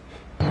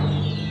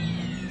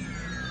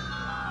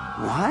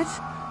 What?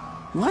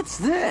 What's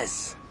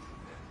this?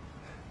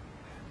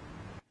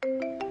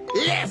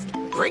 Left!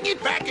 Bring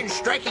it back and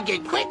strike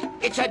again quick.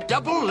 It's a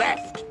double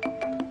left.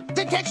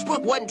 The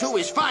textbook 1-2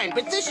 is fine,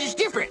 but this is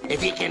different.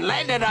 If you can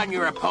land it on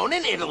your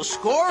opponent, it'll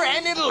score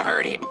and it'll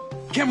hurt him.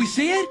 Can we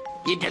see it?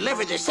 You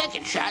deliver the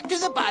second shot to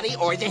the body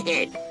or the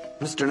head.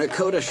 Mr.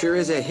 Nekota sure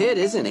is a hit,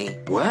 isn't he?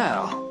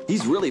 Wow,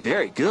 he's really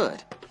very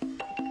good.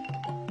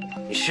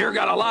 You sure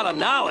got a lot of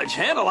knowledge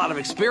and a lot of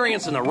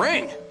experience in the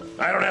ring.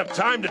 I don't have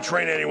time to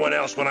train anyone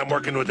else when I'm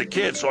working with the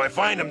kids, so I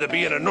find them to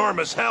be an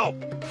enormous help.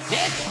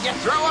 Next, you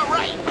throw a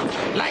right,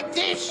 like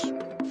this.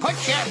 Put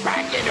your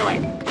back into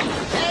it.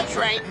 That's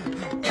right.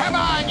 Come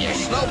on, you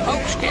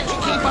slowpokes. Can't you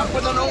keep up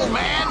with an old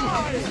man?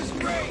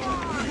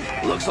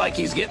 Looks like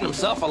he's getting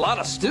himself a lot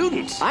of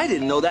students. I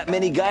didn't know that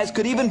many guys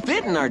could even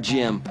fit in our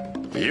gym.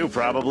 You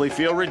probably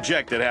feel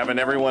rejected having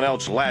everyone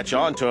else latch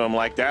onto him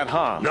like that,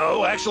 huh?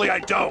 No, actually I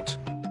don't.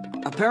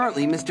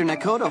 Apparently, Mr.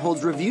 Nekota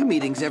holds review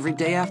meetings every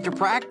day after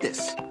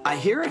practice. I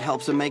hear it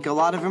helps him make a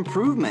lot of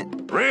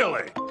improvement.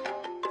 Really?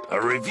 A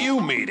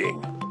review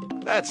meeting?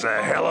 That's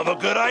a hell of a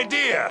good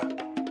idea.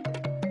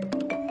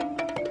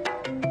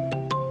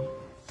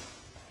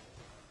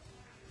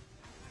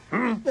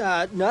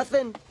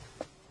 Nothing.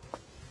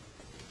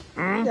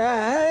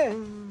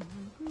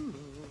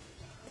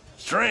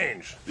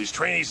 Strange. These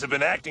trainees have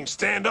been acting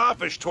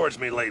standoffish towards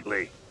me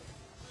lately.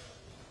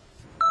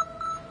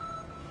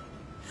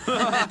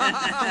 Huh?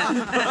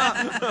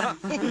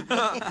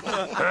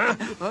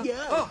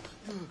 Yeah.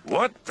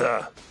 What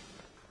the?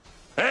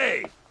 Hey!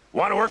 Hey,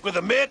 want to work with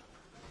a mitt?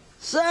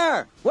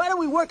 Sir, why don't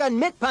we work on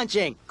mitt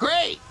punching?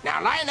 Great.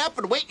 Now line up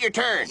and wait your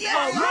turn.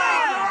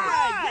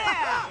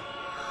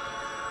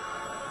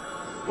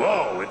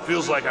 Whoa, it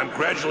feels like I'm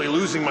gradually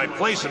losing my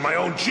place in my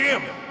own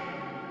gym.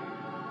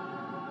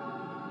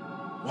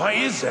 Why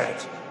is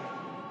that?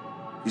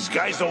 These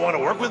guys don't want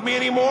to work with me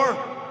anymore?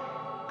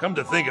 Come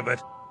to think of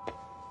it,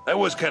 I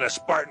was kind of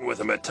Spartan with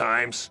them at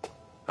times.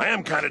 I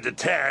am kind of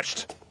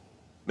detached.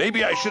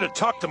 Maybe I should have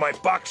talked to my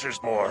boxers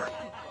more.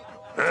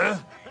 Huh?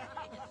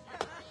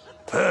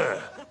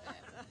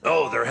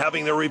 Oh, they're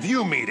having their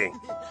review meeting.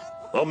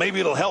 Well,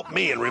 maybe it'll help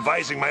me in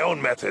revising my own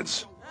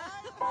methods.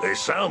 They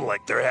sound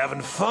like they're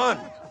having fun.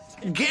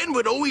 Gen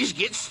would always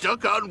get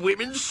stuck on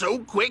women so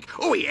quick.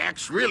 Oh, he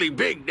acts really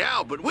big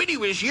now, but when he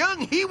was young,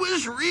 he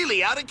was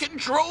really out of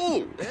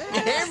control.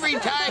 Every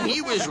time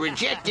he was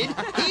rejected,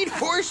 he'd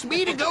force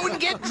me to go and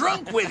get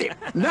drunk with him.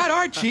 Not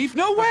our chief,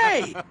 no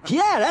way!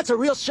 Yeah, that's a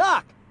real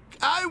shock.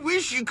 I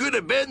wish you could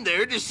have been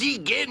there to see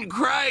Gen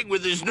crying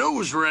with his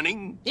nose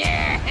running.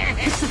 Yeah.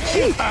 It's the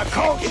chief.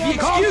 Coach,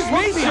 excuse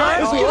me, sir.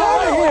 Let's get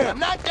out of here. I'm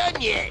not done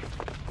yet.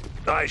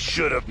 I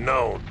should have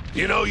known.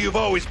 You know, you've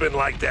always been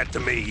like that to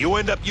me. You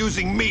end up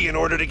using me in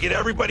order to get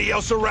everybody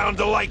else around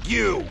to like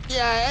you.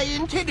 Yeah, I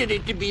intended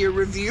it to be a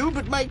review,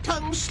 but my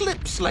tongue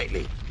slipped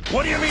slightly.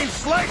 What do you mean,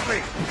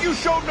 slightly? You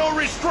showed no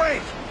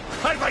restraint.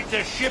 I'd like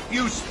to ship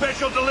you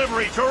special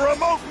delivery to a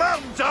remote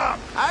mountaintop.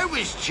 I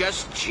was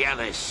just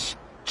jealous.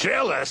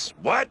 Jealous?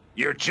 What?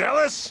 You're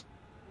jealous?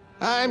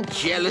 I'm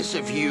jealous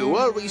of you,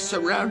 always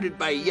surrounded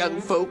by young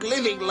folk,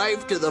 living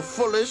life to the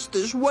fullest,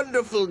 this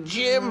wonderful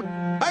gym.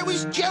 I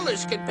was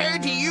jealous.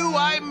 Compared to you,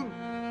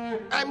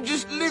 I'm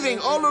just living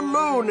all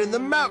alone in the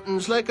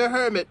mountains like a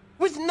hermit,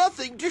 with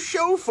nothing to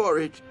show for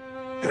it.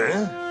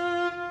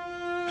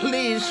 Huh?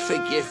 Please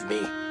forgive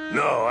me.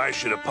 No, I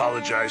should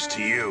apologize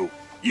to you.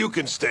 You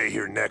can stay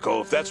here,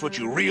 Neko, if that's what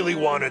you really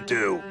want to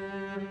do.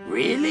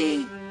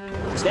 Really?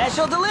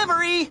 Special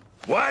delivery!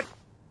 What?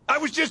 I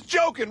was just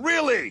joking,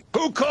 really!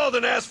 Who called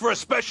and asked for a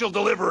special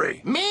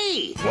delivery?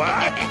 Me!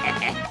 What?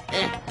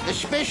 The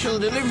special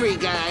delivery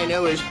guy I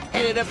know is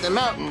headed up the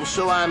mountain,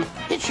 so I'm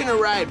hitching a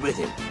ride with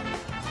him.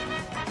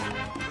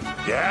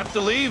 You have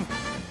to leave?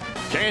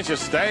 Can't you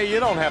stay? You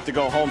don't have to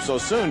go home so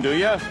soon, do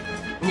you?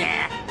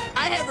 Nah.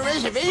 I have a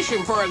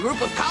reservation for a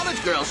group of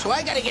college girls, so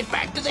I gotta get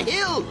back to the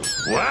hills.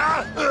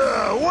 What?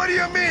 What do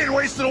you mean,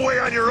 wasted away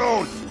on your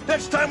own?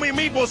 Next time we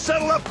meet, we'll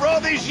settle up for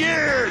all these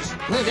years!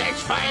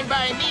 That's fine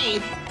by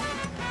me.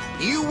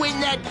 You win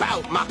that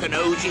bout,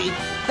 Makanoji.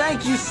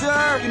 Thank you,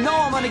 sir. You know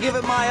I'm gonna give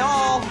it my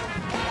all.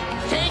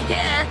 Take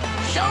care.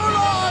 So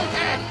long.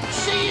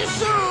 See you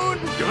soon.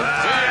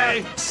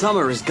 Goodbye.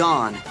 Summer is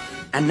gone,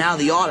 and now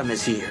the autumn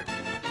is here.